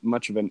how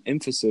much of an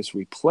emphasis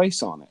we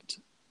place on it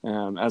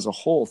as a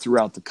whole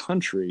throughout the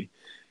country,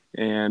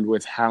 and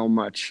with how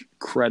much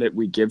credit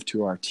we give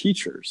to our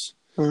teachers.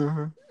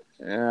 Mm-hmm.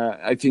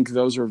 I think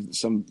those are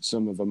some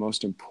of the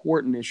most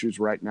important issues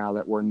right now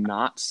that we're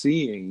not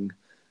seeing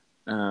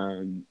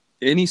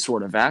any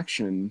sort of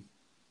action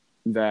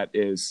that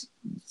is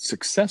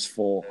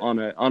successful on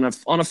a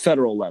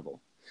federal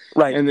level.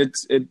 Right. And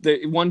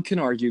one can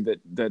argue that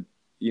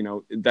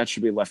that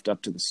should be left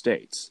up to the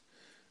states,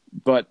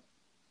 but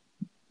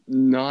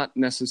not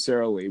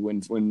necessarily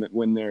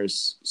when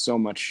there's so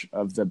much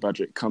of the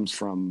budget comes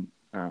from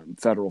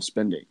federal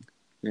spending.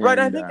 And, right.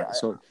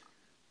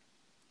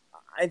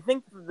 I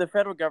think the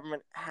federal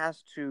government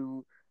has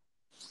to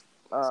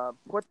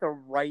put the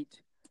right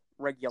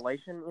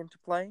regulation into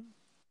play.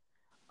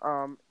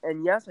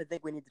 And yes, I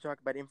think we need to talk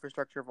about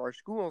infrastructure of our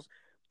schools,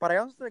 But I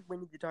also think we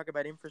need to talk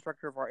about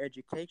infrastructure of our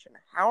education.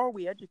 How are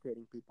we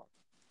educating people?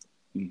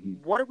 Mm-hmm.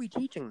 What are we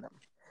teaching them?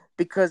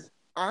 Because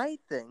I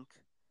think,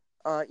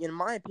 in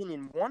my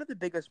opinion, one of the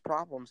biggest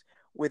problems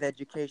with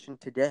education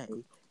today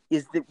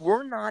is that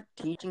we're not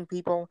teaching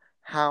people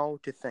how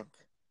to think.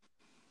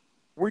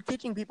 We're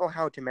teaching people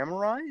how to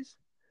memorize.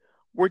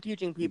 We're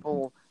teaching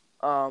people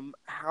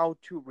how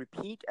to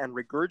repeat and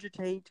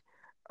regurgitate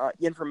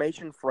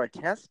information for a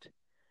test.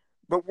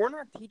 But we're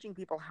not teaching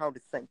people how to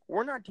think.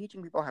 We're not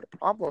teaching people how to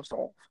problem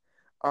solve.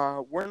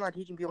 We're not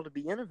teaching people to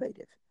be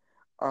innovative.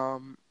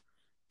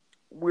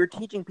 We're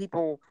teaching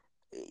people,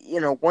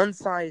 one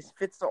size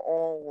fits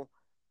all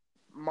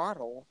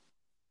model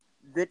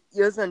that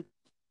isn't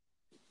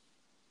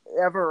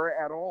ever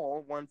at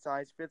all one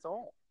size fits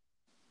all.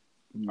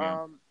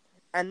 Yeah.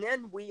 And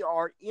then we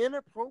are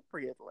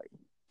inappropriately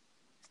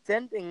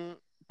sending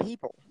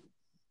people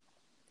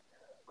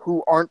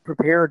who aren't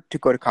prepared to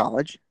go to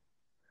college.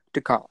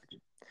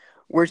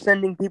 We're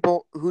sending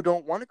people who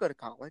don't want to go to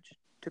college.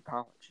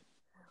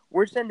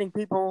 We're sending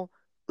people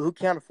who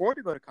can't afford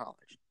to go to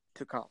college.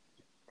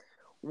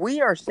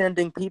 We are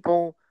sending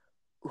people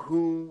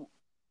who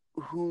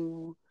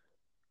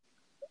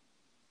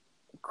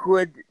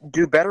could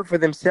do better for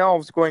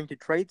themselves going to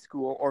trade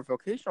school or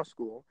vocational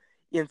school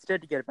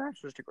instead to get a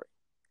bachelor's degree.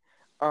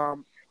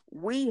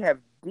 We have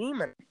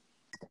demonized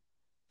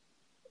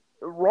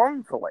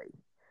wrongfully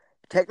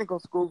technical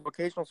schools,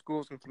 vocational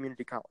schools, and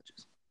community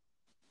colleges.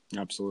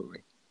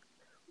 Absolutely.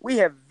 We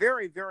have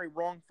very, very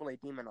wrongfully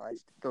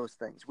demonized those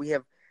things. We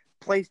have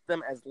placed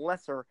them as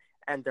lesser,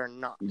 and they're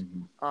not.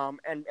 Mm-hmm.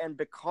 And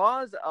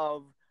because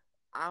of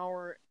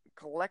our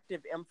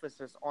collective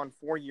emphasis on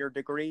 4-year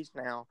degrees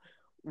now,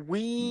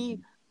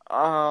 we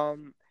are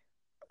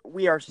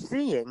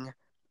seeing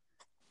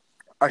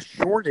a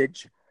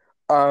shortage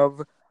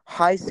of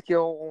high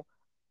skill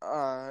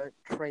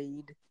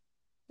trade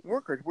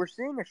workers. We're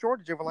seeing a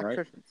shortage of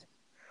electricians. Right.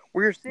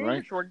 We're seeing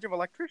a shortage of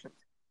electricians.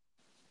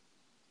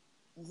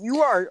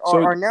 You are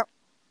now.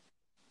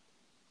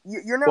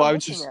 You're now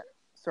looking at.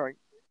 Sorry.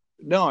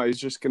 No, I was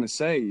just going to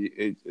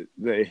say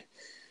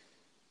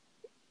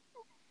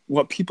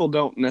what people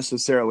don't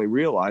necessarily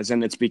realize,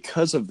 and it's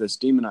because of this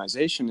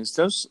demonization,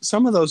 is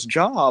some of those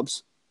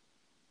jobs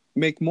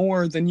make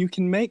more than you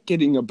can make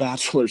getting a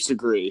bachelor's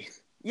degree.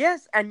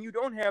 Yes, and you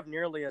don't have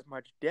nearly as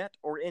much debt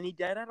or any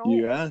debt at all.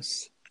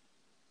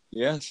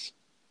 Yes.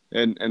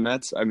 And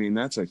that's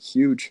a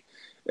huge,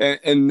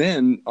 and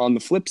then on the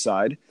flip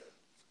side,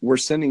 we're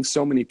sending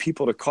so many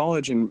people to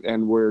college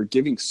and we're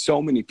giving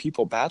so many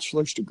people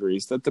bachelor's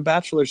degrees that the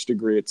bachelor's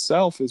degree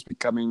itself is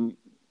becoming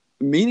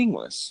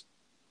meaningless.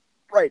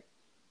 Right.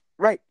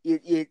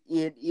 It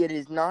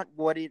is not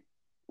what it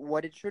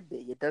should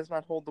be. It does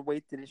not hold the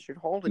weight that it should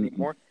hold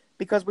anymore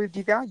because we've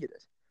devalued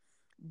it.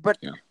 But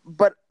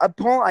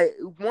Paul,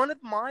 one of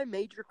my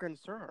major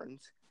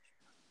concerns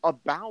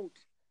about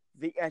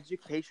the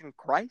education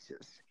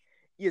crisis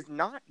is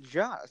not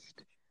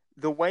just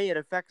the way it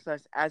affects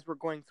us as we're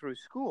going through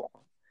school.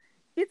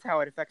 It's how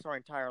it affects our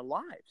entire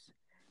lives.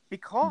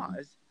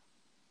 Because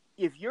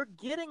if you're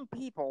getting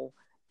people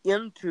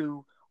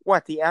into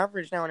the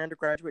average now in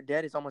undergraduate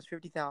debt is almost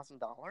 $50,000.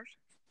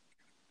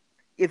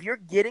 If you're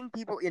getting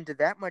people into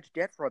that much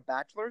debt for a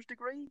bachelor's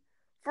degree,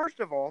 first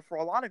of all, for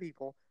a lot of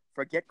people,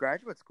 forget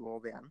graduate school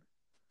then.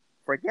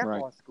 Forget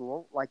law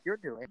school like you're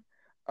doing.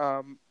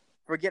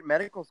 Forget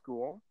medical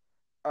school.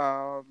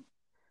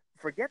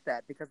 Forget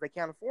that because they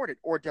can't afford it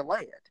or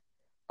delay it.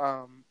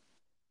 Don't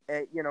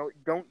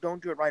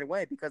do it right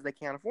away because they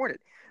can't afford it.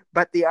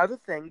 But the other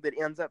thing that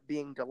ends up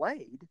being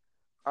delayed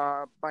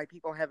by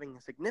people having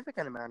a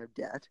significant amount of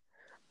debt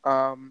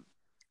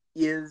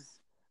is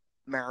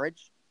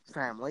marriage,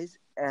 families,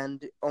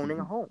 and owning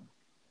a home.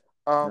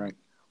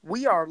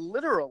 We are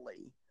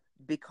literally,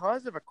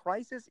 because of a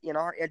crisis in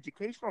our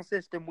educational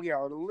system, we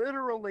are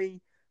literally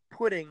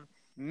putting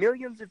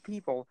millions of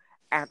people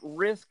at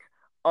risk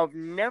of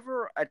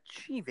never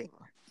achieving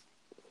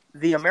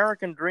the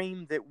American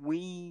dream that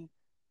we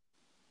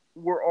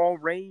were all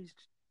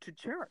raised to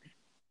cherish.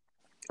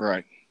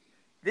 Right.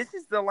 This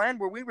is the land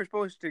where we were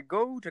supposed to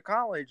go to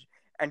college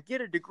and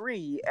get a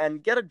degree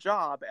and get a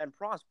job and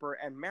prosper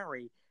and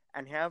marry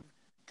and have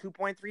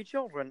 2.3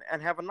 children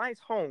and have a nice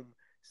home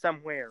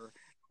somewhere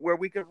where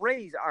we could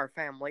raise our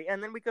family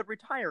and then we could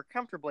retire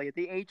comfortably at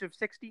the age of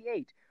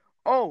 68.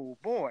 Oh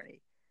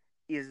boy,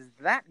 is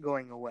that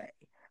going away?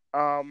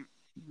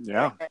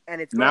 Yeah.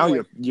 And it's now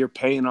you're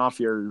paying off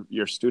your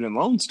student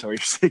loans till you're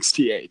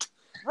 68.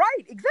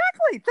 Right,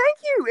 exactly. Thank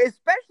you.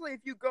 Especially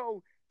if you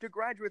go to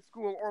graduate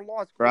school or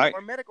law school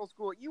or medical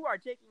school, you are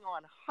taking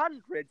on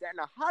hundreds and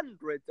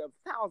hundreds of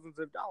thousands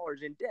of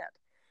dollars in debt.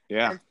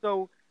 Yeah. And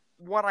so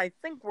what I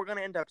think we're going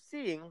to end up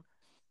seeing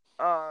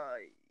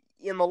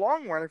in the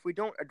long run, if we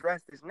don't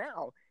address this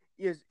now,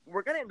 is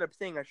we're going to end up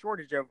seeing a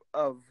shortage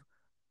of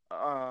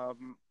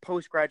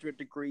postgraduate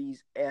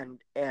degrees and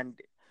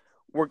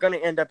we're going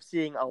to end up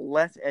seeing a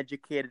less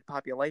educated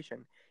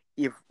population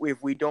if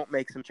we don't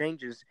make some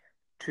changes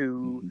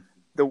to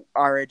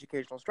our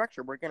educational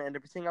structure. We're going to end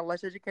up seeing a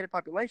less educated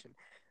population.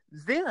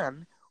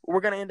 Then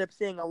we're going to end up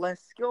seeing a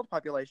less skilled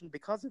population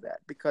because of that.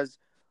 Because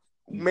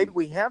maybe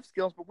we have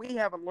skills, but we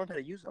haven't learned how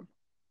to use them.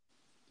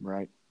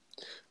 Right.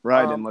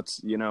 And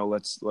let's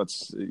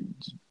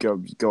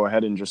go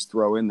ahead and just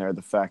throw in there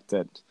the fact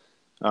that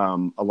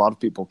a lot of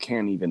people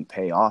can't even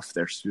pay off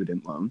their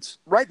student loans.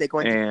 Right, they're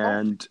going to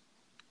default.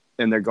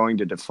 And they're going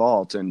to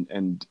default,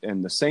 and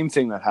the same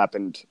thing that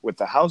happened with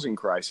the housing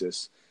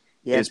crisis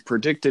is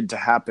predicted to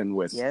happen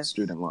with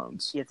student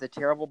loans. It's a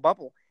terrible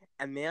bubble.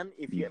 And then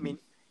if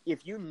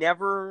you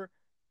never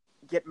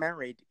get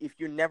married, if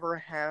you never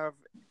have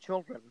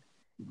children,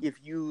 if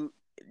you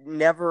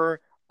never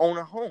own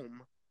a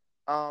home,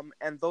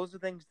 and those are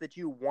things that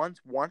you once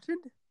wanted,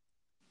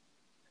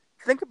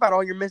 think about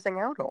all you're missing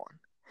out on.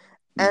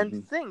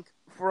 And think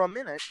for a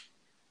minute,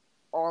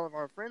 all of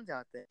our friends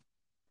out there,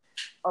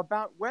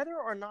 about whether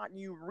or not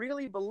you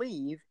really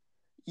believe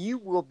you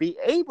will be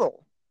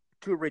able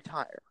to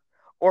retire.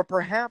 Or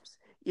perhaps,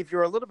 if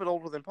you're a little bit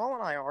older than Paul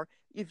and I are,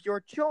 if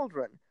your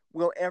children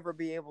will ever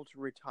be able to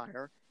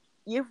retire,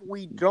 if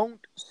we don't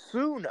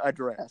soon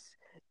address,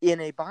 in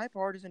a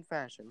bipartisan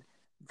fashion,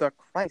 the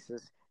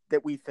crisis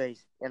that we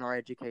face in our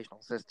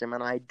educational system.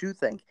 And I do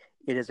think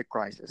it is a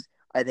crisis.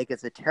 I think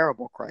it's a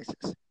terrible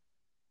crisis.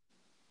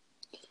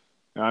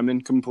 I'm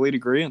in complete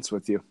agreement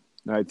with you.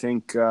 I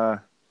think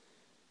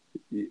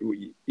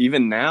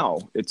even now,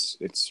 it's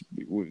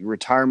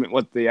retirement.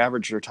 What the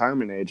average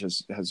retirement age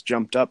has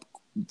jumped up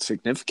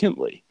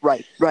significantly.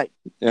 Right.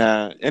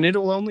 And it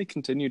will only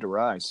continue to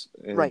rise.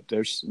 Right.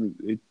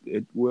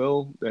 It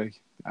will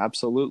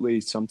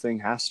absolutely. Something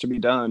has to be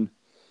done.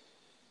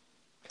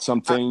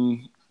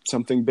 Something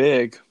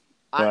big.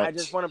 I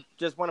just want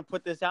to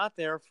put this out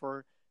there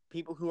for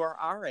people who are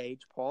our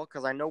age, Paul,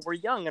 because I know we're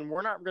young and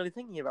we're not really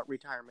thinking about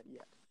retirement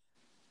yet.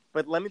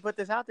 But let me put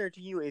this out there to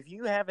you. If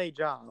you have a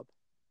job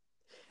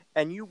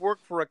and you work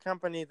for a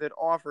company that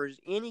offers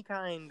any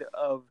kind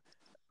of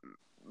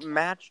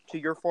match to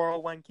your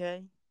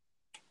 401k,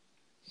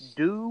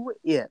 do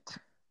it.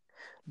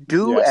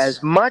 Do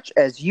as much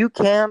as you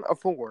can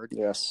afford.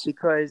 Yes.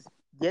 Because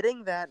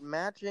getting that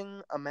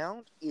matching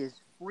amount is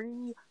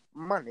free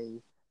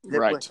money that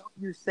will help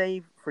you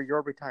save for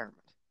your retirement.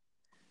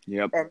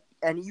 Yep.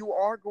 And you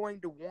are going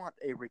to want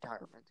a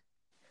retirement.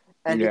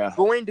 And it's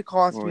going to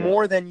cost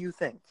more than you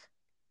think.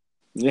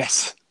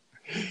 Yes.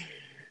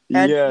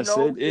 And yes,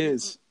 it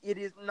is. It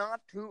is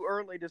not too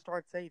early to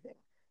start saving.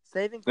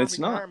 Saving for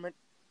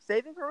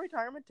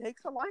retirement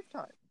takes a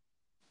lifetime.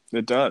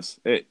 It does.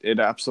 It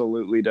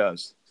absolutely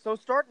does. So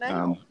start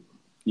now.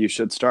 You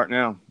should start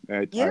now.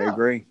 I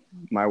agree.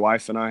 My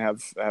wife and I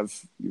have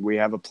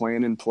a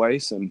plan in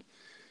place, and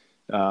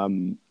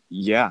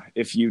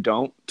if you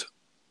don't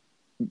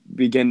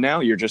begin now,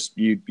 you're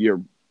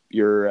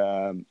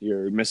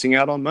missing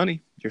out on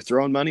money. You're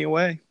throwing money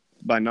away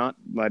by not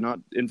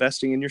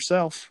investing in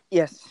yourself.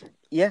 Yes,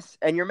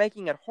 and you're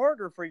making it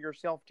harder for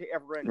yourself to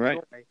ever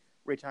enjoy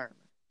retirement.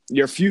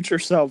 Your future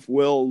self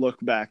will look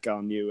back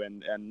on you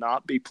and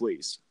not be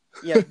pleased.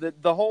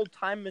 The whole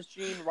time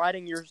machine,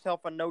 writing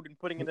yourself a note and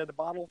putting it in a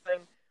bottle thing.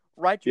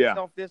 Write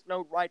yourself this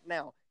note right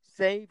now.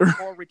 Save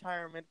for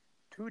retirement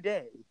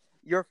today.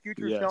 Your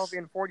future self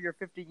in 40 or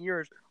 50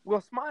 years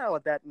will smile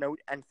at that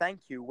note and thank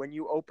you when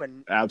you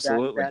open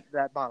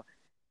that bottle.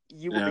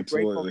 You will be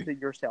grateful to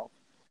yourself.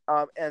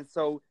 And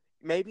so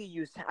maybe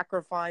you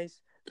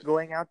sacrifice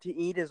going out to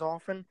eat as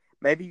often.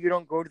 Maybe you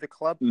don't go to the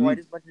club quite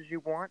as much as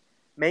you want.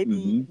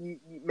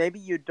 Maybe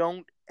you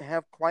don't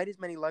have quite as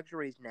many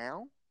luxuries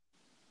now.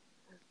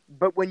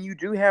 But when you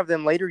do have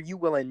them later, you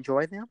will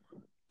enjoy them.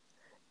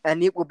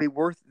 And it will be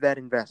worth that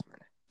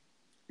investment.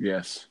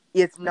 Yes.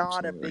 It's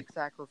not a big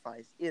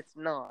sacrifice. It's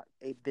not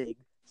a big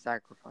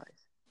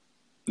sacrifice.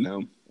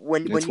 No.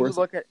 When you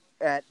look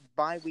at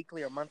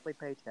bi-weekly or monthly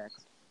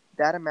paychecks,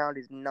 that amount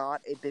is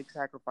not a big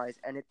sacrifice,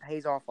 and it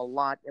pays off a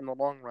lot in the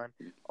long run.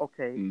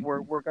 Okay,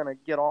 we're going to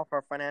get off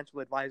our financial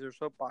advisor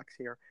soapbox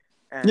here.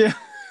 And,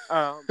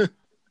 sorry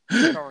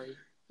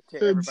to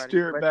everybody. And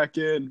steer it back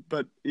in,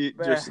 but the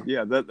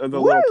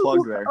little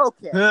plug there.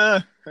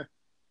 Okay.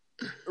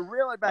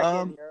 Reel it back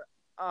in here.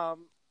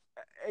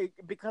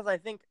 Because I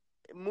think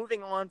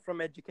moving on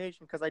from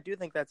education, because I do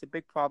think that's a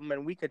big problem,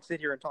 and we could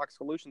sit here and talk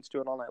solutions to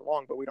it all night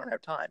long, but we don't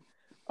have time.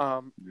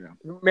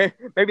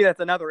 Maybe that's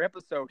another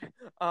episode.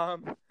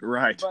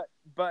 Right.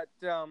 But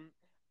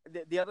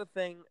the other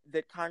thing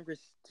that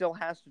Congress still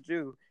has to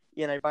do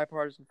in a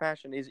bipartisan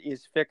fashion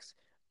is fix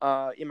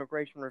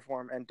immigration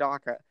reform and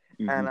DACA.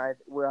 And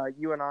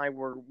you and I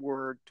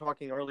were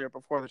talking earlier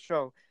before the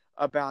show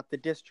about the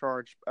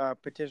discharge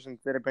petitions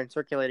that have been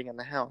circulating in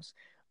the House.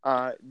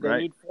 They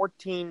need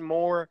 14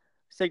 more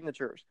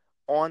signatures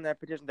on that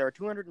petition. There are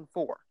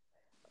 204.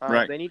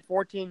 They need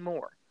 14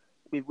 more.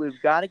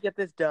 We've got to get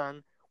this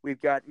done. We've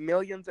got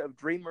millions of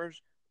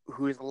dreamers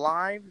whose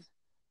lives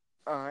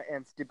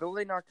and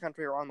stability in our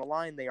country are on the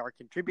line. They are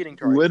contributing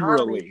to our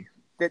economy.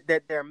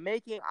 That they're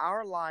making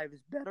our lives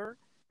better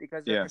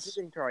because they're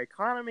contributing to our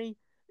economy.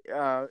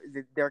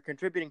 They're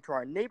contributing to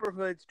our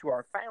neighborhoods, to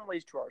our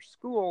families, to our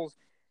schools.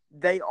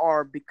 They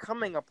are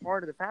becoming a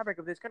part of the fabric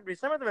of this country.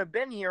 Some of them have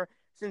been here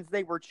since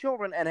they were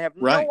children and have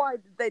Right. no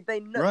idea. They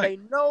Right.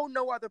 know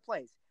no other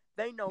place.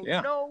 They know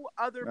Yeah. no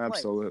other place.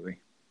 Absolutely.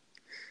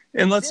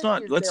 And let's This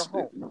is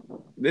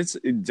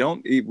their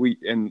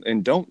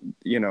home. Don't,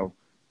 you know,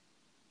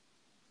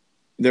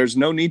 there's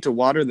no need to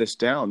water this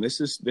down.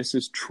 This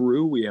is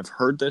true. We have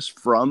heard this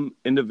from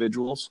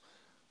individuals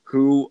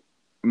who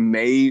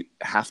may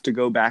have to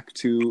go back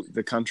to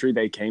the country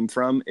they came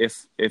from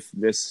if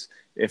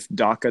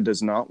DACA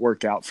does not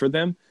work out for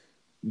them.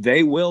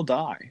 They will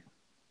die.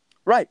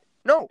 Right.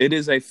 No. It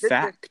is a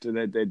fact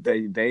that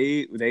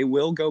they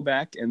will go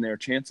back, and their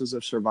chances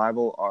of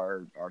survival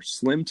are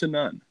slim to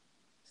none.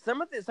 Some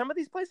of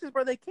these places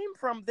where they came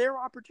from, their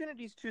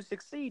opportunities to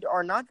succeed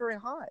are not very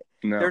high.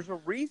 No. There's a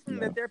reason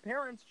that their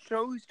parents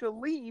chose to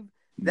leave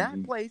that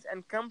Mm-hmm. place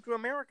and come to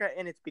America,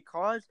 and it's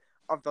because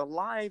of the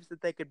lives that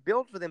they could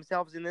build for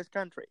themselves in this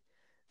country.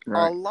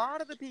 Right. A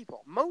lot of the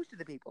people, most of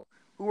the people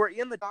who are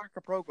in the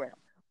DACA program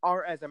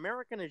are as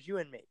American as you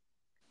and me.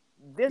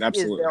 This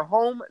Absolutely. is their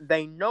home.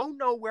 They know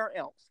nowhere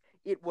else.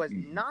 It was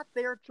Mm-hmm. not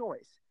their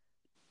choice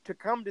to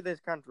come to this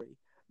country,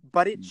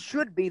 but it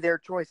should be their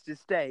choice to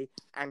stay,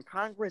 and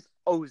Congress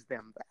owes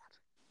them that.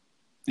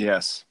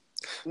 Yes.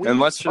 We And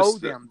let's owe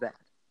just them that.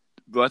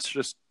 let's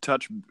just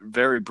touch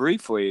very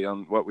briefly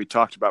on what we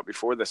talked about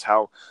before this,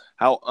 how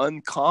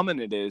uncommon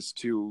it is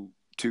to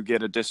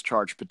get a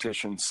discharge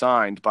petition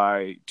signed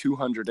by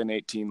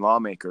 218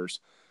 lawmakers.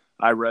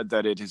 I read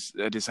that it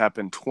has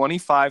happened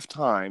 25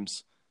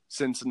 times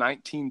since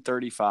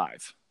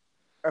 1935.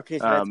 Okay,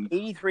 so that's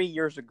 83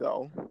 years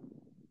ago.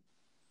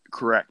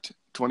 Correct.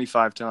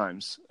 25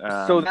 times.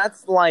 So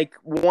that's like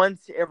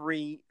once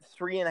every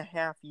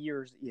 3.5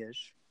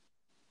 years-ish.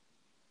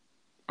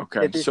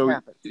 Okay, so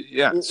happens.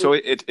 Yeah, so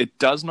it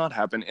does not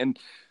happen. And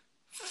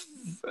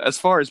as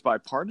far as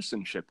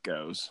bipartisanship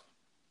goes,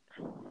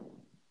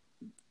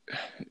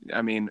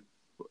 I mean,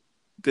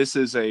 this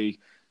is a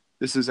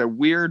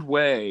weird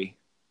way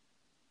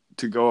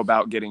to go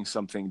about getting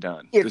something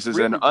done. This is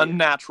an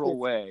unnatural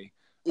way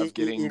of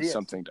getting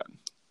something done.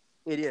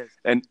 It is.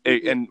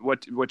 And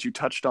what you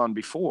touched on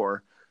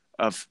before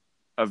of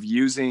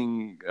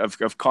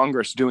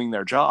Congress doing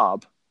their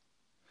job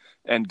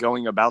and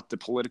going about the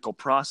political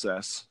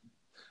process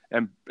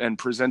and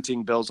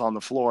presenting bills on the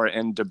floor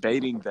and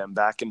debating them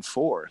back and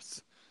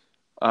forth.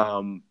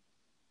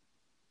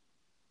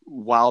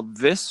 While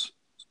this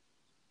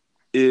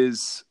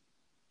is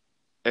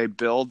a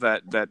bill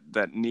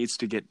that needs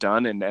to get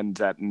done and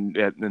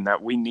that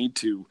we need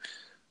to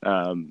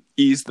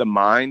ease the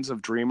minds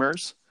of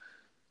dreamers,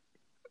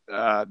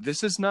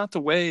 this is not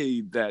the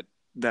way that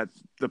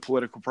the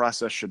political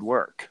process should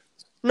work.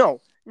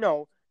 No.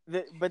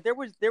 But there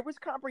was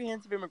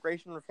comprehensive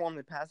immigration reform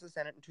that passed the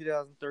Senate in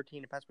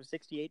 2013. It passed with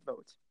 68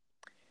 votes.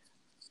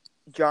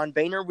 John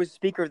Boehner was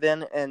Speaker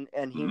then,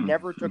 and he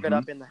never took it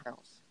up in the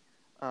House.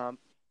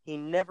 He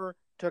never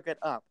took it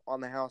up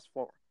on the House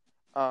floor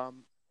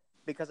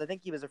because I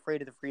think he was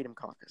afraid of the Freedom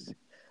Caucus.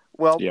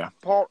 Well, yeah.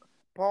 Paul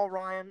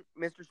Ryan,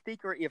 Mr.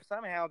 Speaker, if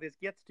somehow this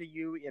gets to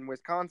you in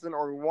Wisconsin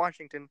or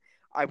Washington,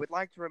 I would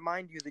like to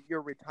remind you that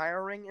you're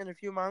retiring in a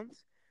few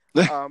months.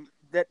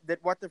 That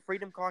what the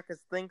Freedom Caucus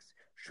thinks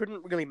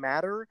shouldn't really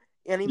matter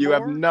anymore. You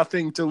have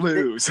nothing to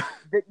lose.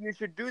 That you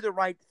should do the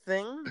right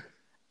thing.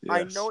 Yes.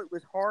 I know it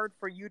was hard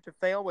for you to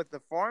fail with the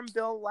Farm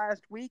Bill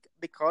last week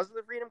because of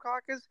the Freedom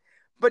Caucus,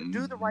 but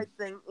do the right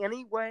thing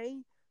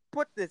anyway.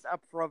 Put this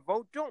up for a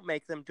vote. Don't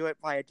make them do it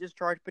via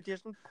discharge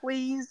petition,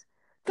 please.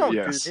 Don't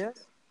do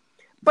this.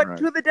 But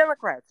to the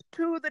Democrats,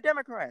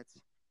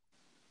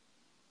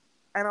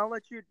 and I'll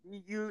let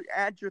you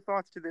add your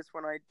thoughts to this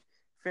when I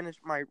finish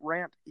my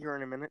rant here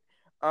in a minute.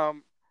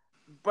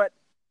 But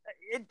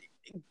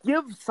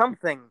give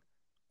something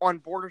on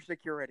border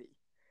security.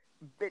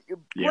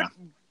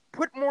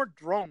 Put more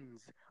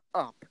drones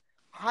up.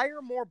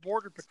 Hire more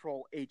Border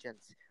Patrol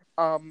agents.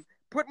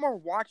 Put more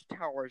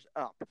watchtowers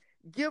up.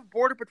 Give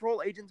Border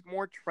Patrol agents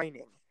more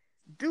training.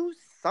 Do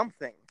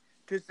something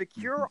to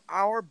secure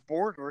our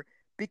border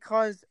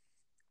because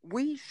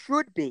we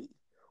should be.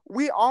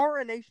 We are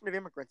a nation of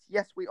immigrants.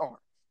 Yes, we are.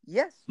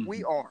 Yes,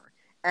 we are.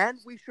 And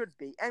we should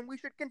be. And we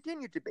should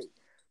continue to be.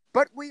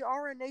 But we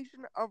are a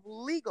nation of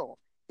legal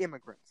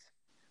immigrants.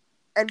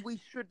 And we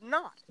should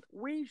not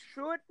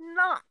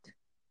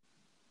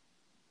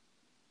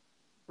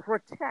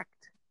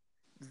protect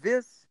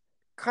this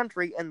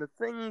country and the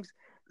things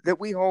that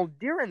we hold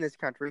dear in this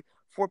country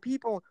for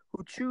people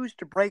who choose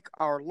to break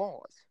our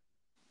laws.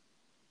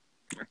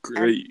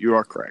 You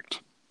are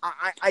correct.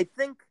 I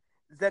think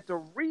that the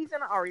reason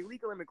our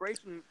illegal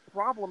immigration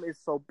problem is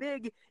so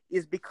big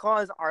is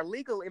because our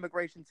legal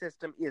immigration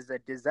system is a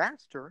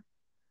disaster.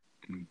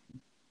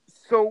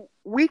 So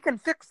we can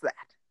fix that.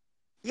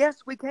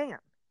 Yes, we can.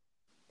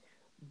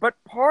 But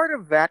part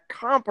of that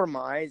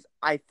compromise,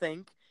 I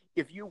think,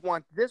 if you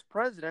want this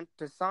president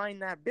to sign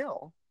that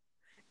bill,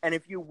 and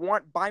if you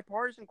want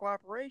bipartisan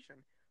cooperation,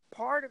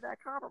 part of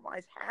that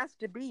compromise has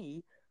to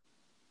be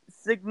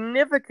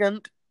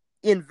significant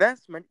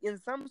investment in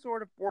some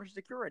sort of border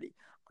security.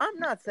 I'm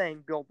not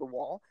saying build the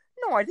wall.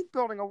 No, I think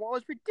building a wall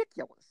is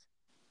ridiculous.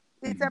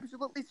 It's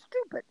absolutely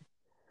stupid.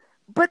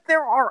 But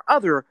there are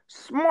other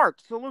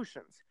smart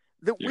solutions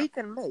that we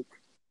can make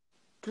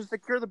to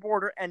secure the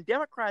border, and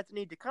Democrats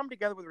need to come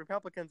together with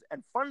Republicans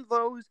and fund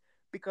those,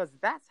 because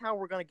that's how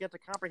we're going to get to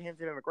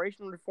comprehensive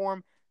immigration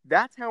reform.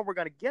 That's how we're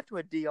going to get to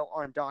a deal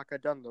on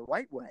DACA done the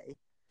right way.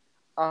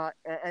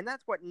 And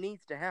that's what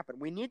needs to happen.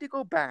 We need to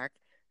go back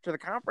to the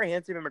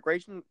Comprehensive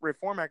Immigration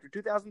Reform Act of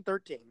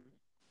 2013,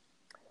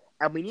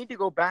 and we need to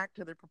go back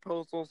to the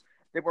proposals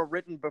that were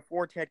written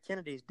before Ted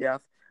Kennedy's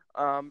death,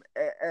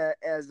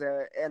 as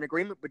an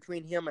agreement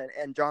between him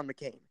and John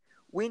McCain.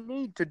 We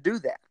need to do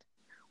that.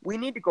 We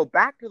need to go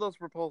back to those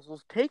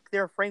proposals, take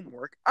their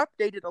framework,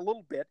 update it a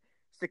little bit,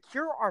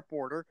 secure our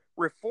border,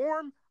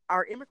 reform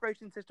our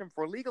immigration system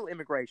for legal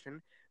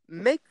immigration,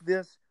 make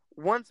this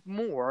once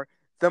more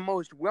the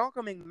most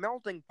welcoming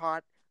melting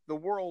pot the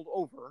world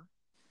over,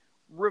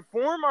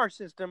 reform our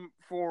system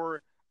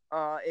for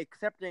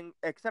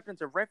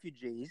acceptance of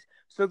refugees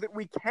so that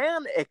we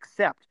can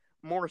accept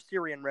more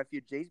Syrian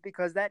refugees,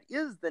 because that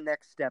is the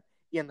next step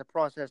in the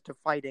process to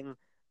fighting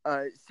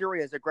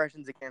Syria's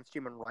aggressions against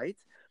human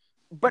rights.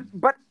 But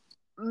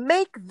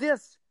make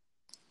this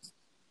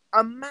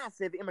a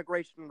massive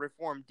immigration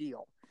reform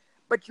deal.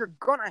 But you're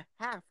gonna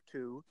have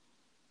to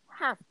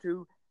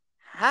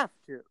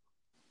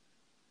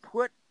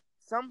put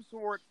some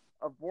sort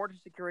of border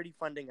security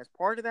funding as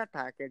part of that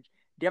package.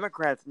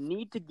 Democrats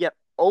need to get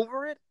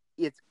over it.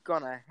 It's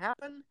gonna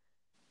happen,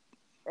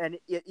 and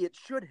it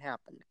should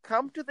happen.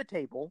 Come to the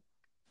table,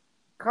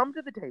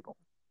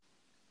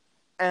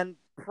 and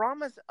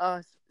promise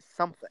us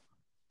something.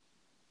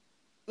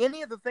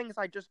 Any of the things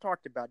I just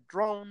talked about,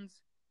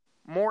 drones,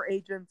 more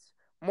agents,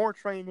 more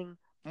training,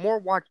 more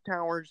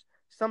watchtowers,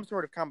 some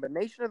sort of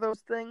combination of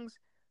those things,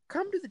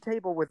 come to the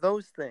table with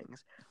those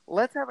things.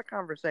 Let's have a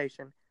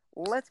conversation.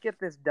 Let's get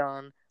this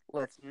done.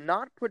 Let's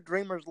not put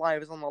dreamers'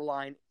 lives on the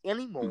line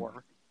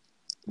anymore.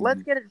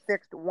 Let's get it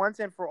fixed once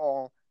and for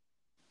all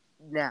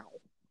now.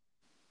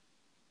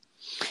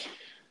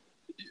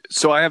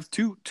 So I have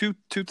two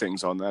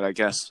things on that, I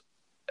guess.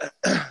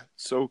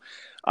 So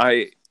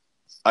I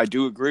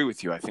do agree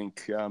with you. I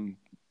think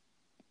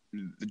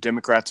the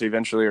Democrats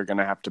eventually are going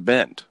to have to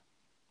bend.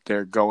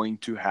 They're going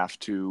to have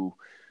to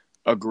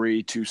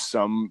agree to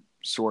some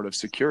sort of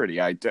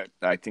security. I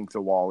think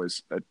the wall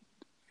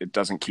it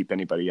doesn't keep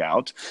anybody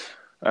out.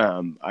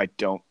 I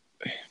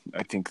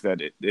think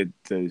that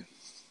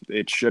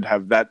it should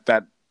have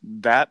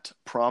that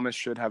promise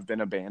should have been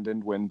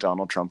abandoned when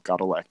Donald Trump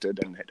got elected,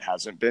 and it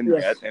hasn't been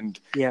yet. And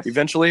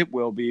eventually it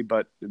will be,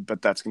 but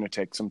that's going to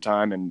take some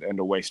time and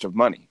a waste of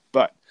money.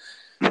 But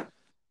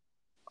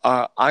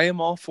I am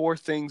all for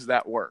things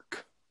that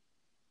work.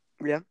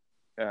 Yeah.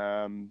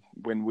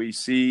 When we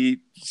see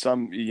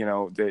some,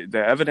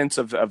 the evidence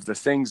of the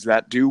things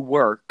that do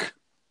work,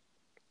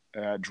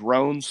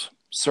 drones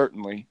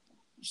certainly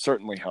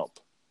help.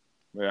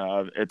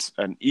 It's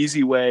an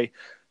easy way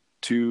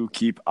to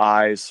keep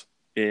eyes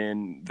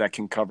in that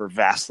can cover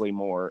vastly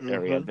more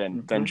area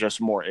than just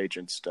more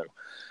agents do.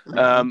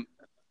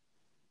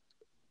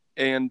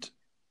 And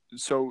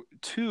so,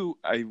 two,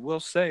 I will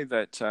say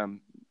that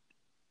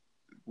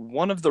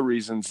one of the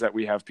reasons that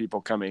we have people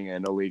coming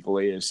in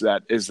illegally is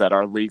that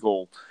our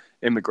legal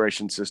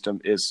immigration system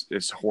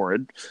is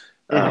horrid,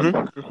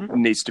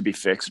 needs to be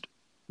fixed.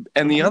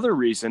 And the other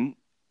reason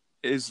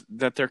is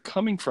that they're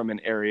coming from an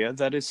area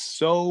that is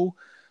so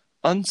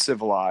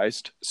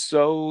uncivilized,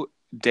 so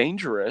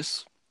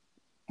dangerous,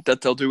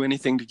 that they'll do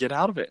anything to get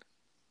out of it.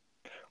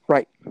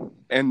 Right.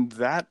 And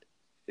that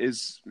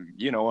is,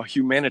 a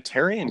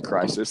humanitarian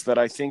crisis that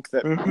I think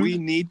that we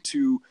need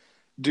to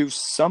do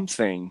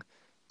something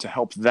to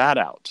help that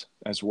out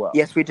as well.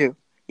 Yes, we do.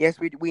 Yes,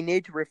 we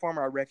need to reform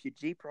our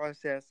refugee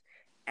process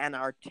and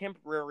our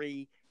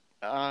temporary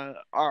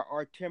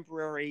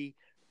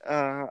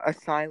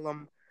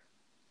asylum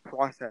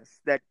process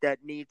that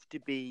needs to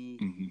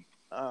be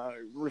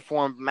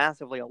reformed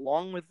massively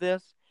along with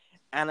this.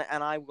 And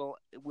I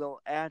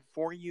will add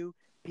for you,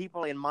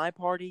 people in my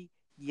party,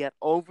 get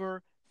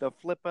over the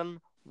flippin'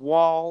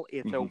 wall.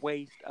 It's a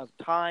waste of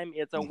time.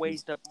 It's a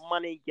waste of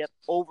money. Get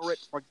over it.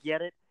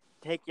 Forget it.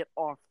 Take it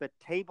off the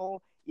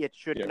table. It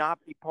should not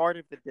be part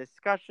of the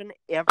discussion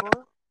ever.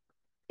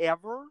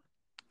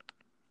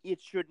 It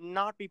should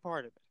not be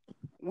part of it.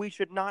 We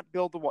should not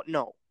build the wall.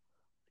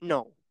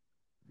 No.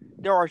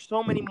 There are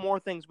so many more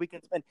things we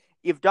can spend.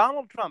 If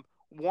Donald Trump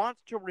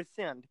wants to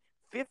rescind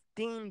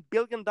 $15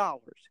 billion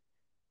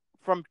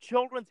from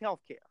children's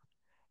health care,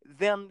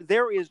 then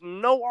there is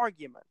no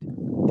argument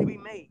to be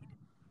made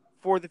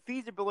for the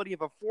feasibility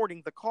of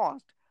affording the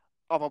cost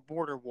of a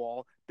border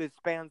wall that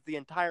spans the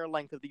entire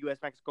length of the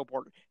U.S.-Mexico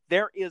border.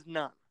 There is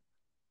none.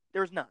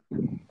 There's none.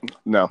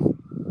 No.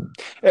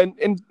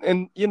 And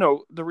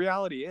the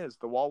reality is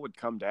the wall would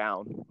come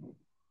down.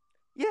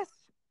 Yes.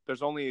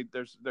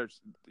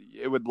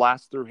 It would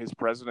last through his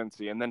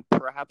presidency, and then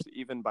perhaps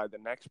even by the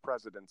next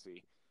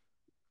presidency,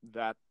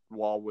 that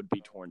wall would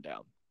be torn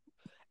down.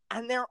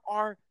 And there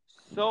are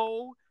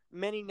so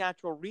many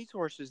natural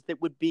resources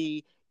that would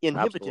be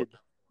inhibited Absolutely.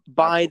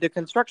 by Absolutely. the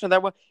construction of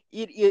that wall.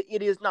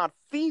 It is not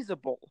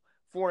feasible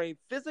for a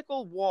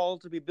physical wall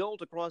to be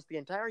built across the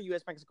entire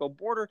U.S.-Mexico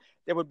border.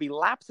 There would be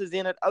lapses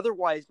in it.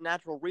 Otherwise,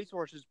 natural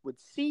resources would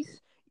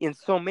cease in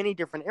so many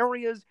different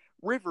areas.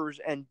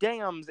 Rivers and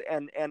dams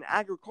and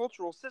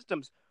agricultural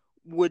systems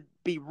would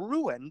be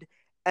ruined.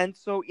 And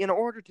so, in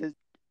order to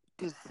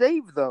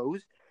save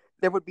those,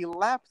 there would be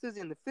lapses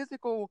in the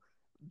physical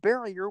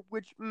barrier,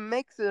 which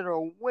makes it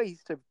a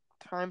waste of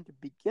time to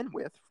begin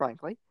with,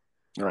 frankly.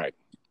 Right.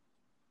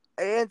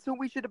 And so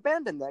we should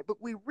abandon that. But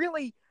we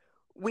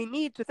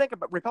need to think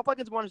about,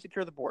 Republicans want to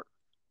secure the border.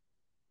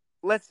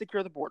 Let's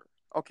secure the border.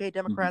 Okay,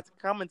 Democrats,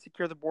 come and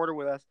secure the border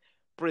with us.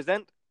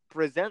 Present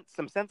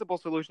some sensible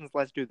solutions.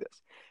 Let's do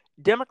this.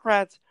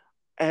 Democrats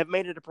have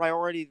made it a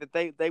priority that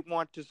they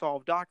want to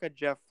solve DACA.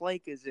 Jeff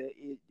Flake is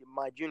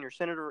my junior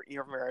senator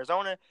here from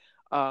Arizona.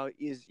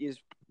 Is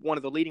one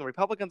of the leading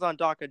Republicans on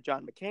DACA.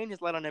 John McCain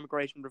has led on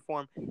immigration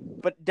reform.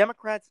 But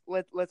Democrats,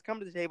 let's come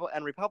to the table,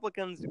 and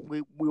Republicans,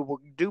 we will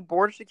do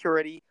border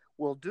security.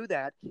 We'll do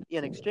that.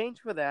 In exchange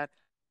for that,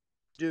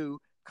 do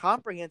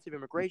comprehensive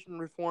immigration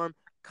reform,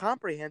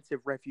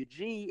 comprehensive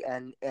refugee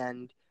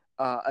and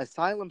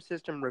asylum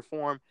system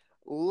reform.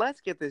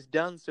 Let's get this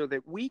done so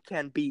that we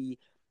can be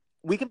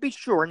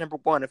sure, number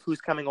one, of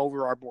who's coming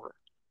over our border,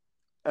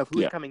 of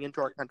who's coming into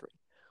our country.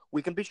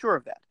 We can be sure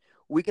of that.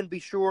 We can be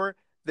sure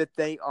that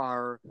they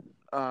are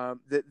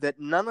that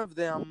none of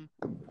them,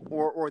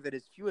 or that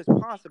as few as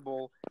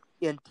possible,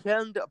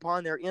 intend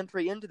upon their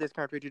entry into this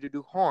country to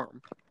do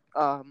harm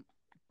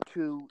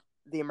to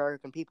the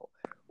American people,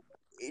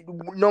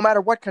 no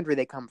matter what country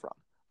they come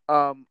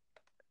from.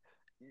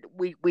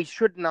 We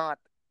should not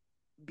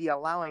be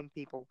allowing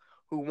people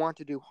who want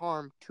to do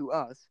harm to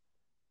us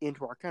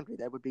into our country.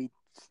 That would be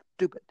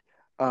stupid.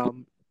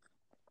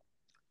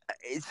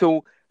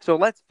 So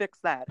let's fix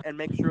that and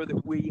make sure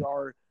that we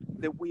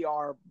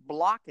are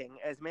blocking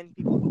as many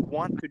people who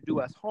want to do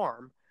us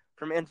harm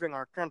from entering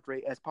our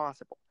country as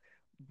possible.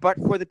 But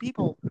for the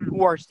people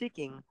who are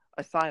seeking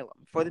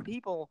asylum, for the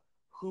people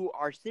who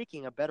are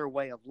seeking a better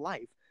way of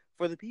life,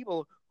 for the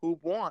people who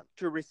want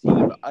to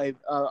receive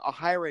a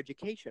higher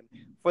education,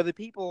 for the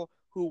people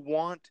who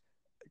want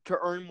to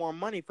earn more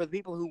money, for the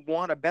people who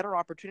want a better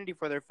opportunity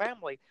for their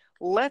family,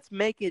 let's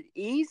make it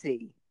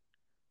easy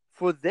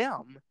for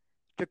them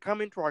to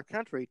come into our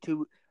country,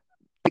 to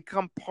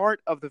become part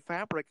of the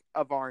fabric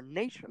of our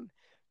nation,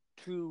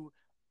 to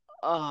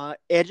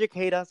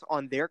educate us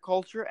on their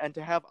culture and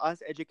to have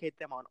us educate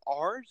them on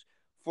ours,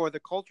 for the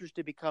cultures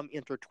to become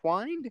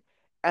intertwined,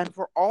 and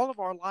for all of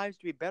our lives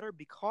to be better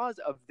because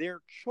of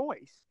their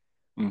choice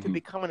to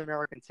become an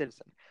American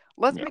citizen.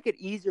 Let's make it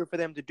easier for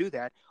them to do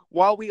that,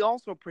 while we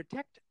also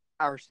protect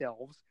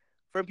ourselves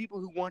from people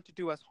who want to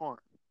do us harm,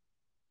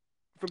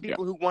 from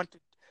people who want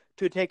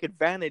to take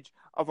advantage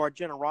of our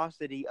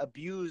generosity,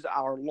 abuse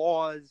our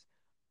laws.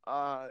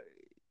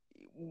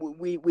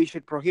 We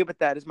should prohibit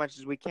that as much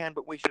as we can,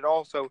 but we should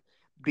also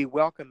be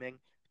welcoming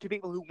to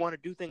people who want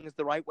to do things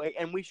the right way,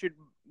 and we should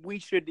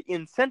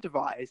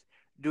incentivize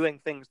doing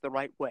things the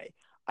right way.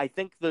 I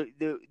think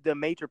the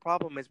major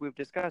problem, as we've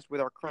discussed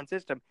with our current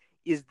system,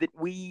 is that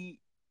we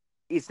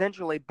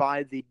essentially,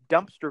 by the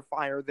dumpster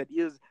fire that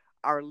is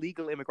our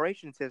legal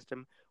immigration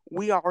system,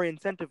 we are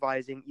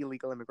incentivizing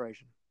illegal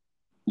immigration.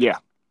 Yeah,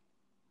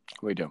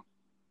 we do.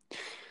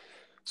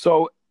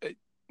 So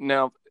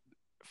now,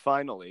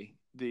 finally,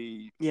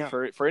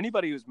 for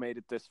anybody who's made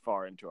it this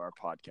far into our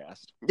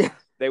podcast,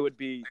 they would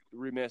be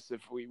remiss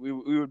if we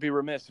would be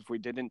remiss if we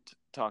didn't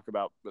talk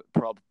about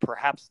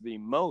perhaps the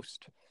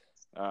most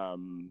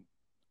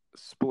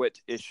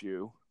split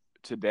issue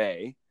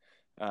today,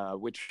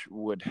 which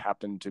would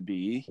happen to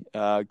be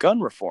gun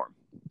reform.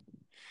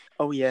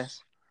 Oh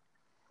yes.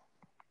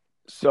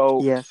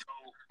 So yes.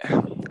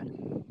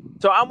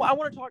 So I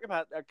want to talk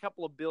about a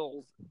couple of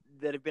bills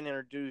that have been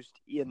introduced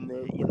in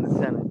the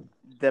Senate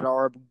that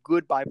are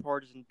good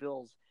bipartisan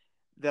bills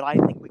that I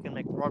think we can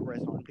make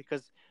progress on,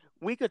 because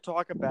we could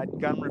talk about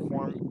gun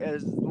reform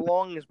as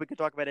long as we could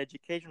talk about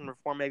education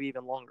reform, maybe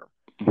even longer.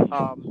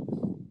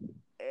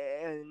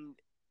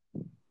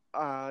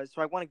 So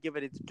I want to give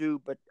it its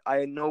due, but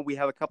I know we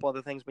have a couple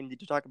other things we need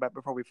to talk about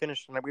before we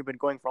finish, and we've been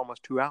going for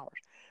almost 2 hours.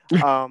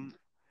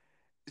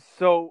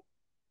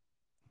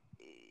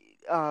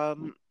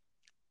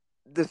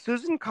 The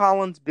Susan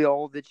Collins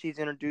bill that she's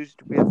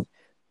introduced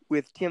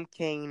with Tim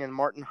Kaine and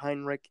Martin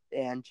Heinrich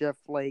and Jeff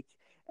Flake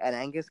and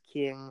Angus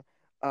King,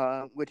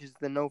 which is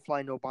the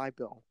no-fly, no-buy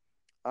bill,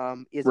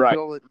 is a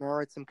bill that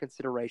merits some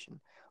consideration.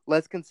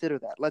 Let's consider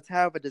that. Let's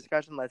have a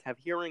discussion. Let's have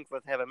hearings.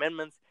 Let's have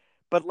amendments.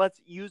 But let's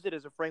use it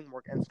as a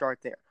framework and start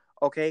there.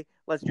 Okay?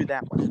 Let's do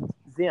that one.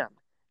 Then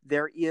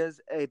there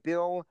is a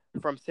bill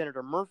from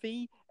Senator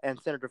Murphy and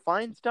Senator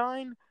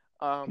Feinstein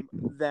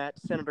that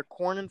Senator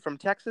Cornyn from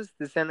Texas,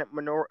 the Senate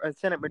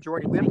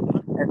Majority Whip,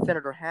 and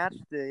Senator Hatch,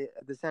 the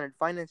Senate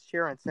Finance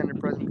Chair and Senate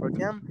President Pro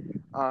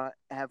Tem,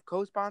 have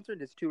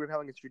co-sponsored. It's 2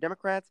 Republicans, 2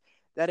 Democrats.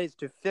 That is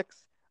to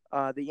fix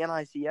the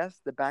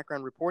NICS, the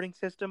background reporting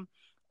system,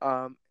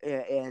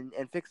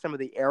 and fix some of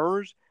the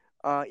errors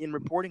in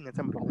reporting and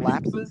some of the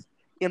lapses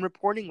in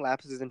reporting,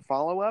 lapses and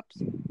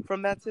follow-ups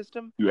from that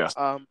system Yes.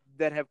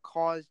 that have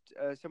caused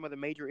some of the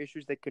major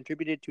issues that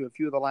contributed to a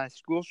few of the last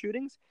school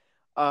shootings.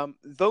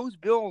 Those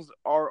bills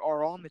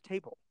are on the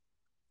table.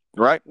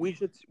 Right. We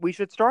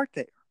should start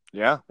there.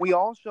 Yeah. We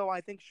also,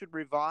 I think, should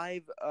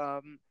revive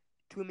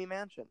Toomey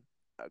Mansion,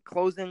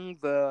 closing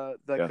the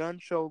Yes. gun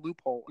show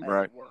loophole, as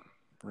Right. it were.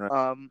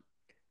 Right.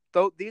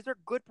 Though these are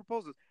good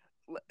proposals.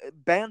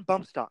 Ban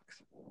bump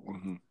stocks.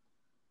 Mm-hmm.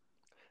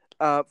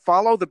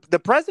 Follow the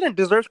president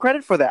deserves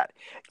credit for that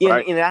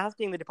Right. in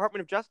asking the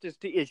Department of Justice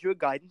to issue a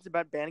guidance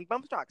about banning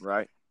bump stocks.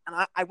 Right. And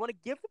I want to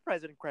give the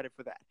president credit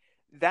for that.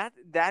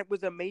 That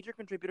was a major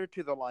contributor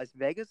to the Las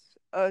Vegas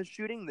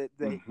shooting.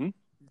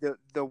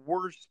 The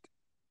worst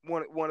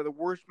one of the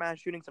worst mass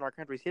shootings in our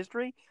country's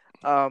history.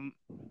 And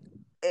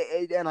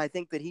I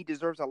think that he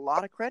deserves a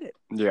lot of credit.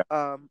 Yeah.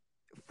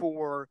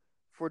 For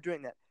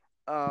doing that.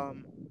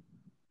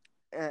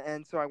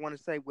 And so I want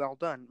to say, well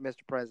done,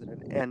 Mr.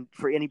 President. And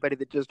for anybody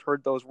that just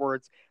heard those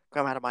words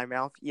come out of my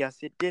mouth, yes,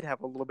 it did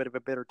have a little bit of a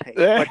bitter taste.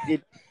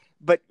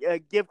 but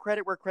give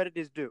credit where credit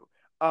is due.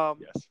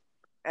 Yes.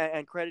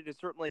 And credit is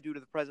certainly due to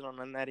the president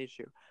on that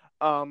issue.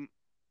 And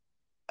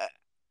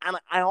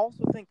I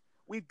also think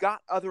we've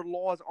got other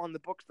laws on the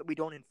books that we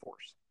don't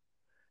enforce.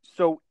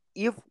 So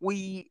if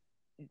we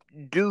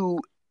do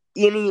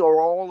any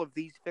or all of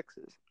these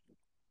fixes,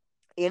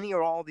 any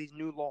or all these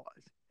new laws,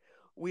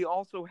 we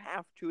also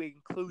have to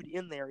include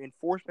in there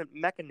enforcement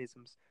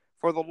mechanisms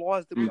for the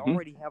laws that we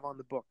already have on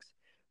the books.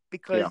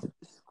 Because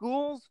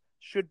schools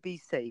should be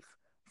safe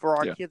for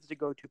our kids to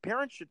go to.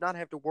 Parents should not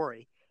have to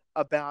worry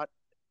about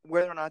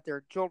whether or not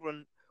their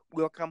children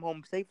will come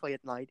home safely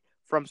at night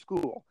from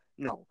school.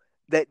 No,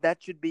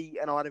 that should be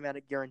an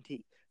automatic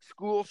guarantee.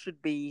 School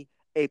should be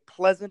a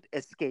pleasant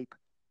escape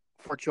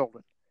for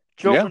children.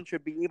 Children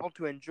should be able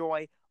to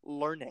enjoy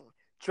learning.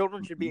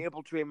 Children should be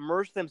able to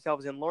immerse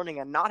themselves in learning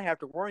and not have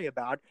to worry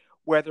about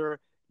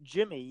whether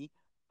Jimmy,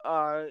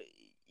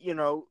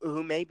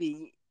 who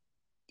maybe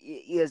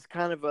is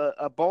kind of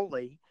a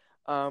bully,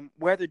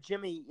 whether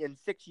Jimmy in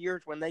 6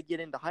 years when they get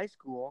into high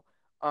school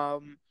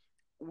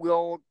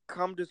will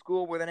come to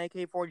school with an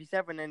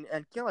AK-47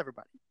 and kill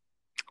everybody.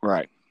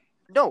 Right.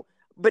 No,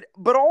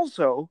 but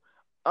also,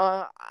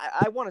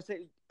 I want to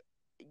say,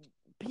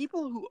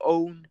 people who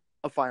own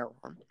a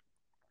firearm,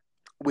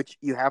 which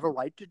you have a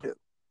right to do,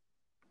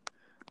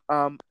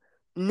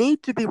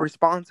 need to be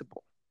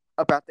responsible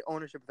about the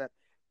ownership of that.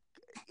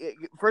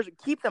 First,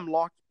 keep them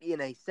locked in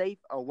a safe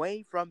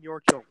away from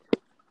your children.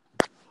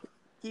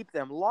 Keep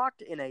them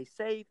locked in a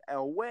safe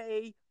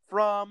away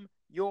from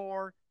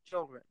your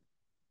children.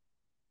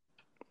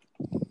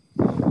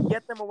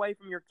 Get them away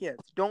from your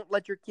kids. Don't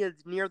let your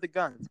kids near the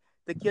guns.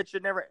 The kids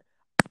should never.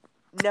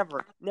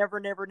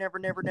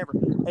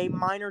 A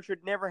minor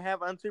should never have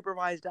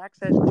unsupervised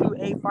access to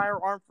a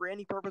firearm for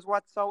any purpose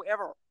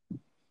whatsoever.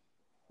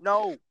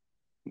 No.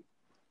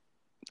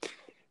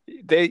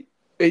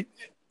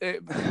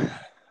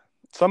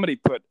 Somebody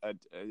put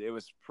it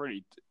was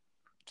pretty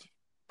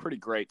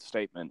great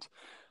statement.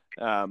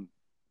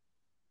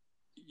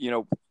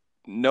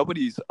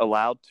 Nobody's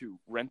allowed to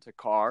rent a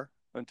car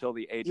until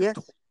the age of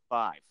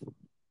 25.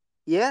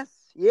 Yes.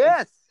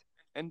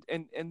 And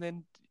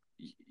then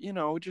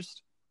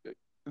just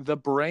the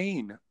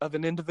brain of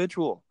an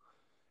individual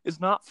is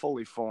not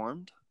fully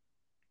formed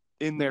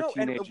in their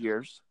teenage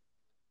years.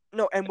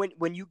 No, and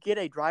when you get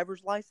a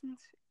driver's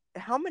license,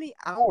 how many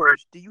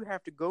hours do you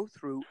have to go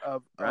through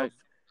of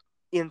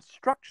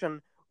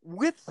instruction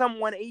with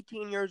someone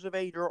 18 years of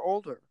age or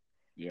older?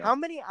 Yeah. How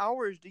many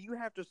hours do you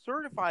have to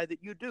certify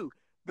that you do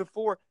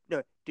before?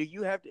 No, do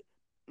you have to?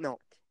 No.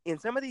 In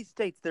some of these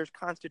states, there's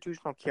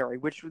constitutional carry,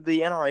 which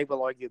the NRA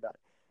will argue about.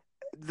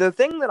 The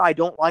thing that I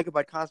don't like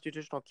about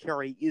constitutional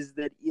carry is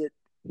that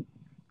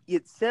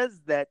it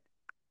says that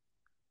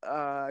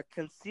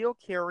concealed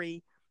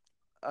carry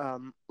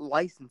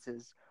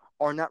licenses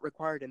are not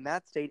required in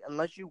that state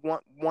unless you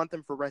want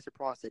them for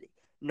reciprocity.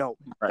 No,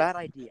 bad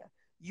idea.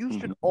 You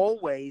should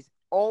always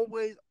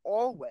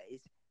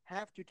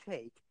have to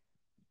take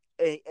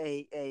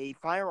a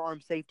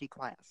firearm safety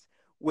class.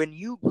 When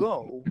you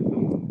go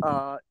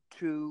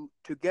to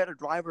get a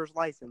driver's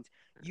license,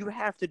 you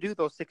have to do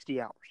those 60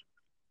 hours.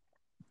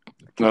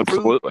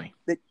 Absolutely.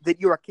 That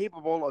you are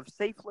capable of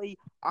safely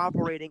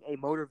operating a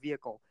motor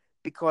vehicle,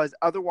 because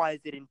otherwise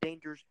it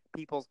endangers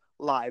people's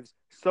lives.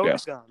 So do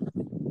guns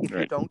if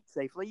you don't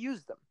safely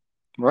use them.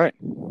 Right.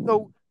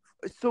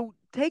 So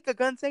take a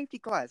gun safety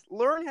class.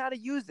 Learn how to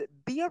use it.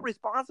 Be a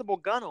responsible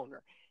gun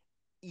owner.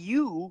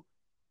 You,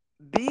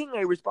 being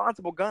a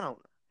responsible gun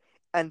owner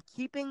and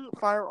keeping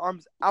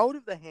firearms out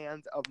of the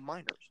hands of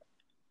minors,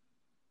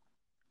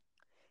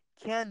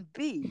 can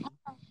be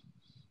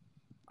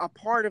a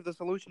part of the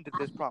solution to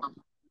this problem.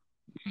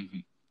 Mm-hmm.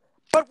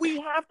 But we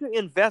have to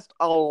invest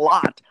a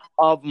lot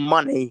of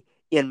money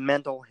in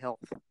mental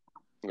health.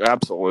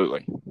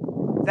 Absolutely.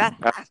 That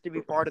has to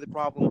be part of the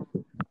problem,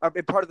 or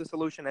part of the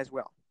solution as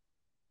well.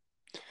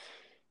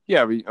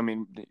 Yeah, I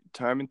mean,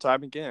 time and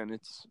time again,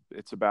 it's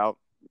about,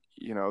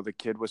 the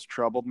kid was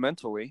troubled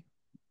mentally.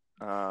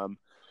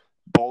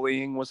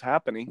 Bullying was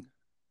happening.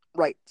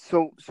 Right.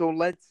 So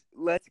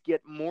let's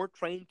get more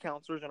trained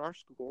counselors in our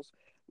schools.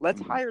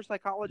 Let's Mhm. hire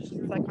psychologists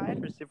and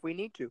psychiatrists if we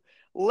need to.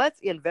 Let's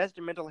invest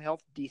in mental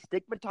health,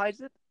 destigmatize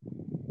it.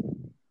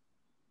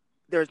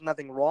 There's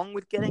nothing wrong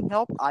with getting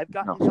help. I've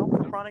No, gotten help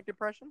for chronic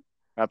depression.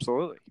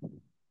 absolutely.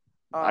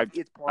 I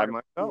It's I part of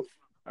myself.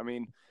 I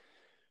mean,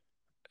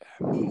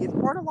 it's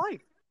part of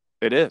life.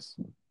 it is.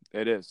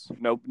 It is.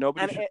 No,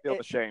 nobody And should feel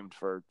ashamed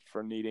for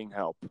needing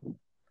help.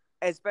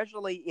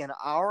 especially in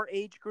our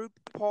age group,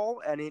 Paul,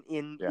 and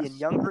in Yes.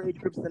 younger age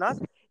groups than us,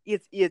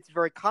 it's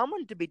very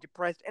common to be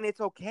depressed, and it's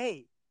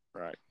okay.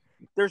 Right.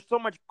 There's so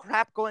much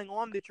crap going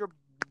on that your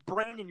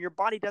brain and your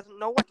body doesn't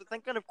know what to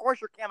think, and of course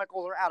your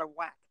chemicals are out of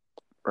whack.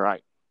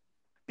 Right.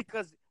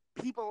 Because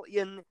people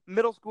in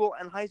middle school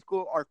and high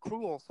school are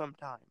cruel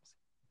sometimes.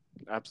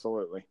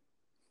 Absolutely.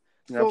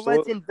 So let's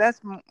Absolutely.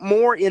 invest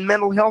more in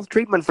mental health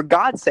treatment for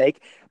God's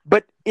sake.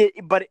 But I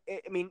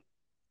mean,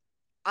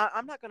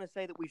 I'm not going to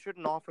say that we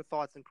shouldn't offer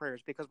thoughts and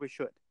prayers, because we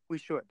should. We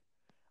should.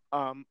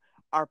 Um,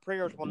 our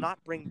prayers will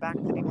not bring back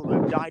the people who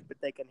have died, but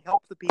they can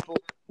help the people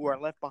who are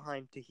left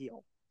behind to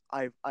heal.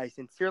 I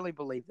sincerely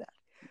believe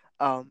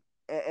that.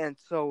 And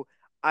so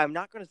I'm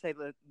not going to say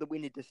that we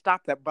need to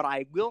stop that, but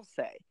I will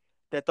say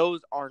that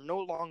those are no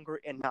longer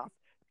enough.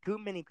 Too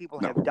many people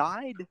No. have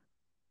died.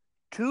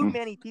 Too Mm.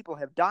 many people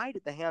have died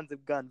at the hands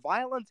of gun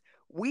violence.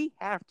 We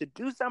have to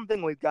do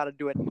something. We've got to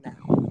do it now.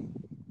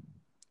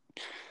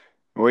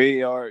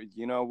 We are,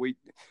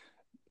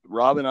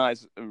 Rob and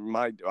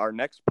our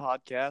next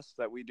podcast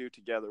that we do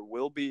together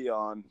will be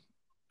on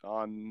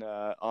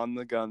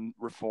the gun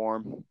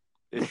reform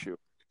issue,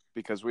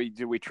 because we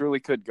truly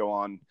could go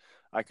on.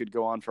 I could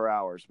go on for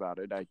hours about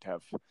it. I'd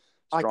have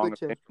I strong could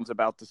too. opinions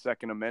about the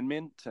Second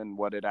Amendment and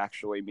what it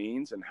actually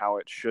means and how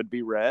it should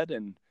be read.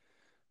 And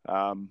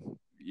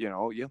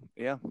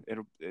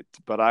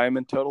but I am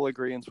in total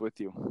agreement with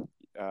you.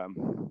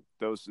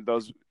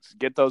 Those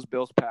get those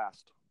bills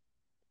passed.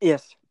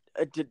 Yes.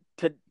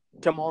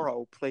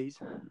 Tomorrow, please.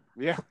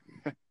 Yeah.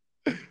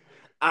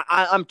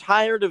 I'm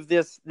tired of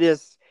this.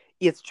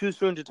 It's too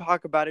soon to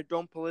talk about it.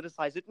 Don't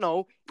politicize it.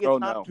 No, it's Oh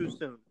not no. too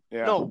soon.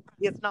 Yeah. No,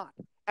 it's not.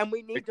 And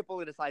we need to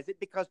politicize it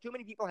because too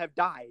many people have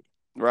died.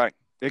 Right.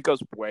 It goes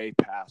way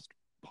past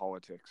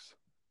politics.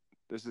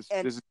 This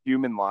is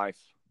human life.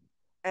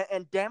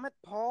 And damn it,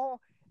 Paul,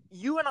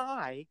 you and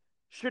I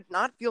should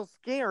not feel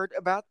scared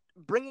about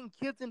bringing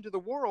kids into the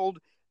world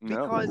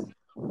No.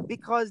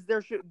 because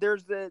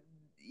there's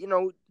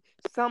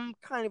some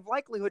kind of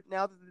likelihood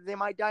now that they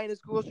might die in a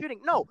school shooting.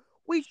 No,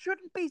 we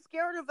shouldn't be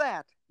scared of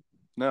that.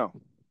 No.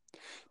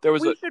 There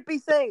was We should be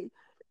saying,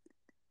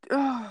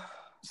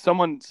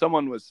 someone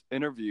was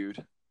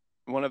interviewed,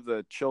 one of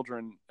the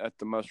children at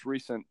the most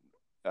recent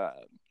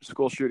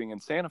school shooting in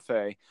Santa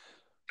Fe.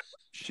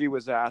 She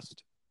was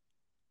asked,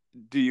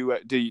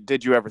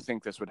 did you ever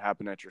think this would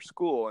happen at your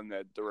school? And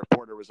the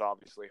reporter was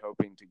obviously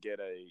hoping to get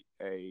a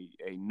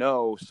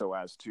no, so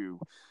as to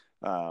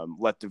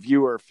let the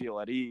viewer feel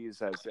at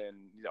ease, as in,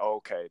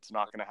 okay, it's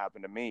not going to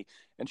happen to me.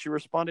 And she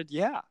responded,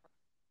 yeah,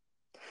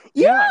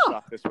 I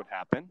thought this would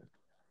happen.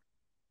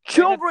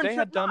 Children they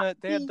had done a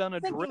thinking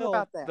drill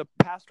about that. the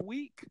past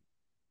week.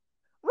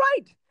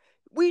 Right.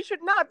 We should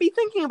not be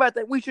thinking about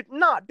that. We should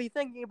not be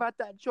thinking about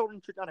that.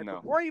 Children should not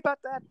have to worry about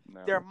that.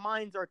 No. Their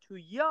minds are too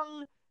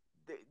young.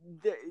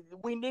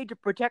 We need to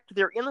protect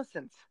their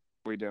innocence.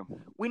 We do.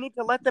 We need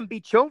to let them be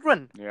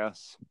children.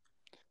 Yes.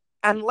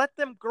 And let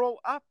them grow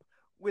up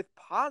with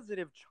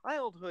positive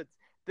childhoods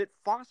that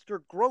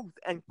foster growth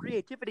and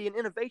creativity and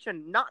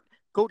innovation, not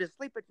go to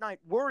sleep at night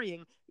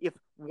worrying if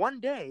one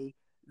day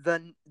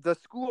the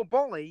school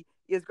bully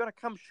is going to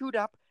come shoot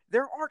up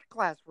their art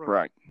classroom.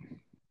 Right.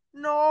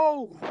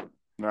 No.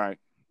 Right.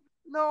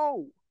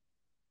 No.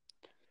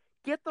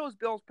 Get those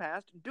bills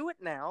passed. Do it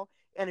now.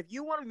 And if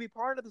you want to be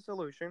part of the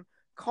solution,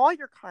 call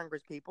your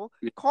congresspeople,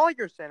 call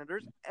your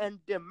senators, and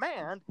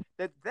demand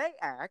that they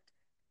act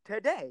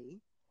today.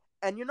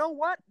 And you know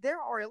what? There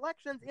are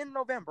elections in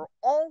November.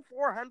 All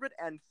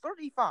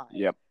 435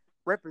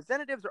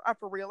 representatives are up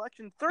for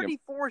re-election.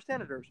 34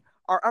 senators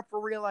are up for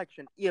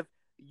re-election. If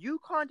you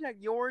contact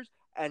yours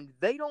and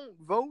they don't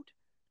vote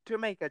to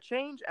make a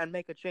change and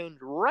make a change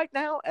right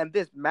now, and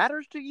this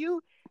matters to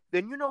you,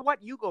 then you know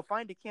what? You go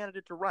find a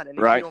candidate to run. And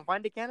if you don't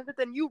find a candidate,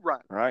 then you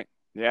run. Right.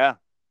 Yeah.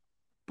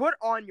 Put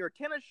on your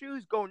tennis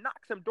shoes, go knock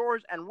some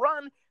doors, and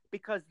run,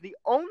 because the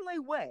only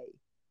way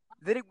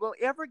that it will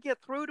ever get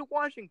through to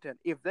Washington,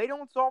 if they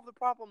don't solve the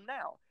problem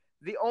now,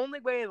 the only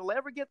way it'll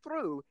ever get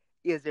through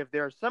is if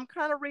there's some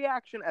kind of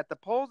reaction at the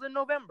polls in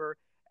November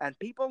and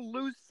people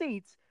lose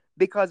seats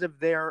because of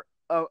their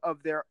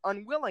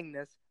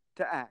unwillingness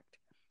to act.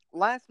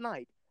 Last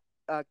night,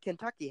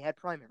 Kentucky had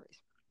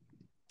primaries.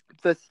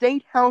 The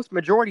state House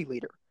Majority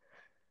Leader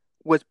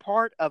was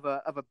part of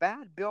a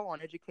bad bill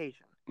on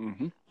education.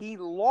 Mm-hmm. He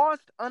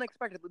lost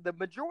unexpectedly. The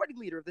Majority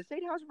Leader of the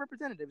State House of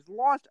Representatives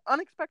lost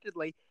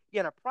unexpectedly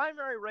in a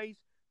primary race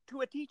to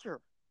a teacher.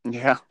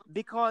 Yeah.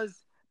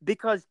 Because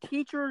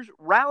teachers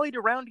rallied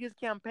around his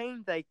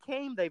campaign. They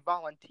came, they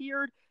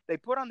volunteered, they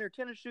put on their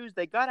tennis shoes,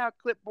 they got out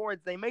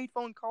clipboards, they made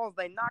phone calls,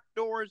 they knocked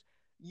doors.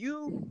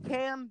 You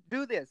can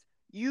do this.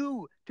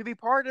 You, to be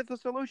part of the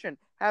solution,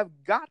 have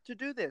got to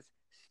do this.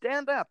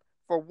 Stand up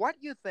for what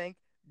you think,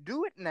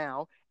 do it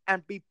now,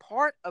 and be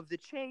part of the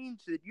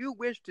change that you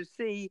wish to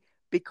see,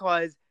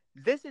 because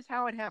this is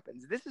how it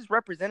happens. This is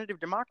representative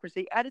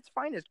democracy at its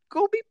finest.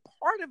 Go be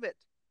part of it.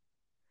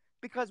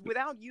 Because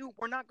without you,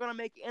 we're not going to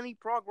make any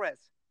progress.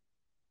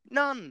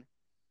 None.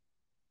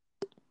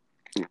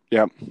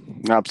 Yep.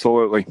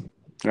 Absolutely.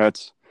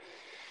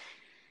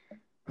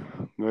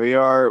 We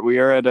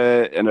are at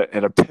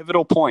a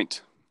pivotal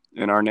point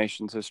in our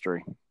nation's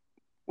history.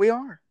 We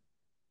are.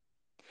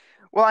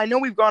 Well, I know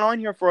we've gone on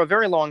here for a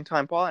very long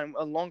time, Paul, and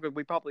longer than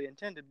we probably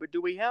intended, but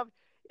do we have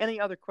any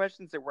other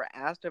questions that were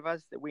asked of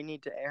us that we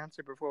need to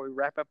answer before we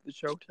wrap up the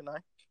show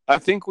tonight? I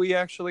think we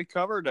actually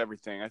covered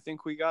everything. I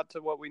think we got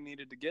to what we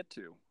needed to get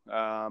to.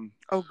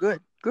 Oh,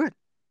 good.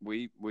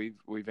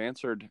 We've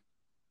answered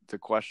the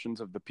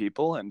questions of the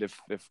people, and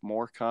if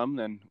more come,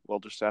 then we'll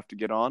just have to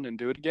get on and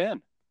do it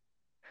again.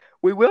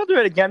 We will do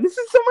it again. This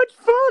is so much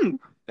fun.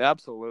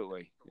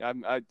 Absolutely.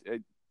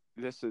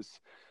 This has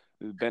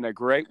been a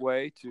great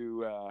way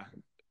to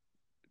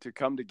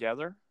come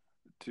together,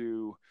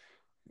 to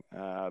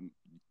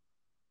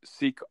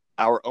seek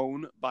our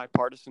own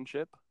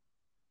bipartisanship,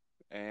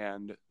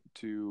 and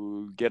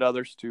to get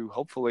others to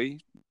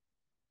hopefully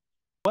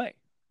play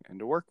and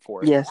to work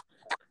for it. Yes.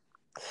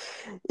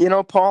 You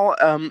know, Paul,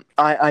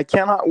 I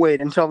cannot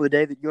wait until the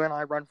day that you and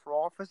I run for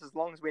office, as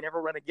long as we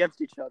never run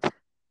against each other.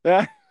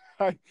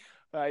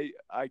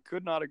 I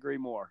could not agree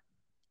more,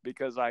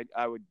 because I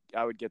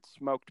would get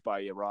smoked by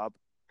you, Rob.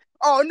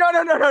 Oh, no.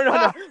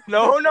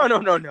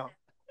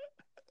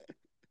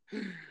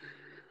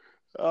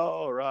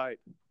 All right.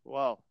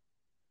 Well,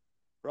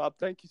 Rob,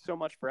 thank you so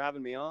much for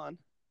having me on.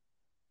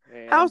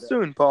 And, how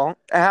soon, Paul?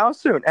 How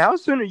soon? How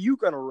soon are you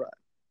going to run?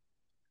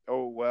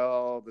 Oh,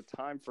 well, the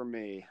time for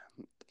me.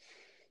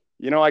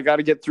 I got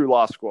to get through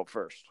law school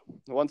first.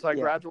 Once I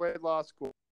graduate law school,